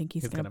I don't think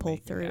he's going to pull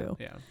through.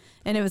 Yeah.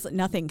 And it was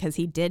nothing because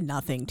he did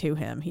nothing to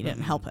him. He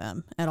didn't help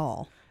him at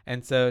all.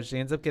 And so she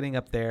ends up getting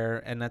up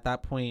there, and at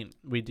that point,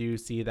 we do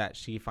see that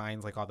she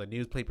finds like all the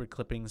newspaper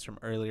clippings from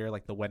earlier,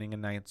 like the wedding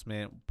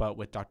announcement, but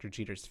with Dr.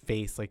 Jeter's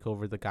face like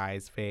over the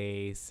guy's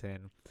face,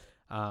 and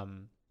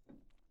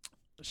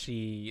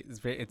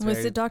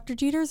was it Dr.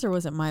 Jeter's or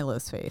was it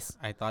Milo's face?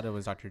 I thought it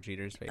was Dr.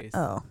 Jeter's face.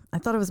 Oh, I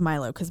thought it was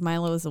Milo because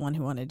Milo was the one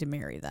who wanted to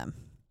marry them.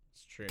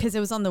 It's true because it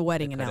was on the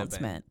wedding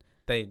announcement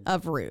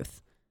of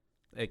Ruth.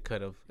 It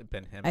could have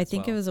been him. I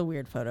think it was a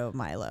weird photo of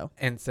Milo.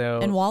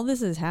 And while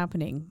this is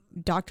happening,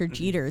 Dr.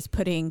 Jeter's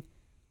putting,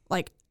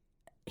 like,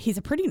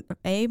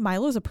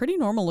 Milo's a pretty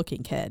normal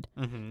looking kid.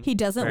 He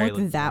doesn't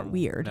look that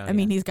weird. No, I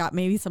mean, he's got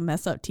maybe some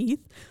messed up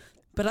teeth,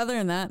 but other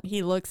than that,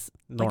 he looks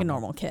like a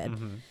normal kid.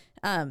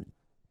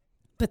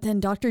 But then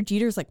Dr.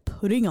 Jeter's like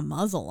putting a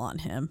muzzle on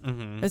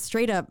him. It's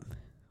straight up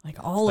like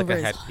all over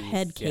his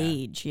head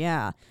cage.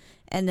 Yeah.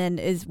 And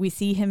then we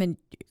see him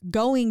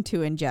going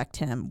to inject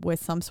him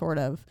with some sort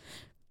of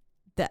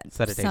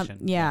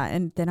sedation.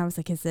 And then I was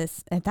like, is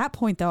this, at that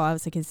point though, I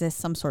was like, is this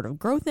some sort of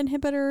growth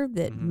inhibitor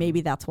that maybe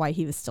that's why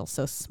he was still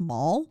so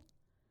small?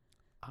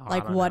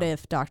 Like, what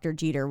if Dr.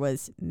 Jeter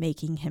was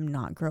making him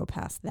not grow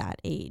past that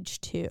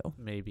age too?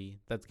 Maybe.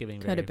 That's giving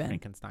very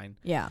Frankenstein.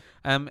 Yeah.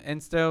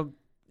 And so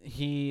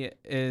he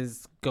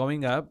is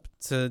going up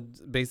to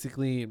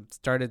basically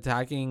start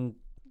attacking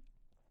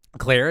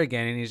Claire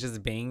again, and he's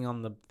just banging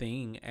on the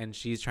thing, and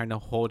she's trying to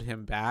hold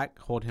him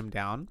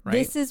down, right?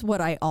 This is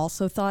what I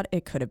also thought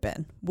it could have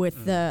been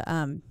with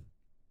the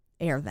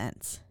air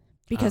vents,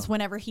 because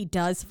whenever he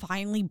does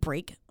finally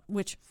break,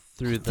 which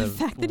through the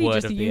fact that he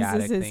just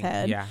uses his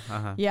head,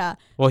 yeah.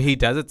 Well, he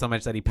does it so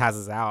much that he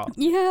passes out.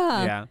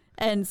 Yeah.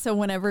 And so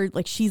whenever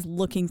like she's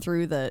looking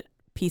through the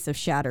piece of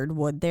shattered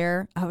wood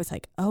there, I was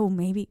like, oh,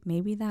 maybe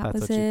that's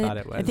was what it. You thought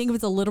it was. I think it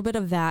was a little bit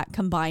of that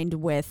combined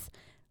with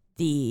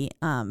the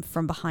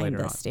from behind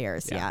the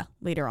stairs,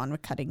 later on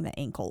with cutting the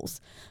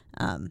ankles.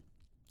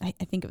 I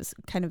think it was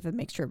kind of a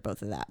mixture of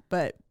both of that,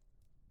 but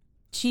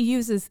she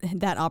uses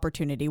that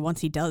opportunity once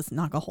he does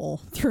knock a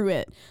hole through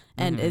it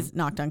and is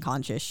knocked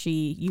unconscious.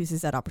 She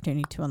uses that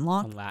opportunity to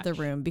unlock the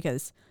room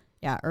because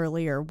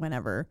earlier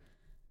whenever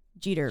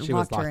Jeter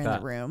locked her in the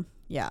room.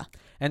 Yeah.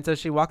 And so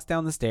she walks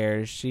down the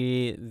stairs.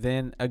 She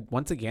then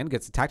once again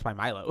gets attacked by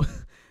Milo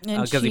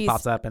because he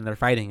pops up and they're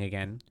fighting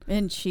again.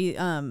 And she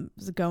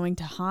was going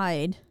to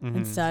hide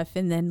and stuff,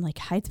 and then like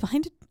hides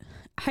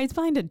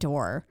behind a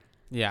door.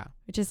 Yeah.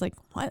 Which is like,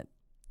 what?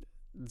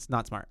 It's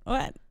not smart.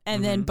 What?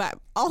 And then, but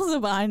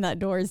also behind that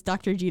door is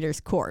Dr. Jeter's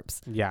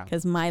corpse. Yeah.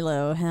 Because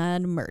Milo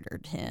had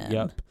murdered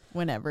him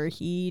whenever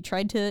he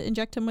tried to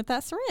inject him with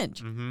that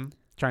syringe.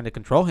 Trying to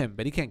control him,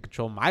 but he can't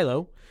control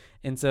Milo.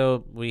 And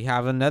so we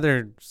have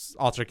another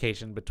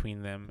altercation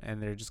between them,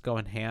 and they're just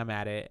going ham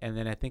at it. And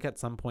then I think at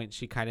some point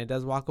she kind of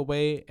does walk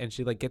away, and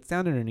she like gets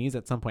down on her knees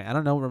at some point. I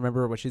don't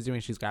remember what she's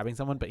doing. She's grabbing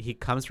someone, but he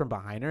comes from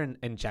behind her and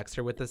injects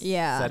her with this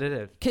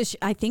sedative. Because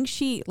I think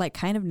she like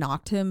kind of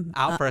knocked him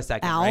out for a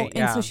second, right?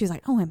 And so she's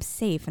like, oh, I'm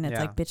safe. And it's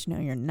like, bitch, no,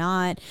 you're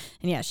not.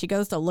 And she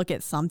goes to look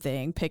at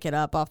something, pick it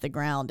up off the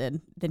ground,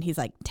 and then he's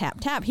like,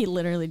 tap, tap. He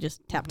literally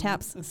just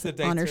taps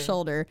on her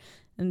shoulder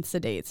and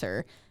sedates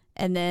her.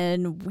 And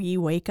then we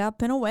wake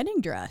up in a wedding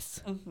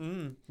dress.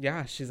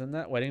 Yeah, she's in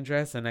that wedding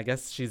dress, and I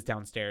guess she's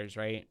downstairs,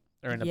 right?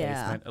 Or in a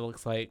basement, it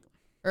looks like.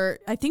 Or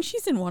I think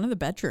she's in one of the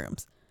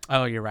bedrooms.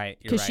 Oh, you're right.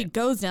 Because she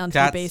goes down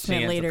to the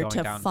basement later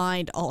to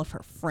find all of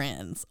her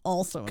friends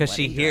also in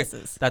wedding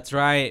dresses. That's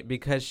right,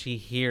 because she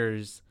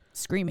hears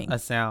screaming. A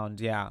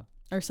sound,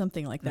 or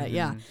something like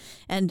that,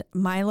 And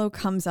Milo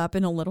comes up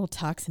in a little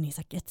tux, and he's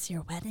like, it's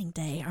your wedding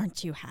day.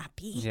 Aren't you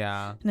happy?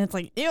 Yeah. And it's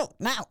like, ew,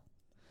 no.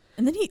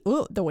 And then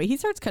the way he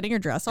starts cutting her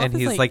dress off, and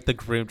he's like the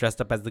groom,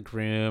 dressed up as the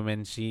groom,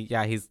 and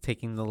he's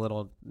taking the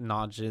little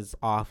notches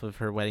off of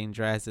her wedding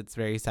dress. It's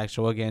very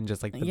sexual again,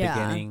 just like the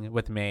beginning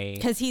with May.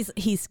 Because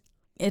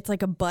it's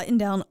like a button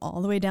down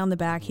all the way down the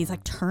back. He's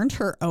like turned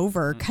her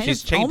over,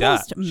 She's chained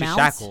up. She's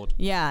shackled.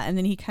 Yeah, and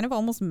then he kind of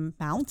almost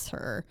mounts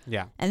her.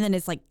 Yeah, and then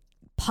it's like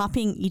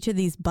popping each of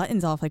these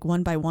buttons off like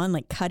one by one,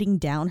 like cutting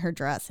down her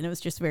dress, and it was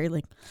just very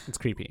like it's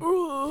creepy.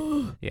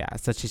 Yeah,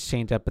 so she's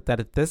chained up, but that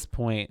at this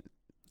point,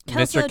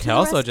 Mr.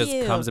 Kelso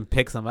just comes and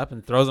picks him up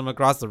and throws him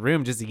across the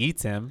room, just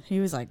eats him. He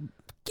was like,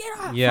 "Get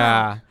off!"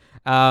 Yeah.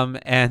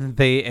 And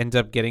they end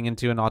up getting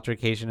into an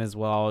altercation as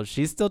well.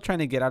 She's still trying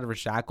to get out of her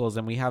shackles,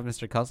 and we have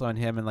Mr. Kelso and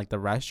him in like the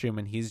restroom,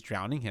 and he's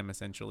drowning him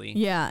essentially.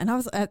 Yeah, and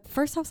at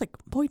first I was like,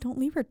 "Boy, don't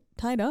leave her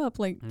tied up."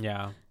 Like,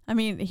 yeah. I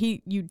mean,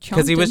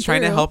 because he was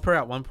trying to help her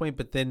at one point,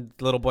 but then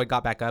the little boy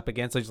got back up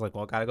again, so he's like,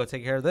 "Well, gotta go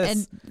take care of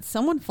this." And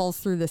someone falls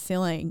through the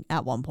ceiling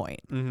at one point.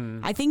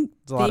 Mm-hmm. I think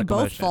they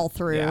both fall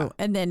through,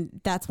 and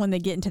then that's when they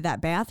get into that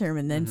bathroom,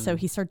 and then so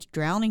he starts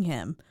drowning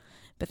him,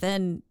 but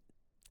then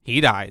he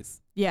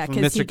dies. Yeah,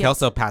 because Mr.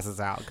 Kelso passes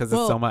out because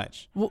it's so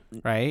much,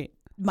 right?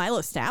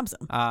 Milo stabs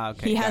him.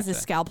 Okay, he has his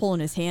scalpel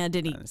in his hand,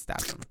 and he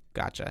stabs him.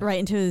 Gotcha. Right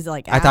into his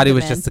like. I thought he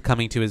was just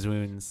succumbing to his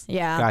wounds.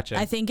 Yeah, gotcha.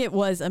 I think it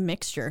was a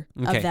mixture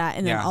of that,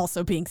 and then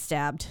also being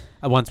stabbed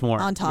once more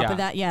on top of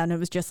that. Yeah, and it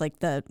was just like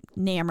the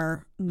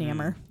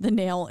the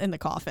nail in the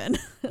coffin.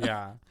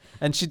 Yeah,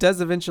 and she does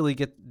eventually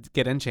get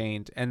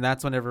unchained, and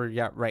that's whenever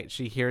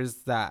she hears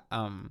that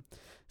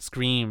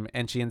scream,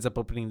 and she ends up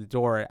opening the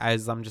door.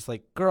 As I'm just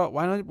like, girl,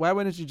 why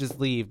wouldn't you just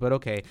leave? But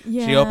okay.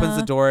 Yeah. She opens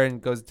the door and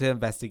goes to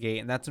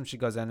investigate, and that's when she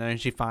goes in there and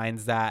she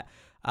finds that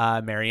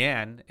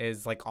Marianne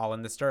is like all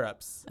in the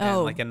stirrups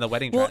and like in the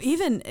wedding dress. Well,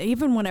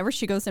 even whenever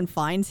she goes and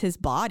finds his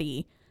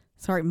body,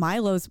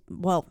 Kelso's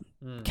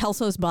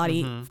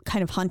body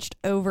kind of hunched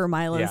over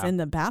Milo's in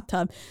the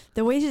bathtub.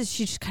 The way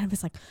she just kind of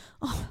is like,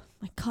 oh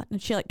my God.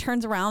 And she like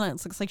turns around and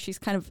it looks like she's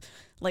kind of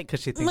like,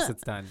 because she thinks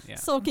it's done. Yeah.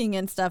 Sulking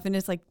and stuff. And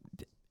it's like,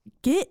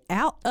 get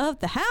out of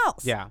the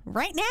house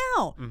right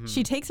now.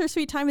 She takes her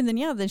sweet time, and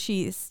then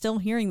she's still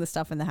hearing the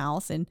stuff in the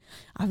house, and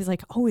I was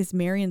like, oh, is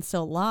Marion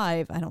still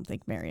alive? I don't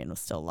think Marion was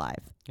still alive.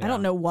 I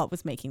don't know what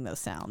was making those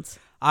sounds.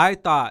 I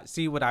thought,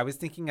 what I was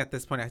thinking at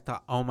this point, I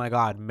thought, oh my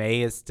God,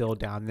 May is still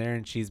down there,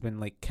 and she's been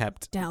like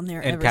kept down there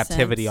in ever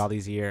captivity since. all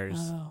these years.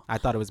 I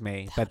thought it was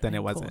May, but then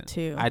it wasn't.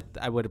 Cool too.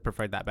 I would have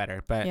preferred that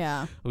better,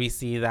 but we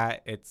see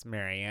that it's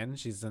Marianne.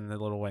 She's in the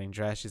little wedding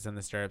dress, she's in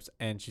the stirrups,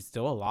 and she's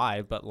still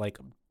alive, but like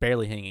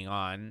barely hanging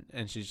on,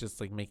 and she's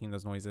just like making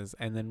those noises.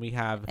 And then we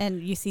have,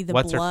 and you see the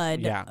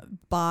blood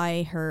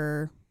by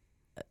her,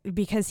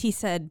 because he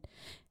said,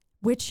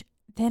 which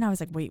then I was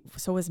like, wait,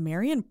 so was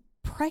Marion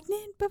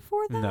pregnant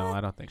before that? No,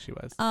 I don't think she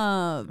was.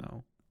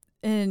 No.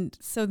 And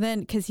so then,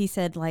 because he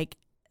said like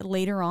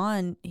later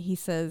on, he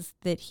says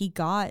that he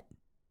got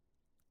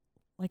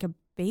like a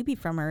baby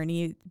from her, and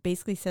he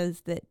basically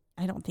says that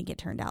I don't think it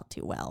turned out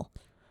too well.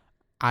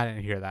 I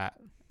didn't hear that.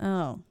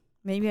 Oh,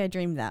 maybe I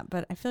dreamed that,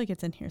 but I feel like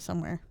it's in here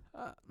somewhere.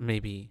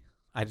 Maybe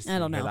I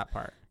don't know that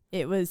part.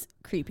 It was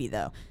creepy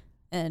though,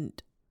 and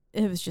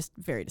it was just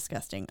very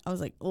disgusting. I was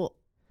like, oh.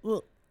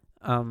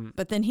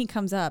 But then he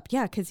comes up,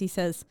 because he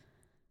says,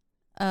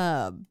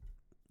 "Hi,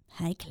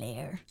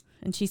 Claire,"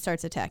 and she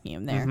starts attacking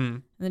him there,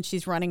 and then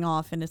she's running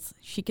off, and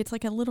she gets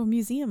like a little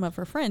museum of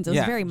her friends. It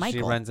was very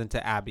Michael. She runs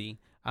into Abby,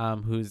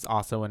 who's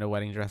also in a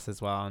wedding dress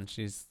as well, and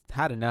she's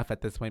had enough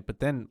at this point. But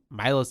then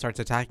Milo starts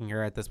attacking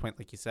her at this point,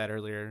 like you said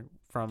earlier,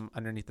 from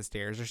underneath the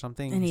stairs or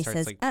something. And he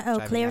says, like,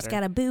 Claire's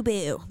got a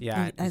boo-boo.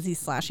 Yeah. As he's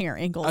slashing her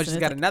ankles. Oh, she's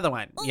got another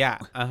one. Yeah.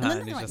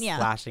 And he's just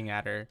slashing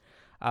at her.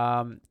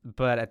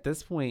 But at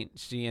this point,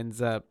 she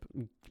ends up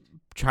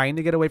trying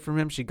to get away from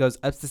him. She goes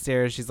up the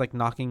stairs. She's like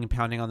knocking and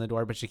pounding on the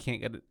door, but she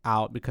can't get it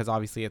out because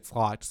obviously it's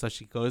locked. So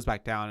she goes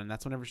back down, and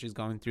that's whenever she's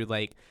going through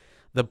like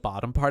the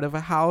bottom part of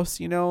a house,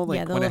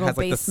 like when it has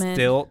like the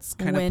stilts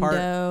kind of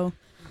part.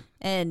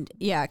 And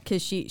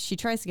because she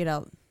tries to get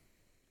out.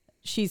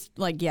 She's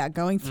like,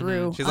 going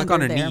through. She's like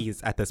on her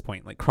knees at this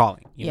point, like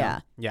crawling. You know?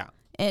 Yeah.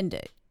 And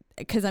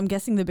because I'm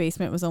guessing the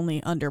basement was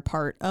only under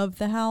part of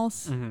the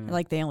house.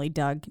 Like they only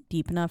dug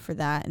deep enough for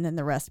that. And then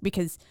the rest,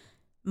 because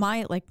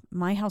my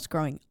house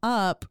growing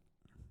up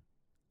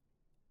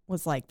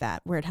was like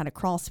that, where it had a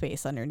crawl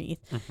space underneath.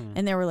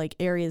 And there were like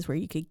areas where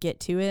you could get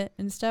to it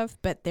and stuff,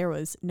 but there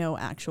was no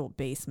actual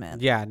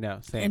basement. Yeah, no,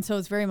 same. And so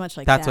it's very much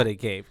like that's what it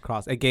gave.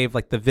 It gave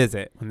like the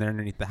visit when they're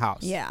underneath the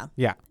house. Yeah.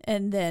 Yeah.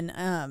 And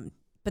then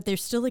but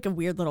there's still like a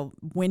weird little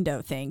window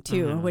thing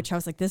too, which I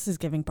was like, this is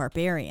giving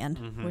Barbarian,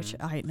 which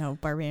I know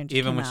Barbarian just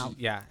even came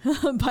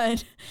when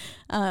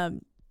out.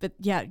 But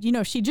yeah,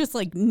 she just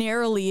like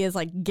narrowly is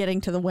like getting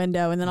to the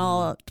window, and then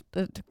of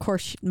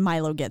course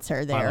Milo gets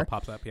her there. Milo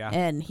pops up,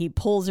 and he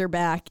pulls her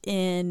back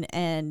in,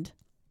 and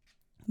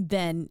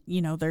then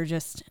they're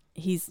just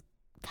he's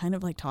kind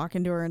of like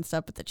talking to her and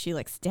stuff, but that she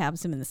like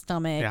stabs him in the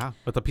stomach. Yeah,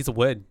 with a piece of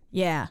wood.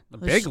 Yeah. A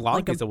big,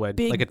 long piece of wood.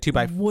 Like a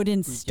 2x4.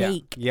 Wooden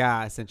stake.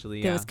 Yeah,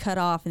 essentially, that was cut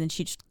off, and then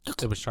she just...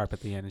 It was sharp at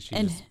the end, and she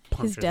and just his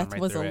punctured death him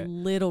right was through a it.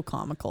 little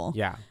comical.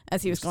 Yeah.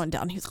 As he was going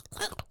down, he was...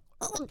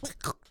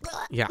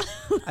 Yeah.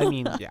 I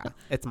mean, yeah,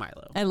 it's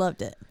Milo. I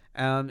loved it.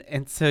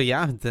 And so,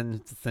 yeah,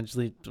 then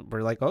essentially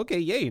we're like, okay,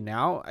 yay,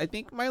 now I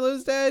think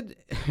Milo's dead.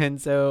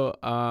 And so,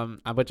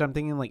 which I'm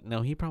thinking like,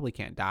 no, he probably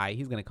can't die.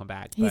 He's going to come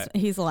back.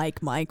 He's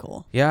like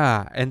Michael.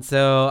 Yeah. And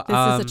so.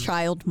 This is a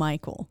child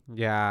Michael.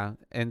 Yeah.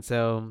 And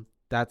so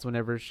that's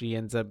whenever she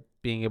ends up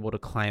being able to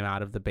climb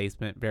out of the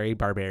basement, very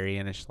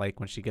barbarian-ish, like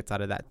when she gets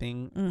out of that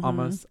thing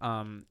almost.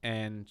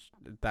 And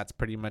that's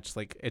pretty much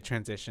like it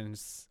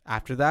transitions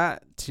after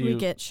that to... We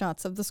get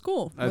shots of the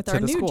school with our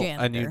new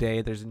janitor. A new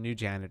day. There's a new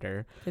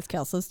janitor. Because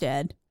Kelso's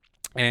dead.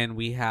 And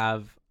we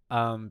have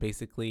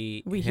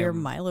basically... We hear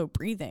Milo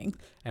breathing.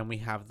 And we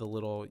have the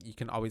little... You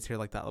can always hear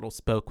like that little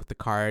spoke with the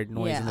card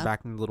noise in the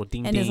back and the little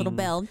ding-ding. And his little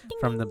bell. Ding,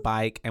 from the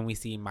bike. And we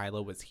see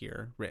Milo was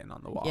here written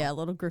on the wall. Yeah, a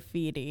little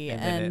graffiti.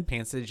 And then it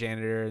pans to the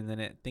janitor. And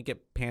then I think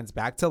it pans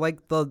back to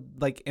like the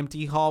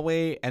empty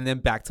hallway. And then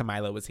back to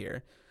Milo was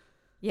here.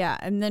 Yeah,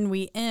 and then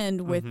we end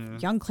with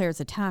young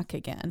Claire's attack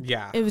again.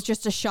 Yeah. It was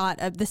just a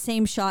shot of the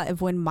same shot of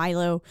when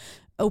Milo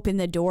opened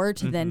the door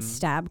to then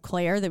stab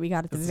Claire that we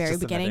got at the very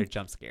beginning. Another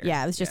jump scare.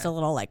 Yeah, it was just a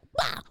little like,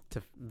 wow.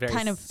 Very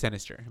kind of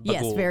sinister. Bagul.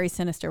 Yes, very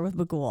sinister with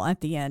Bagul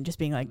at the end, just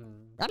being like,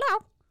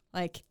 hello.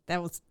 Like,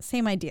 that was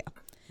same idea.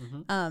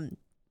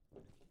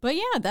 But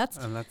yeah, that's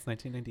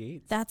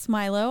 1998. That's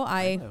Milo.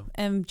 I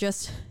am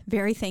just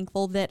very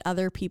thankful that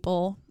other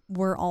people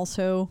were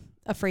also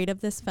afraid of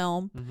this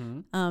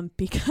film,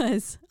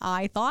 because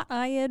I thought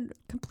I had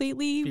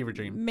completely fever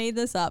dream made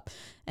this up,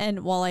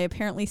 and while I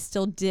apparently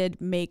still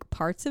did make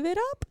parts of it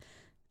up,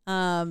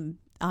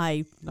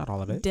 I not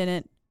all of it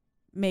didn't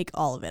make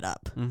all of it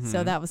up.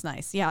 So that was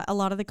nice. Yeah, a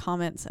lot of the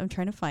comments, I'm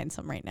trying to find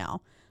some right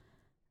now.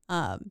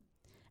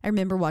 I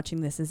remember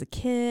watching this as a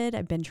kid.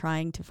 I've been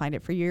trying to find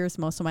it for years,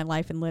 most of my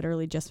life, and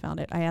literally just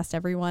found it. I asked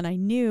everyone I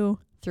knew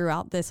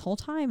throughout this whole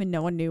time, and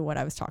no one knew what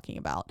I was talking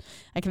about.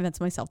 I convinced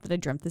myself that I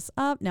dreamt this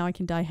up. Now I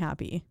can die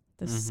happy.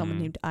 This is someone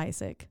named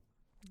Isaac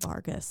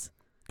Vargas.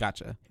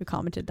 Gotcha. Who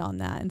commented on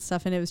that and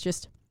stuff. And it was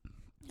just,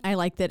 I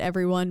like that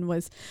everyone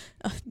was,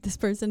 this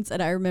person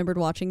said, I remembered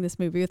watching this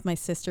movie with my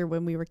sister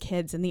when we were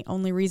kids, and the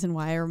only reason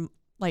why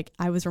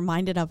I was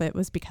reminded of it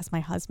was because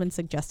my husband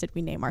suggested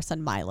we name our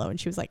son Milo, and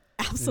she was like,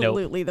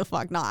 absolutely the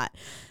fuck not.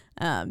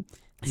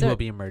 He will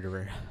be a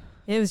murderer.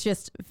 It was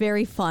just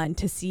very fun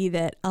to see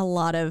that a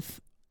lot of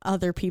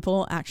other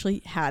people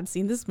actually had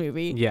seen this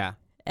movie. Yeah.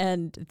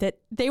 And that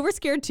they were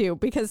scared too,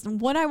 because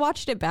when I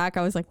watched it back,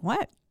 I was like,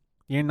 what?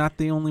 You're not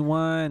the only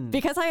one.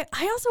 Because I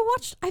also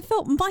I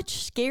felt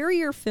much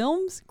scarier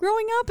films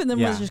growing up, and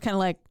then was just kind of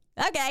like,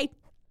 okay.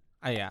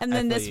 Yeah. And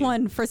then this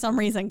one, for some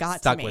reason,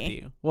 stuck with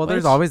you. Well,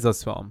 there's always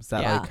those films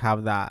that like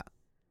have that,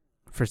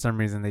 for some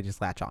reason, they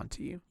just latch on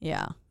to you.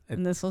 Yeah.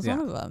 And this was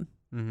one of them.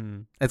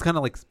 It's kind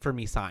of like, for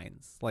me,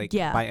 Signs, like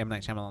by M.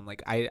 Night Shyamalan.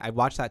 Like I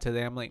watched that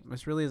today. I'm like,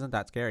 this really isn't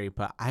that scary.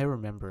 But I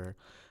remember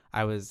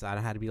I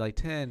had to be like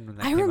 10 when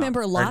that came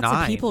remember out, lots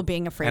of people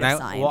being afraid of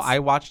Signs. Well, I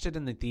watched it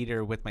in the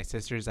theater with my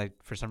sisters.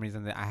 For some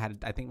reason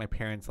I think my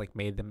parents like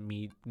made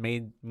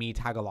me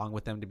tag along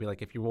with them to be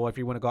like, if you want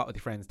to go out with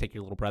your friends, take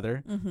your little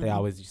brother. They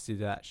always used to do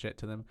that shit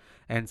to them.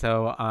 And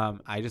so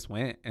I just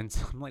went, and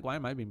so I'm like, why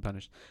am I being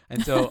punished?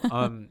 And so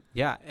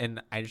yeah,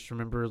 and I just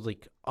remember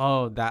like,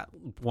 oh, that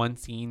one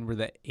scene where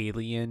the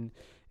alien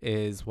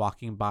is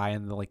walking by,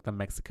 and the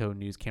Mexico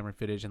news camera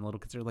footage, and the little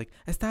kids are like,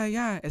 está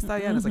allá, está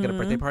allá. And it's like at a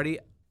birthday party.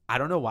 I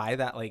don't know why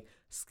that like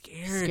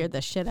scared the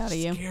shit out of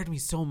you. Scared me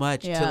so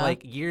much. To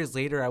like years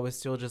later, I was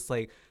still just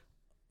like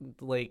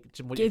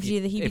gives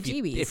you the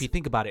heebie-jeebies. If you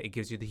think about it, it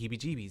gives you the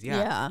heebie-jeebies.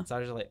 Yeah. So I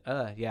was just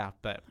like, yeah.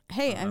 But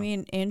hey, I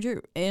mean,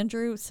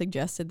 Andrew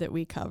suggested that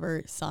we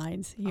cover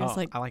Signs. He was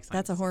like, I like Signs.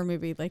 That's a horror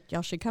movie. Like,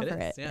 y'all should cover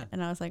it. Yeah.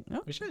 And I was like,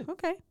 no, we should.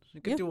 Okay. We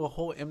could do a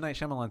whole M. Night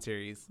Shyamalan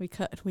series.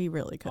 We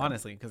really could.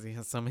 Honestly, because he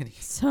has so many.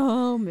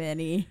 So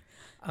many.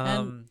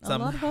 Some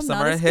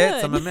are a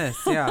hit, some a miss.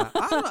 Yeah.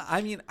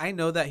 I mean, I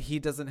know that he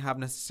doesn't have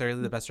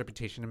necessarily the best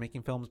reputation in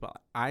making films, but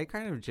I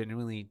kind of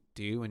genuinely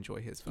do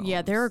enjoy his films.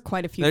 Yeah, there are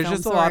quite a few films. There's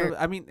just a lot of,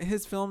 I mean,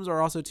 his films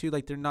are also too,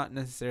 like, they're not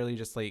necessarily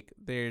just like,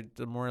 they're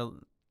the more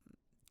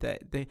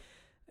that they.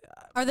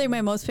 Are they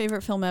my most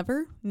favorite film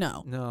ever?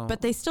 No.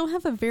 But they still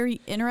have a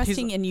very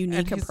interesting and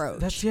unique approach.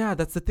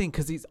 That's the thing,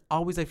 because he's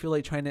always, I feel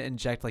like, trying to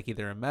inject like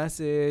either a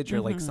message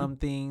or like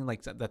something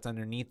like that's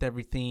underneath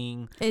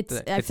everything. I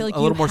feel like a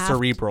little more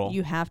cerebral.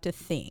 You have to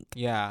think.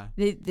 Yeah.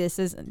 This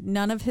is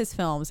none of his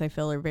films, I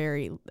feel, are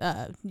very.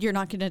 You're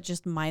not gonna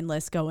just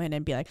mindless go in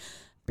and be like,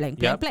 blank,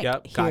 blank,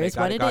 blank. Here's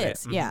what it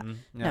is. Yeah.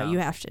 No, you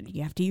have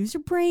to use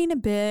your brain a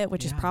bit,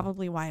 which is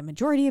probably why a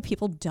majority of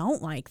people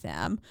don't like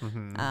them.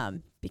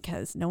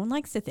 Because no one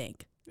likes to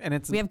think. And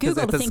we have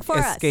Google to think for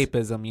us.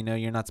 Escapism,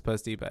 you're not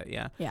supposed to, but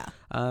yeah. Yeah.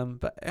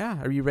 But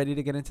yeah, are you ready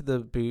to get into the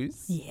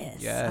booze?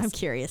 Yes. I'm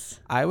curious.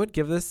 I would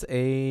give this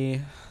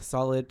a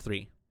solid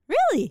 3.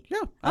 Really?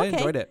 Yeah, I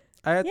enjoyed it.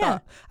 I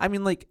thought, I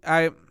mean, like,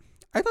 I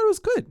thought it was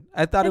good.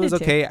 I thought it was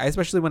okay.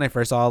 Especially when I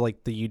first saw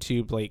like the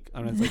YouTube, like,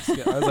 I was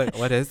like,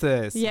 what is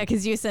this? Yeah,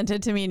 because you sent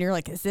it to me and you're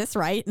like, is this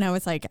right? And I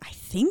was like, I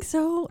think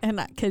so. And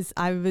because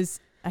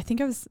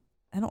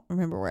I don't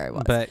remember where I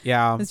was. But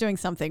yeah, I was doing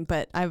something,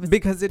 but I was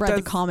because read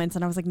the comments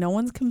and I was like, no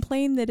one's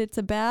complained that it's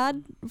a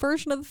bad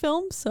version of the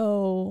film.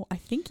 So I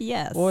think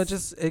yes. Well,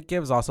 it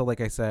gives also,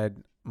 like I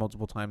said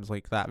multiple times,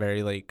 like that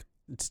very like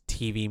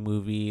TV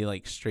movie,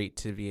 like straight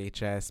to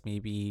VHS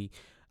maybe,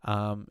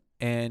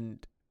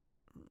 and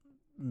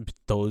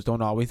those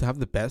don't always have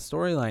the best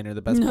storyline or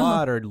the best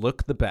plot or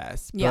look the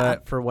best. Yeah.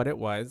 But for what it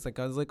was, like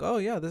I was like, oh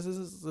yeah, this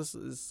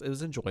is it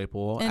was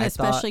enjoyable. And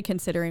especially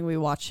considering we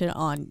watched it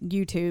on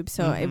YouTube,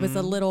 so it was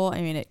a little.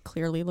 I mean, it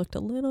clearly looked a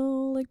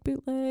little like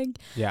bootleg.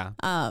 Yeah.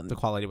 The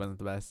quality wasn't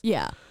the best.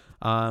 Yeah.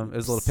 It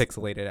was a little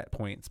pixelated at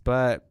points,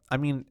 but I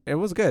mean, it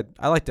was good.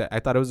 I liked it. I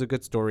thought it was a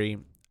good story.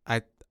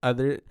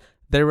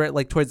 There were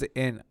like towards the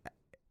end,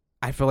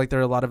 I feel like there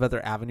are a lot of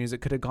other avenues it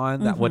could have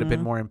gone that would have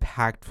been more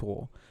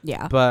impactful.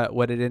 Yeah. But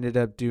what it ended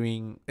up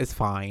doing is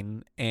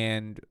fine.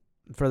 And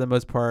for the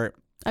most part,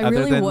 I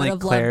really would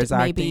have loved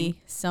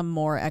maybe some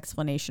more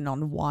explanation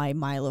on why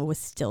Milo was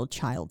still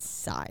child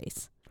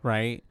size.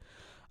 Right.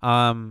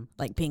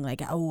 Like being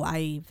like, oh,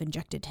 I've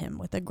injected him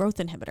with a growth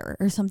inhibitor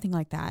or something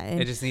like that.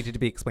 And it just needed to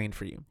be explained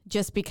for you.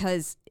 just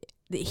because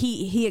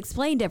he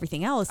explained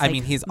everything else. I like,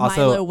 mean, he's Milo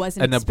also was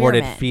an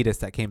aborted fetus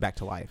that came back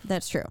to life.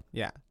 That's true.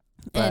 Yeah.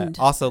 But And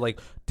also, like,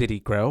 did he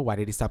grow? Why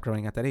did he stop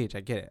growing at that age?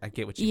 I get it. I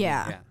get what you mean.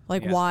 yeah,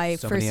 like why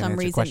So for many some unanswered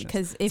reason? questions.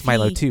 Because if It's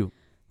Milo he, too.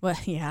 well,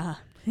 yeah,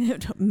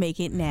 make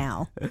it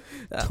now.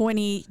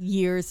 20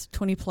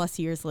 plus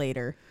years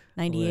later,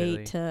 98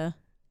 Literally. to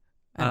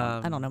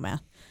I don't know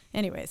math.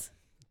 Anyways,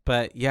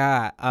 But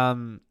yeah,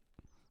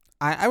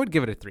 I would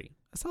give it a 3,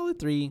 a solid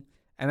 3.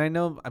 And I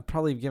know I've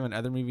probably given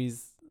other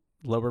movies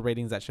lower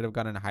ratings that should have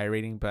gotten a higher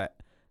rating, but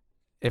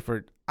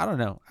I don't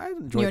know, I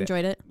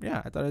enjoyed it.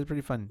 Yeah, I thought it was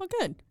pretty fun. Well,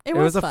 good. It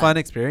was a fun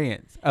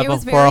experience. It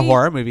was for a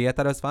horror movie, I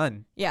thought it was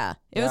fun. Yeah,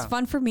 it was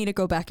fun for me to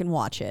go back and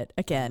watch it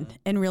again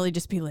and really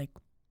just be like,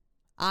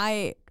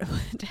 I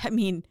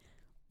mean,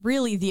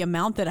 really the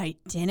amount that I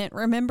didn't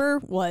remember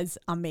was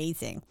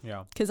amazing.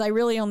 Yeah. Because I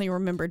really only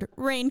remembered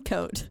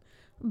raincoat,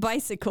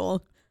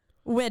 bicycle,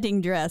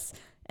 wedding dress,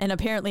 and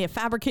apparently a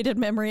fabricated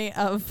memory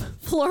of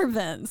floor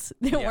vents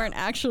that weren't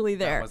actually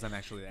there. That wasn't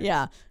actually there.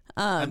 Yeah.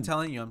 I'm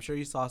telling you, I'm sure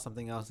you saw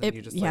something else and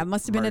you just it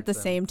must have been at the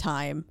same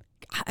time.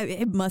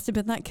 It must have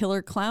been that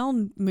Killer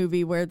Clown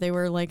movie where they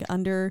were like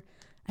under.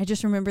 I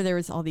just remember there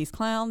was all these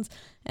clowns,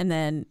 and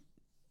then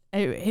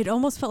it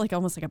almost felt like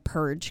a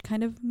Purge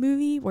kind of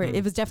movie where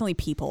it was definitely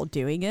people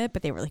doing it,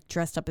 but they were like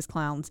dressed up as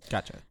clowns.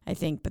 Gotcha. I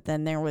think, but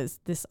then there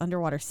was this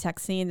underwater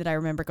sex scene that I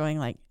remember going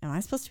like, "Am I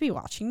supposed to be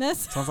watching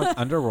this?" Sounds like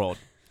Underworld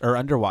or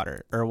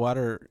Underwater or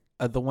Water.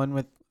 The one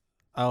with,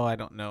 I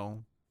don't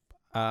know.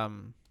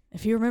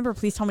 If you remember,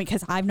 please tell me,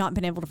 because I've not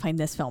been able to find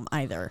this film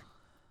either.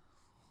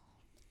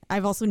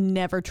 I've also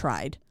never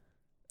tried.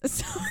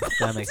 So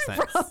that makes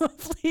sense.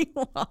 Probably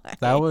why.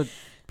 That would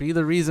be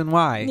the reason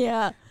why.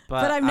 Yeah.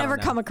 But I've never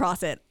come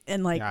across it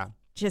and like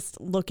just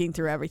looking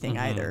through everything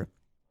either.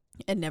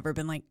 And never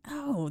been like,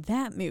 oh,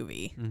 that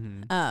movie.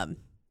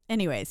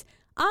 Anyways,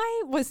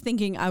 I was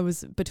thinking I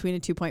was between a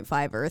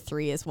 2.5 or a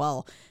 3 as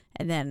well.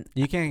 And then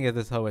you can't give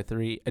this whole a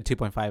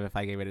 2.5 if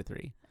I gave it a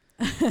 3.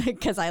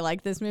 Because I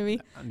like this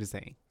movie. I'm just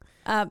saying.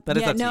 But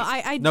yeah,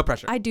 no, no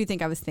pressure. I do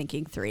think I was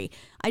thinking 3.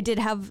 I did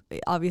have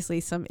obviously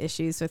some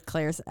issues with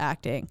Claire's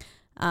acting,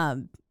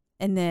 and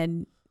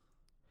then.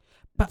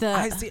 But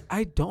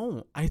I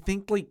don't. I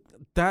think like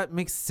that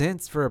makes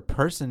sense for a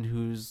person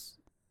who's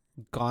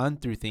gone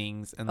through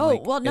things and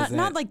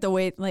not like the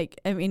way,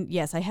 like, I mean,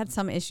 yes, I had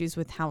some issues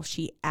with how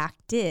she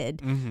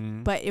acted,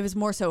 but it was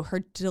more so her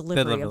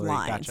delivery of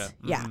lines. Gotcha.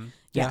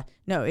 Yeah.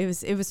 No, it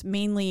was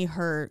mainly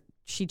her.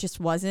 She just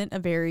wasn't a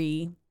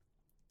very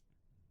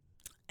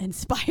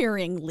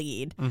inspiring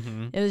lead.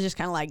 It was just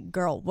kind of like,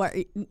 girl,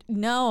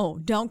 no,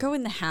 don't go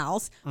in the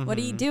house. What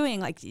are you doing?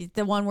 Like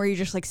the one where you're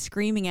just like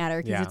screaming at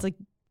her because it's like,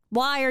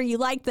 why are you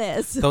like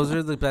this? Those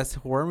are the best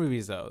horror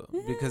movies though,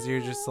 because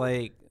you're just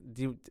like,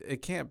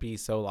 it can't be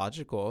so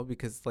logical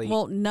because like,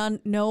 well, no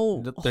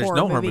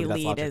horror movie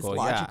lead is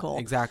logical. Yeah,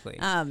 exactly.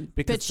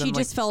 But she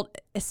just felt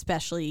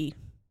especially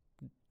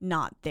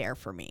not there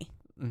for me.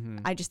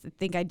 I just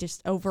think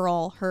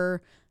overall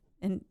her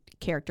and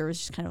character was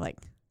just kind of like,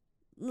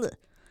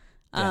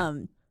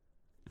 ugh.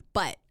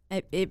 But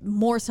it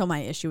more so my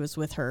issue was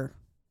with her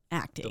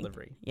acting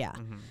delivery. Yeah.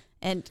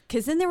 And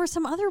because then there were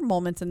some other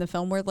moments in the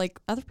film where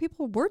like other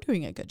people were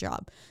doing a good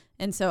job.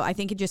 And so I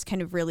think it just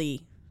kind of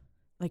really,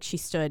 like, she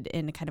stood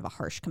in kind of a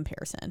harsh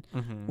comparison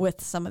with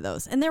some of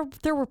those. And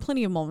there were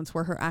plenty of moments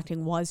where her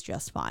acting was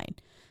just fine.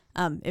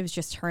 It was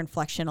just her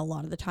inflection a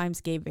lot of the times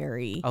gave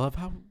very. I love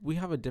how we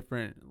have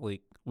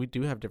we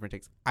do have different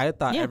takes. I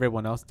thought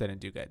everyone else didn't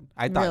do good.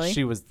 I thought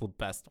she was the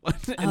best one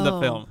in the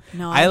film.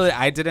 No,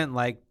 I didn't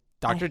like.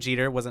 Dr.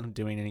 Jeter wasn't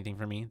doing anything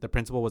for me. The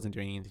principal wasn't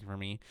doing anything for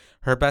me.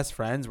 Her best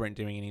friends weren't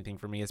doing anything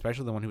for me,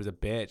 especially the one who was a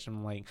bitch.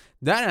 I'm like,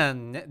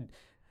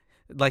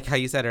 like how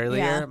you said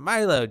earlier, Yeah.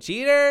 Milo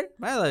cheater.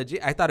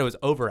 I thought it was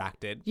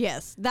overacted.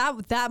 Yes,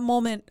 that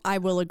moment I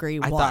will agree.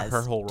 I thought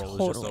her whole role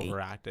was just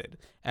overacted,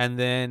 and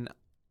then,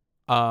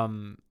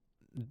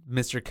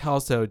 Mr.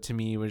 Kelso to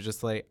me was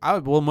just like,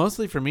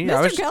 mostly for me,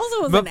 Mr.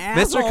 Kelso was an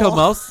asshole.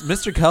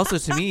 Mr. Kelso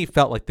to me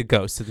felt like the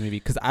ghost of the movie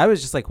because I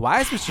was just like,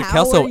 why is Mr. How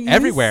Kelso are you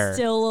everywhere?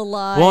 still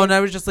alive? Well, and I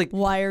was just like,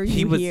 why are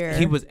you here?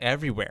 He was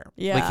everywhere.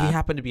 Yeah. Like he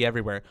happened to be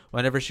everywhere.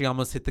 Whenever she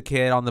almost hit the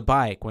kid on the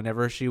bike,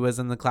 whenever she was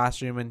in the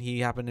classroom and he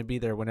happened to be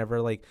there, whenever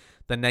like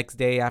the next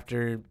day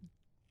after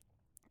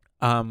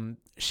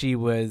she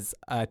was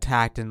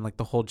attacked and like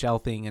the whole gel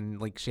thing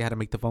and like she had to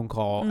make the phone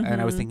call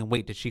and I was thinking,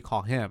 wait, did she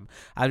call him?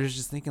 I was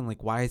just thinking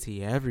like, why is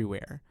he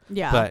everywhere?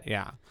 Yeah. But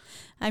yeah.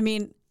 I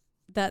mean,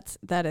 that's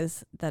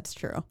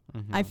true.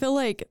 Mm-hmm. I feel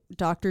like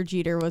Dr.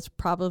 Jeter was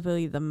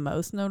probably the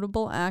most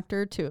notable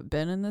actor to have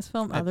been in this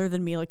film other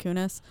than Mila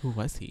Kunis. Who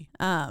was he?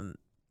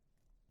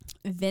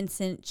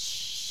 Vincent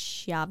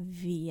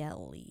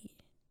Schiavelli.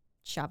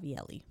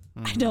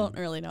 Mm-hmm. I don't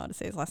really know how to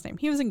say his last name.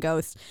 He was in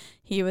Ghost.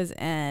 He was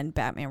in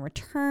Batman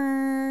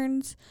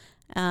Returns,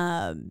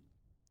 in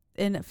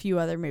a few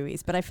other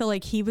movies. But I feel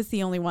like he was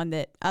the only one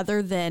that,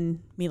 other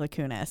than Mila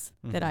Kunis,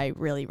 that I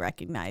really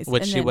recognized.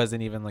 Which she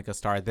wasn't even like a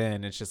star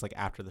then. It's just like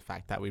after the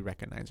fact that we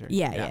recognize her.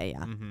 Yeah.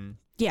 Mm-hmm.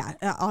 Yeah,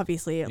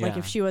 obviously. Like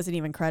if she wasn't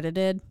even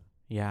credited.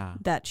 Yeah.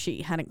 That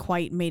she hadn't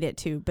quite made it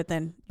to, but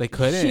then they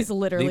couldn't. She's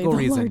literally legal the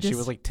reason. largest. She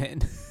was like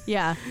 10.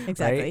 Yeah,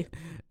 exactly. Right?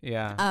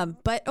 Yeah.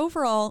 But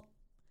overall,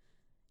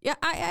 yeah,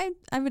 I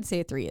would say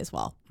a 3 as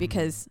well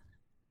because,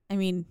 I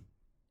mean,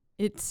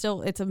 it's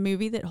a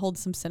movie that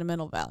holds some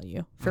sentimental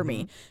value for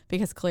me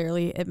because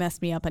clearly it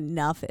messed me up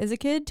enough as a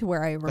kid to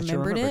where I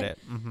remembered it.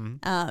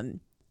 Mm-hmm.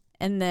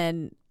 And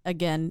then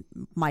again,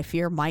 my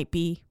fear might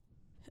be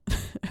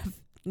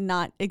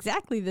not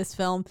exactly this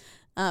film,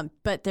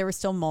 but there were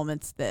still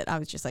moments that I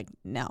was just like,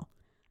 no.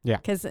 Yeah.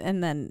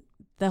 And then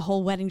the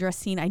whole wedding dress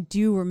scene, I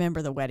do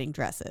remember the wedding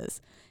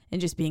dresses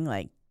and just being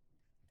like,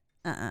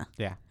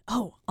 Yeah.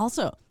 Oh,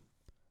 also,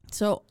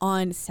 so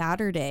on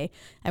Saturday,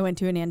 I went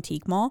to an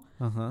antique mall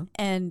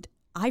and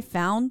I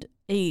found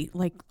a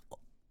like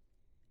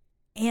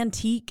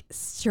antique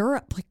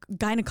stirrup, like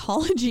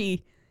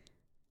gynecology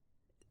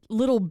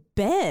little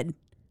bed.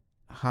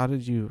 How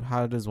does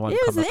one It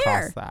was come there.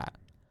 across that?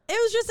 It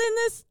was just in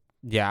this.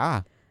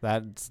 Yeah.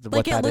 That's Like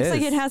what it that looks is.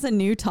 like it has a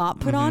new top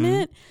put on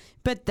it,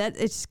 but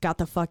it's got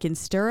the fucking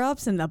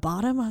stirrups in the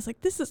bottom. I was like,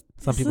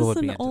 Some people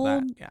would be into old,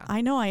 that. Yeah.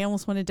 I know. I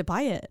almost wanted to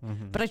buy it,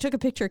 but I took a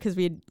picture because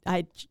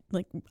I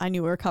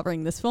knew we were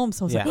covering this film,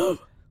 so I was like, oh,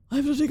 I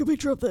have to take a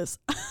picture of this.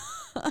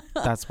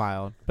 That's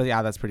wild. But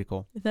yeah, that's pretty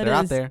cool. They're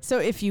out there. So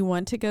if you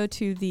want to go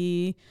to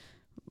the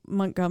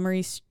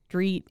Montgomery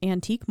Street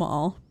Antique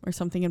Mall or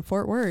something in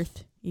Fort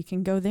Worth, you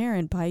can go there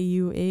and buy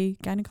you a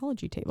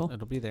gynecology table.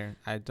 It'll be there.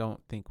 I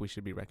don't think we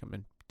should be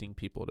recommending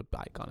people to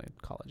buy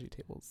gynecology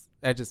tables.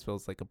 It just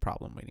feels like a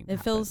problem waiting to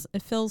happen.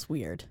 It feels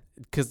weird.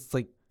 Because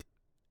like,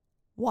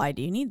 why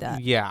do you need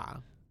that? yeah.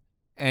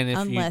 And if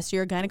unless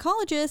you're a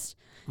gynecologist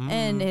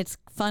and it's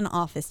fun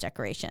office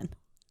decoration.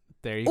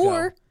 There you go.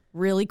 Or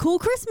really cool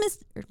Christmas.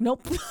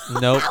 Nope.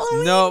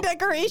 Halloween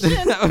decoration.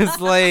 That was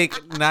like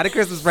not a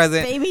Christmas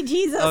present. Baby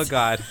Jesus. Oh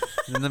God,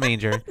 in the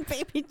manger.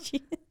 Baby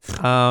Jesus.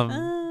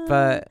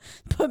 But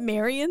put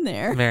Mary in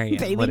there. Marion,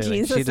 Baby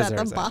literally. Jesus She at the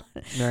deserves bottom.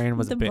 it. Marion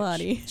was the a bitch.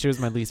 body. She was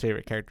my least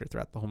favorite character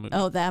throughout the whole movie.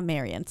 Oh, that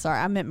Marion. Sorry,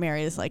 I meant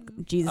Mary is like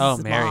Jesus'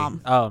 Mary.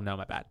 mom. Oh no,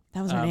 my bad.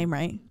 That was her name,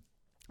 right?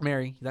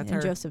 Mary. That's and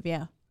her. Joseph,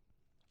 yeah.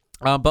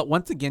 But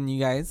once again, you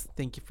guys,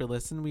 thank you for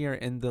listening. We are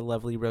in the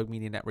lovely Rogue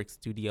Media Network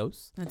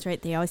studios. That's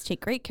right. They always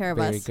take great care of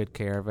us. Very good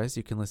care of us.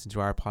 You can listen to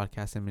our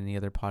podcast and many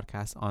other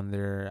podcasts on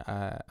their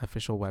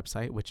official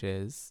website, which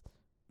is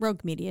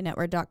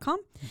roguemedianetwork.com.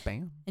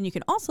 Bam. And you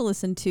can also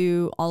listen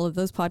to all of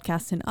those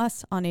podcasts and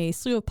us on a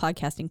slew of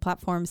podcasting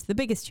platforms, the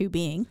biggest two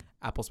being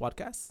Apple's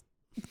Podcasts.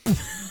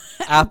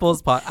 Apple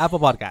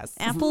Podcasts.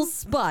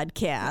 Apple's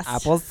Podcast.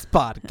 Apple's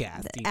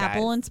Podcast.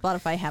 Apple and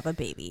Spotify have a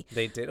baby.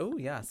 They did. Oh,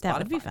 yeah. Spotify. That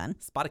would be fun.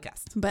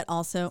 Spoticast. But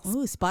also,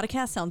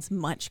 Spoticast sounds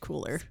much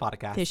cooler.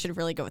 Spoticast. They should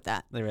really go with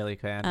that. They really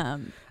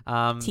can.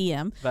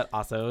 TM. But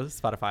also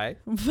Spotify.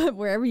 But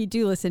wherever you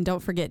do listen,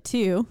 don't forget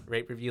to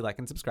rate, review, like,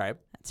 and subscribe.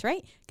 That's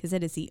right. Because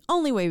it is the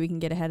only way we can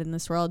get ahead in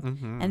this world.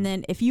 And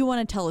then if you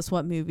want to tell us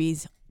what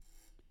movies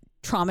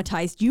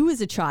traumatized you as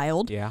a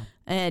child, yeah,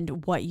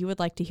 and what you would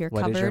like to hear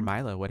covered. What is your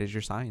Milo? What is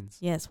your signs?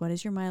 Yes, what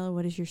is your Milo?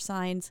 What is your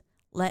signs?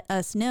 Let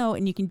us know,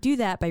 and you can do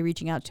that by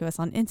reaching out to us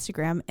on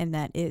Instagram, and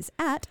that is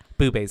at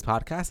Boobays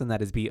Podcast, and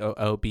that is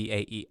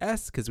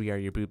BOOBAES, because we are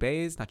your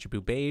boobays, not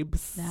your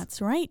boobabes.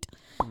 That's right.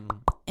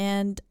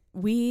 And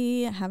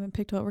we haven't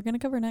picked what we're going to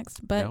cover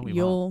next, but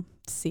you'll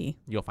see.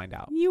 You'll find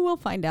out. You will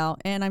find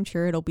out, and I'm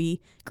sure it'll be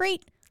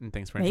great. And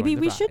thanks for maybe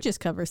we ride. should just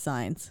cover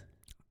signs.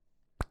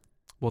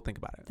 We'll think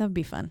about it. That would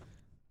be fun.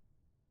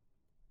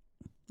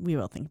 We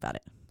will think about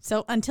it.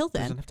 So until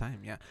then, there's enough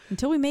time. Yeah.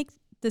 Until we make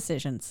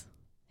decisions,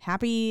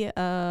 Happy,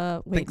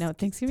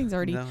 Thanksgiving's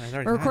already,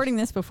 we're recording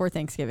this before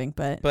Thanksgiving,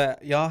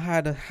 but y'all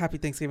had a happy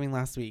Thanksgiving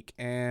last week,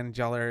 and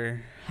y'all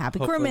are happy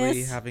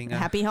Christmas, having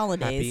happy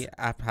holidays.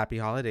 Happy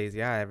holidays.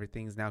 Yeah,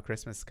 everything's now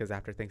Christmas because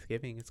after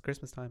Thanksgiving, it's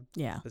Christmas time.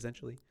 Yeah.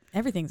 Essentially.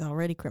 Everything's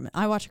already Christmas.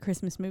 I watched a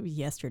Christmas movie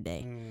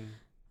yesterday and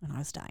I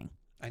was dying.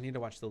 I need to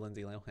watch the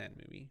Lindsay Lohan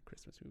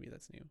Christmas movie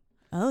that's new.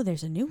 Oh,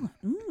 there's a new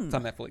one. It's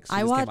on Netflix. She just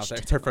came out there.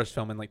 It's her first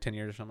film in like 10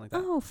 years or something like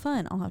that. Oh,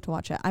 fun. I'll have to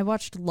watch it. I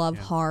watched Love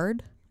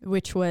Hard,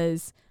 which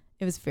was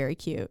very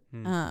cute.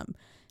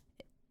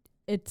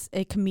 It's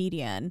a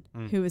comedian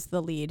who is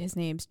the lead. His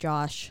name's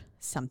Josh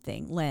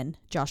Lynn.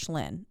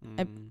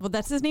 Well,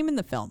 that's his name in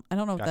the film. I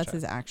don't know if that's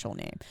his actual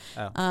name.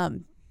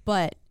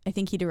 But I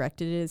think he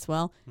directed it as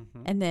well.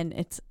 And then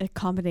it's a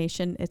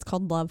combination. It's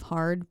called Love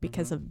Hard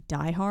because of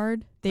Die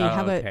Hard. They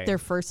have their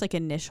first like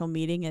initial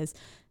meeting is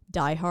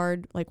Die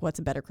Hard, like what's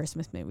a better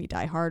Christmas movie,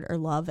 Die Hard or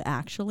Love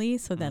Actually?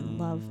 So then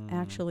Love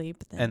Actually,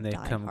 but then and they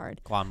Die Hard.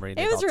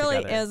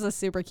 It was a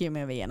super cute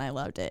movie, and I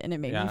loved it, and it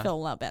made me feel a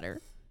lot better.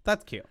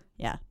 That's cute.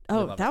 Yeah.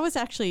 Oh, that was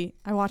actually,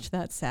 I watched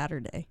that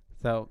Saturday.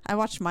 So I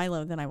watched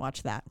Milo, then I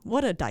watched that.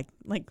 What a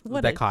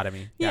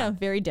dichotomy. Yeah,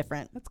 very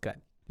different. That's good.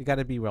 You got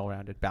to be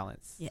well-rounded,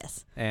 balance.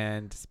 Yes.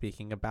 And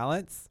speaking of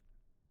balance,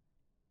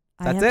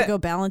 I have to go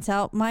balance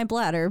out my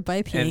bladder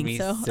by peeing.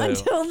 So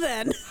until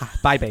then,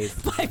 bye,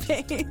 babes. Bye,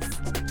 babes.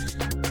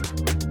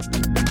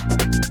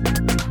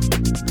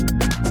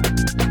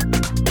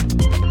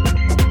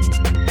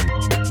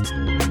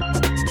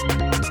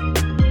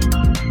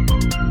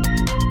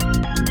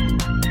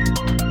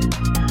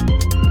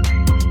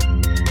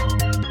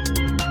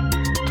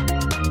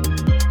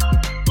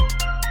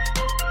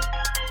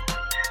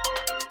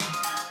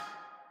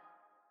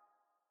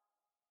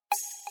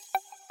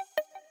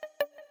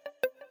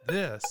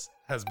 This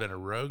has been a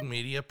Rogue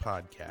Media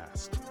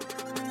podcast.